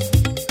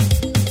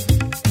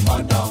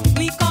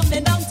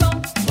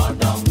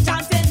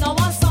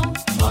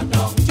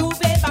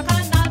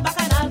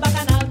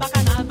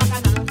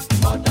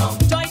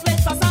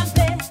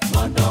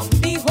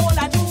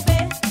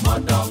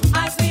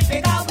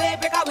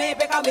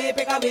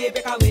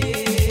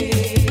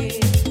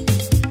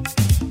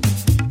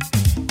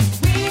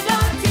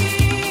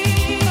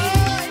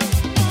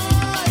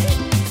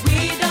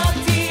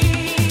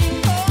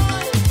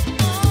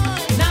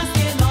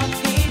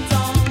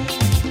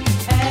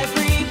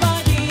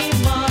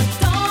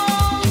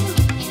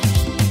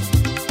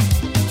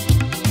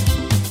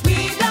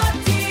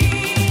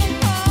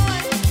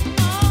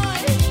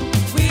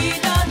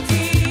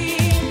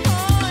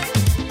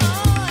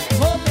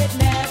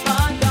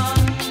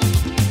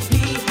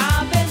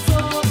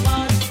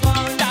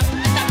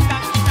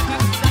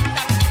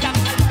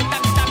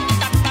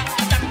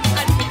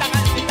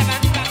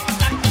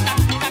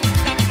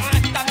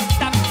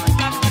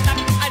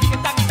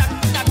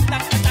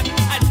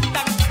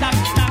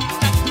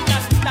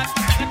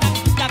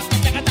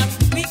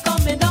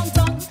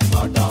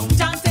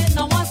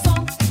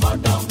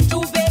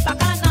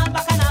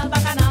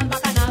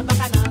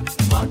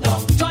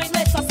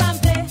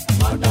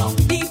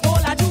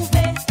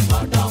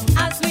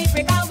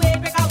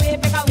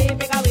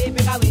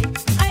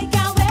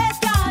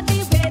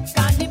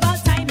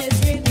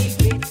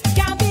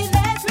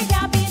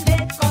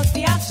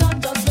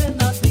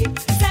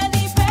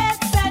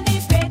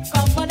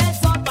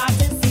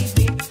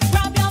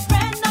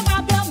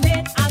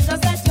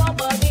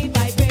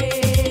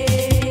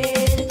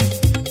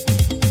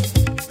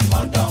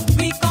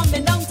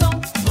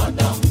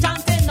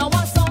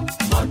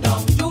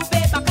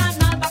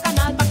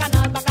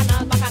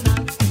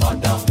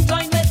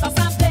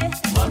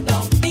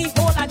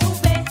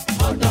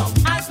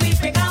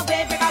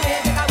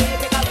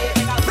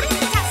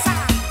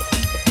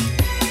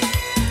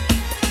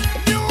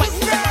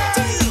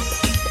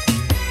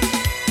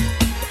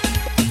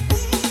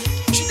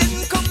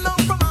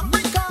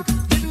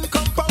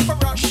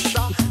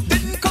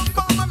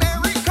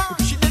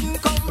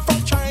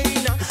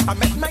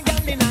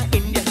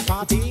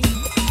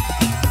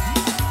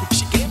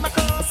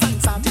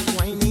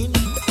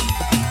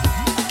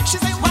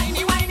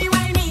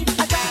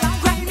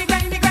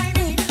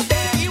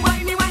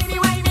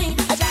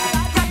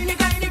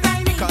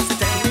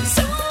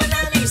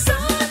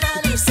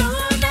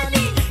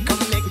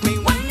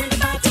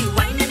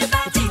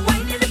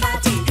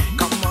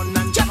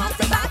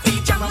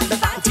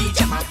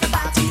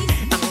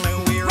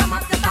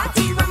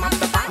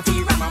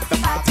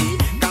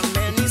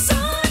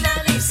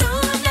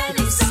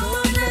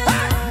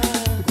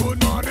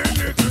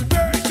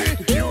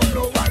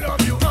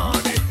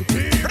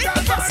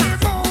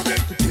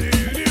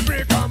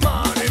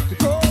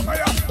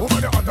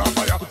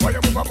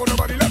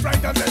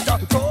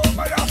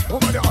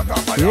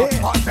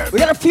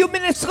 few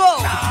minutes to go.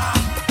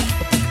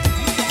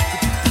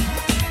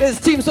 This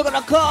team's still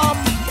gonna come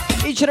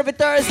each and every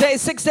Thursday,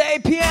 6 to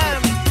 8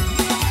 p.m.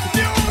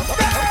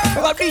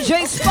 We got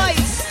DJ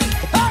Spice.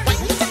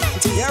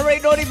 You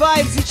already know the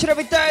vibes each and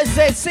every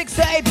Thursday, 6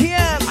 to 8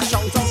 p.m.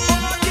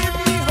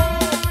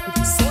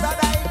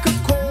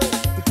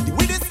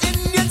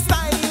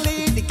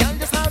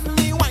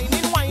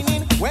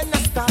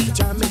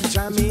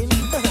 Jamming.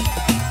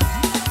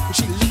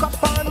 She look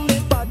up on me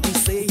body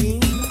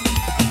saying,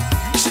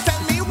 she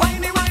tell me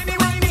whiny, whiny,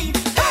 whiny,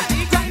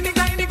 daddy, whiny,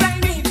 whiny,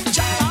 whiny,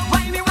 jam,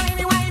 whiny,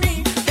 whiny,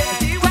 whiny,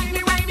 daddy,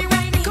 whiny, whiny,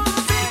 whiny.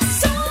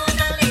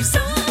 Sonally,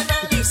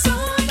 sonally,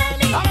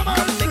 sonally.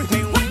 Come make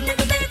me whine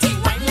little dirty,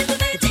 whine little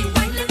dirty,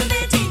 whine little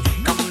dirty.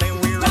 Come then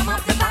we rum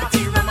up the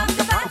party, rum up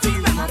the party,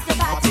 rum up the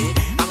party.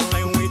 And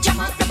then we jam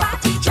up the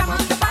party, jam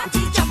up the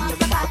party, jam up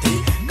the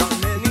party.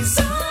 Come then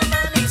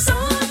sonally,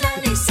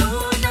 sonally,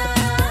 sonally.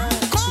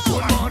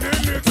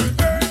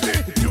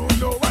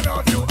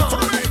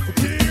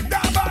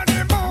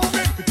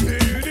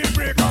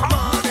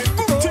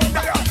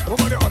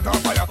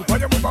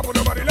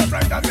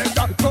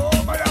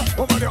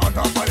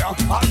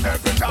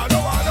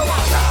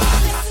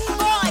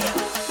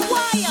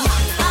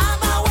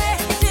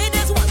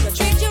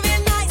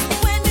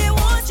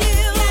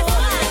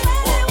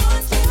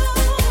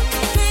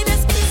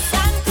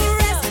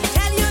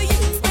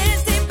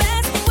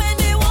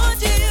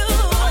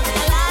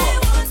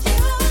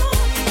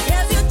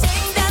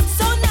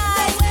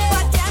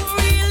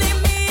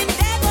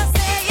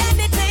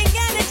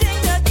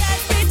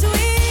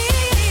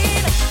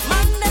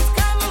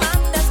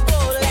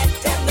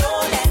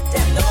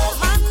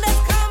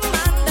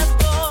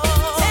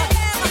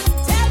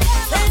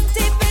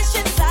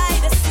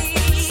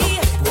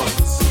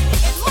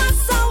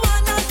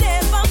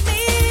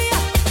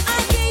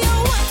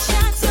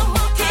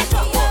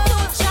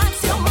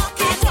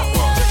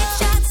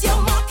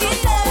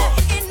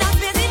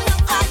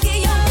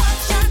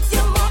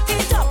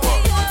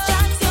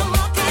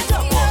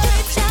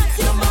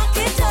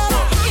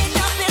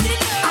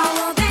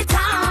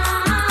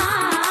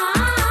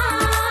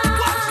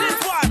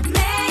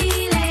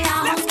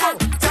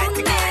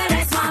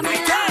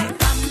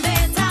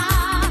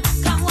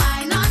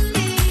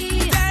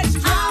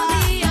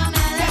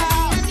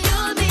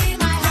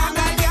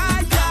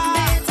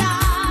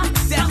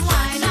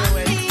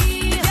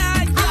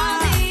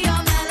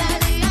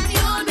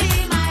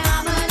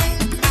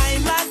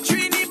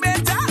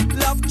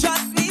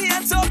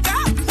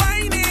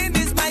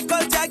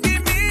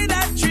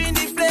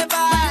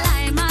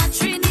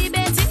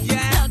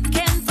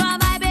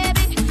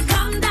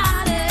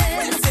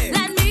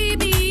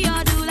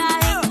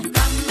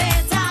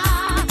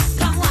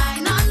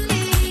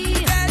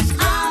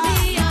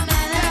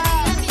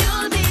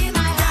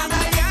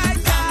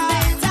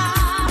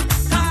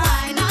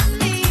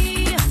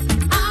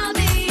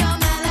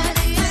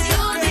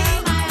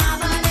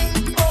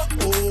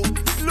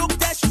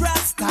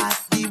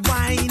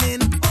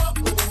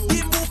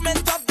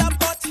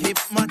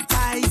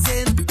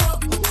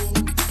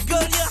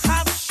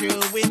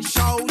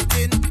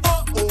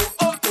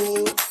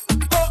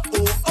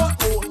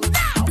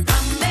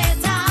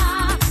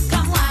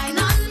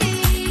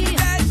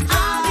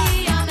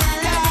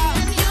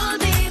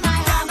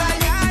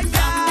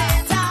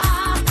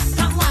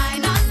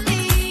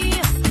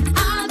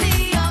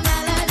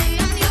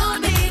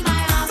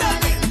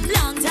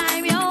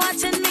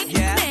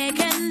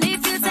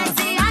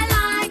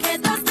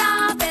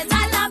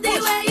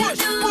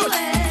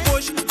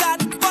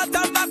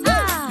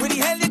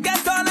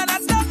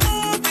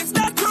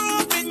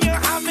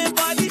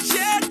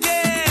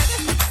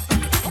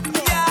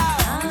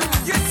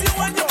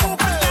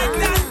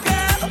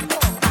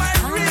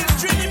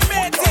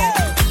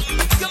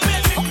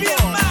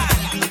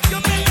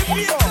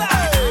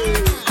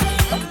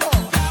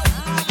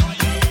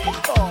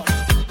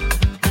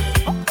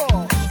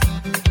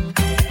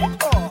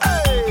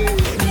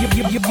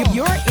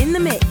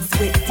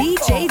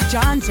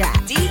 John Jack.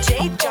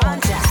 DJ John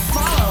Jack.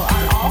 Follow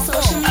on all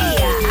social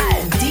media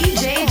at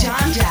DJ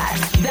John Jack.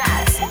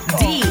 That's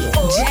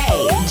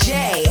DJJONJAT.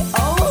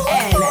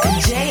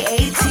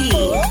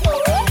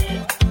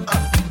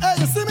 Hey,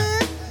 you see me?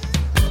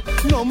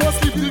 No more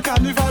sleep till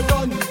carnival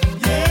done.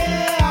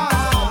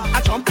 Yeah,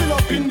 I jumping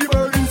up in the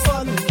burning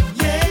sun.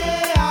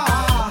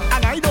 Yeah,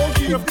 and I don't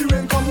care if the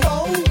rain come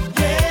down.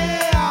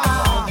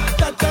 Yeah,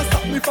 that just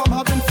stop me from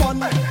having fun.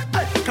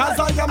 Cause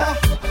I am a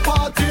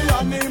party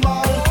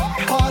animal.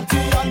 Party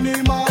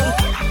animal,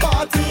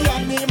 party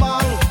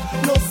animal,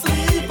 no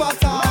sleep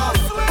at all.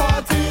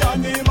 Party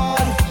animal,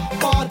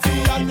 party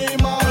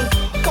animal,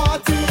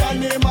 party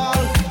animal,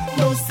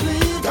 no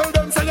sleep. Tell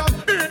them say I'm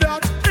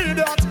idiot,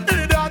 idiot,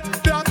 idiot,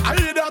 that I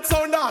hear that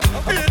sound that,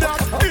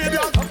 idiot,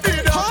 idiot,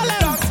 idiot.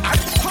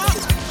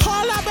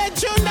 Hold up and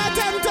tune that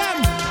them.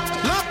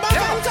 Lock back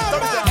and come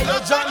back. Hello,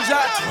 John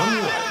Jack.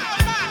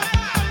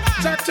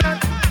 Check.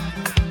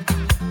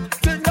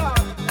 Sing that.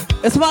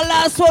 It's my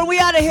last one. We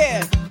out of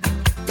here.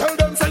 Tell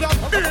them say I'm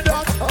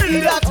idiot,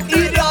 idiot,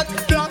 idiot,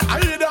 that I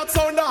hear that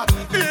sound that,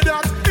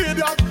 idiot,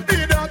 idiot,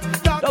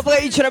 Don't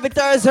forget each and every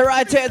Thursday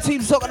right here at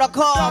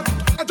TeamSoca.com.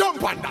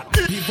 Jump on that.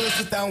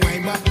 Reverse it and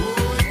wind back.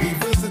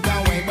 Reverse it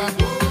and wind back.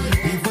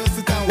 Reverse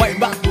it and wind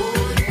back.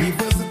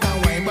 Reverse it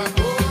and wind back.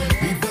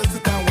 Reverse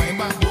it and wind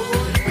back.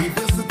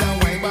 Reverse it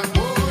and wind back.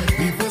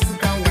 Reverse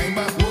it and wind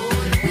back.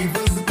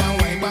 Reverse it and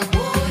wind back.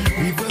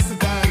 Reverse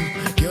it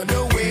and you're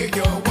the way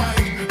you're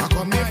wine. I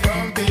come here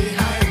from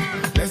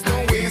behind. Let's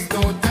don't waste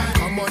no time.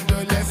 Come on,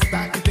 let's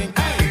start the thing.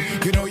 Hey,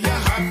 you know you're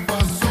hot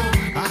for so.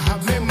 I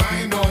have my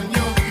mind on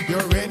you.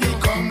 You're ready,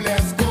 come,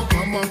 let's go.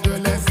 Come on,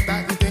 let's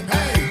start the thing.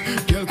 Hey,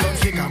 girl, come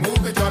shake and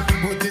move it up.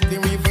 Put it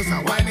in reverse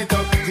and wind it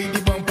up. See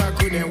the bumper,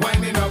 couldn't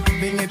wind it up.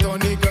 Bring it on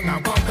the ground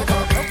and bump it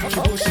up. She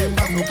pushing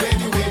back, no play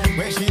the way.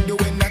 When she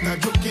doing that, I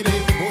joke it.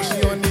 Oh, she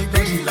on the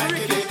ground, she like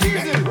it.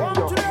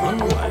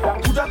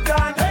 Put up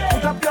gun,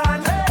 put up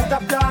gun, put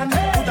up gun,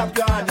 put up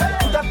gun,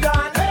 put up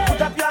gun,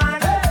 put up gun.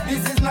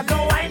 This is not no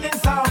whining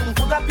song.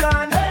 Put up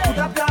gun, put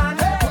up gun,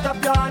 put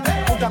up gun,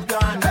 put up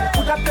gun,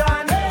 put up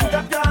gun, put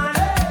up gun.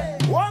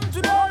 One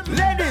to them.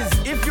 Ladies,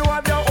 if you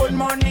have your own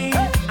money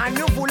and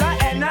you full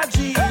of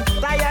energy,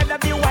 tired of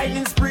the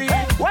whining spree,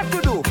 what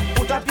to do?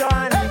 Put up your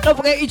hand. Don't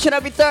forget each and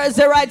every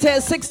Thursday right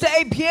here 6 to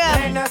 8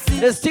 p.m.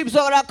 This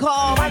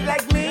TeamSoca.com.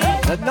 Like me.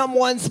 The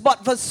 #1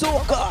 spot for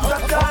soca. Put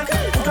up gun,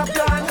 put up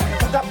gun,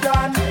 put up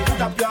gun,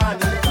 put up gun,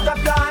 put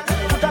up gun,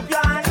 put up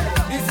gun.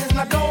 This is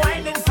not no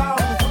whining song.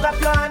 Put up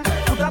gun,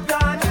 put up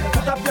gun,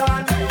 put up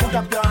gun, put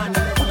up gun,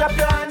 put up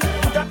gun,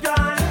 put up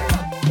gun.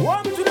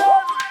 One to the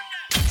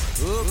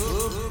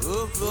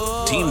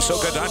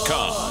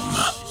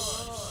TeamSoca.com.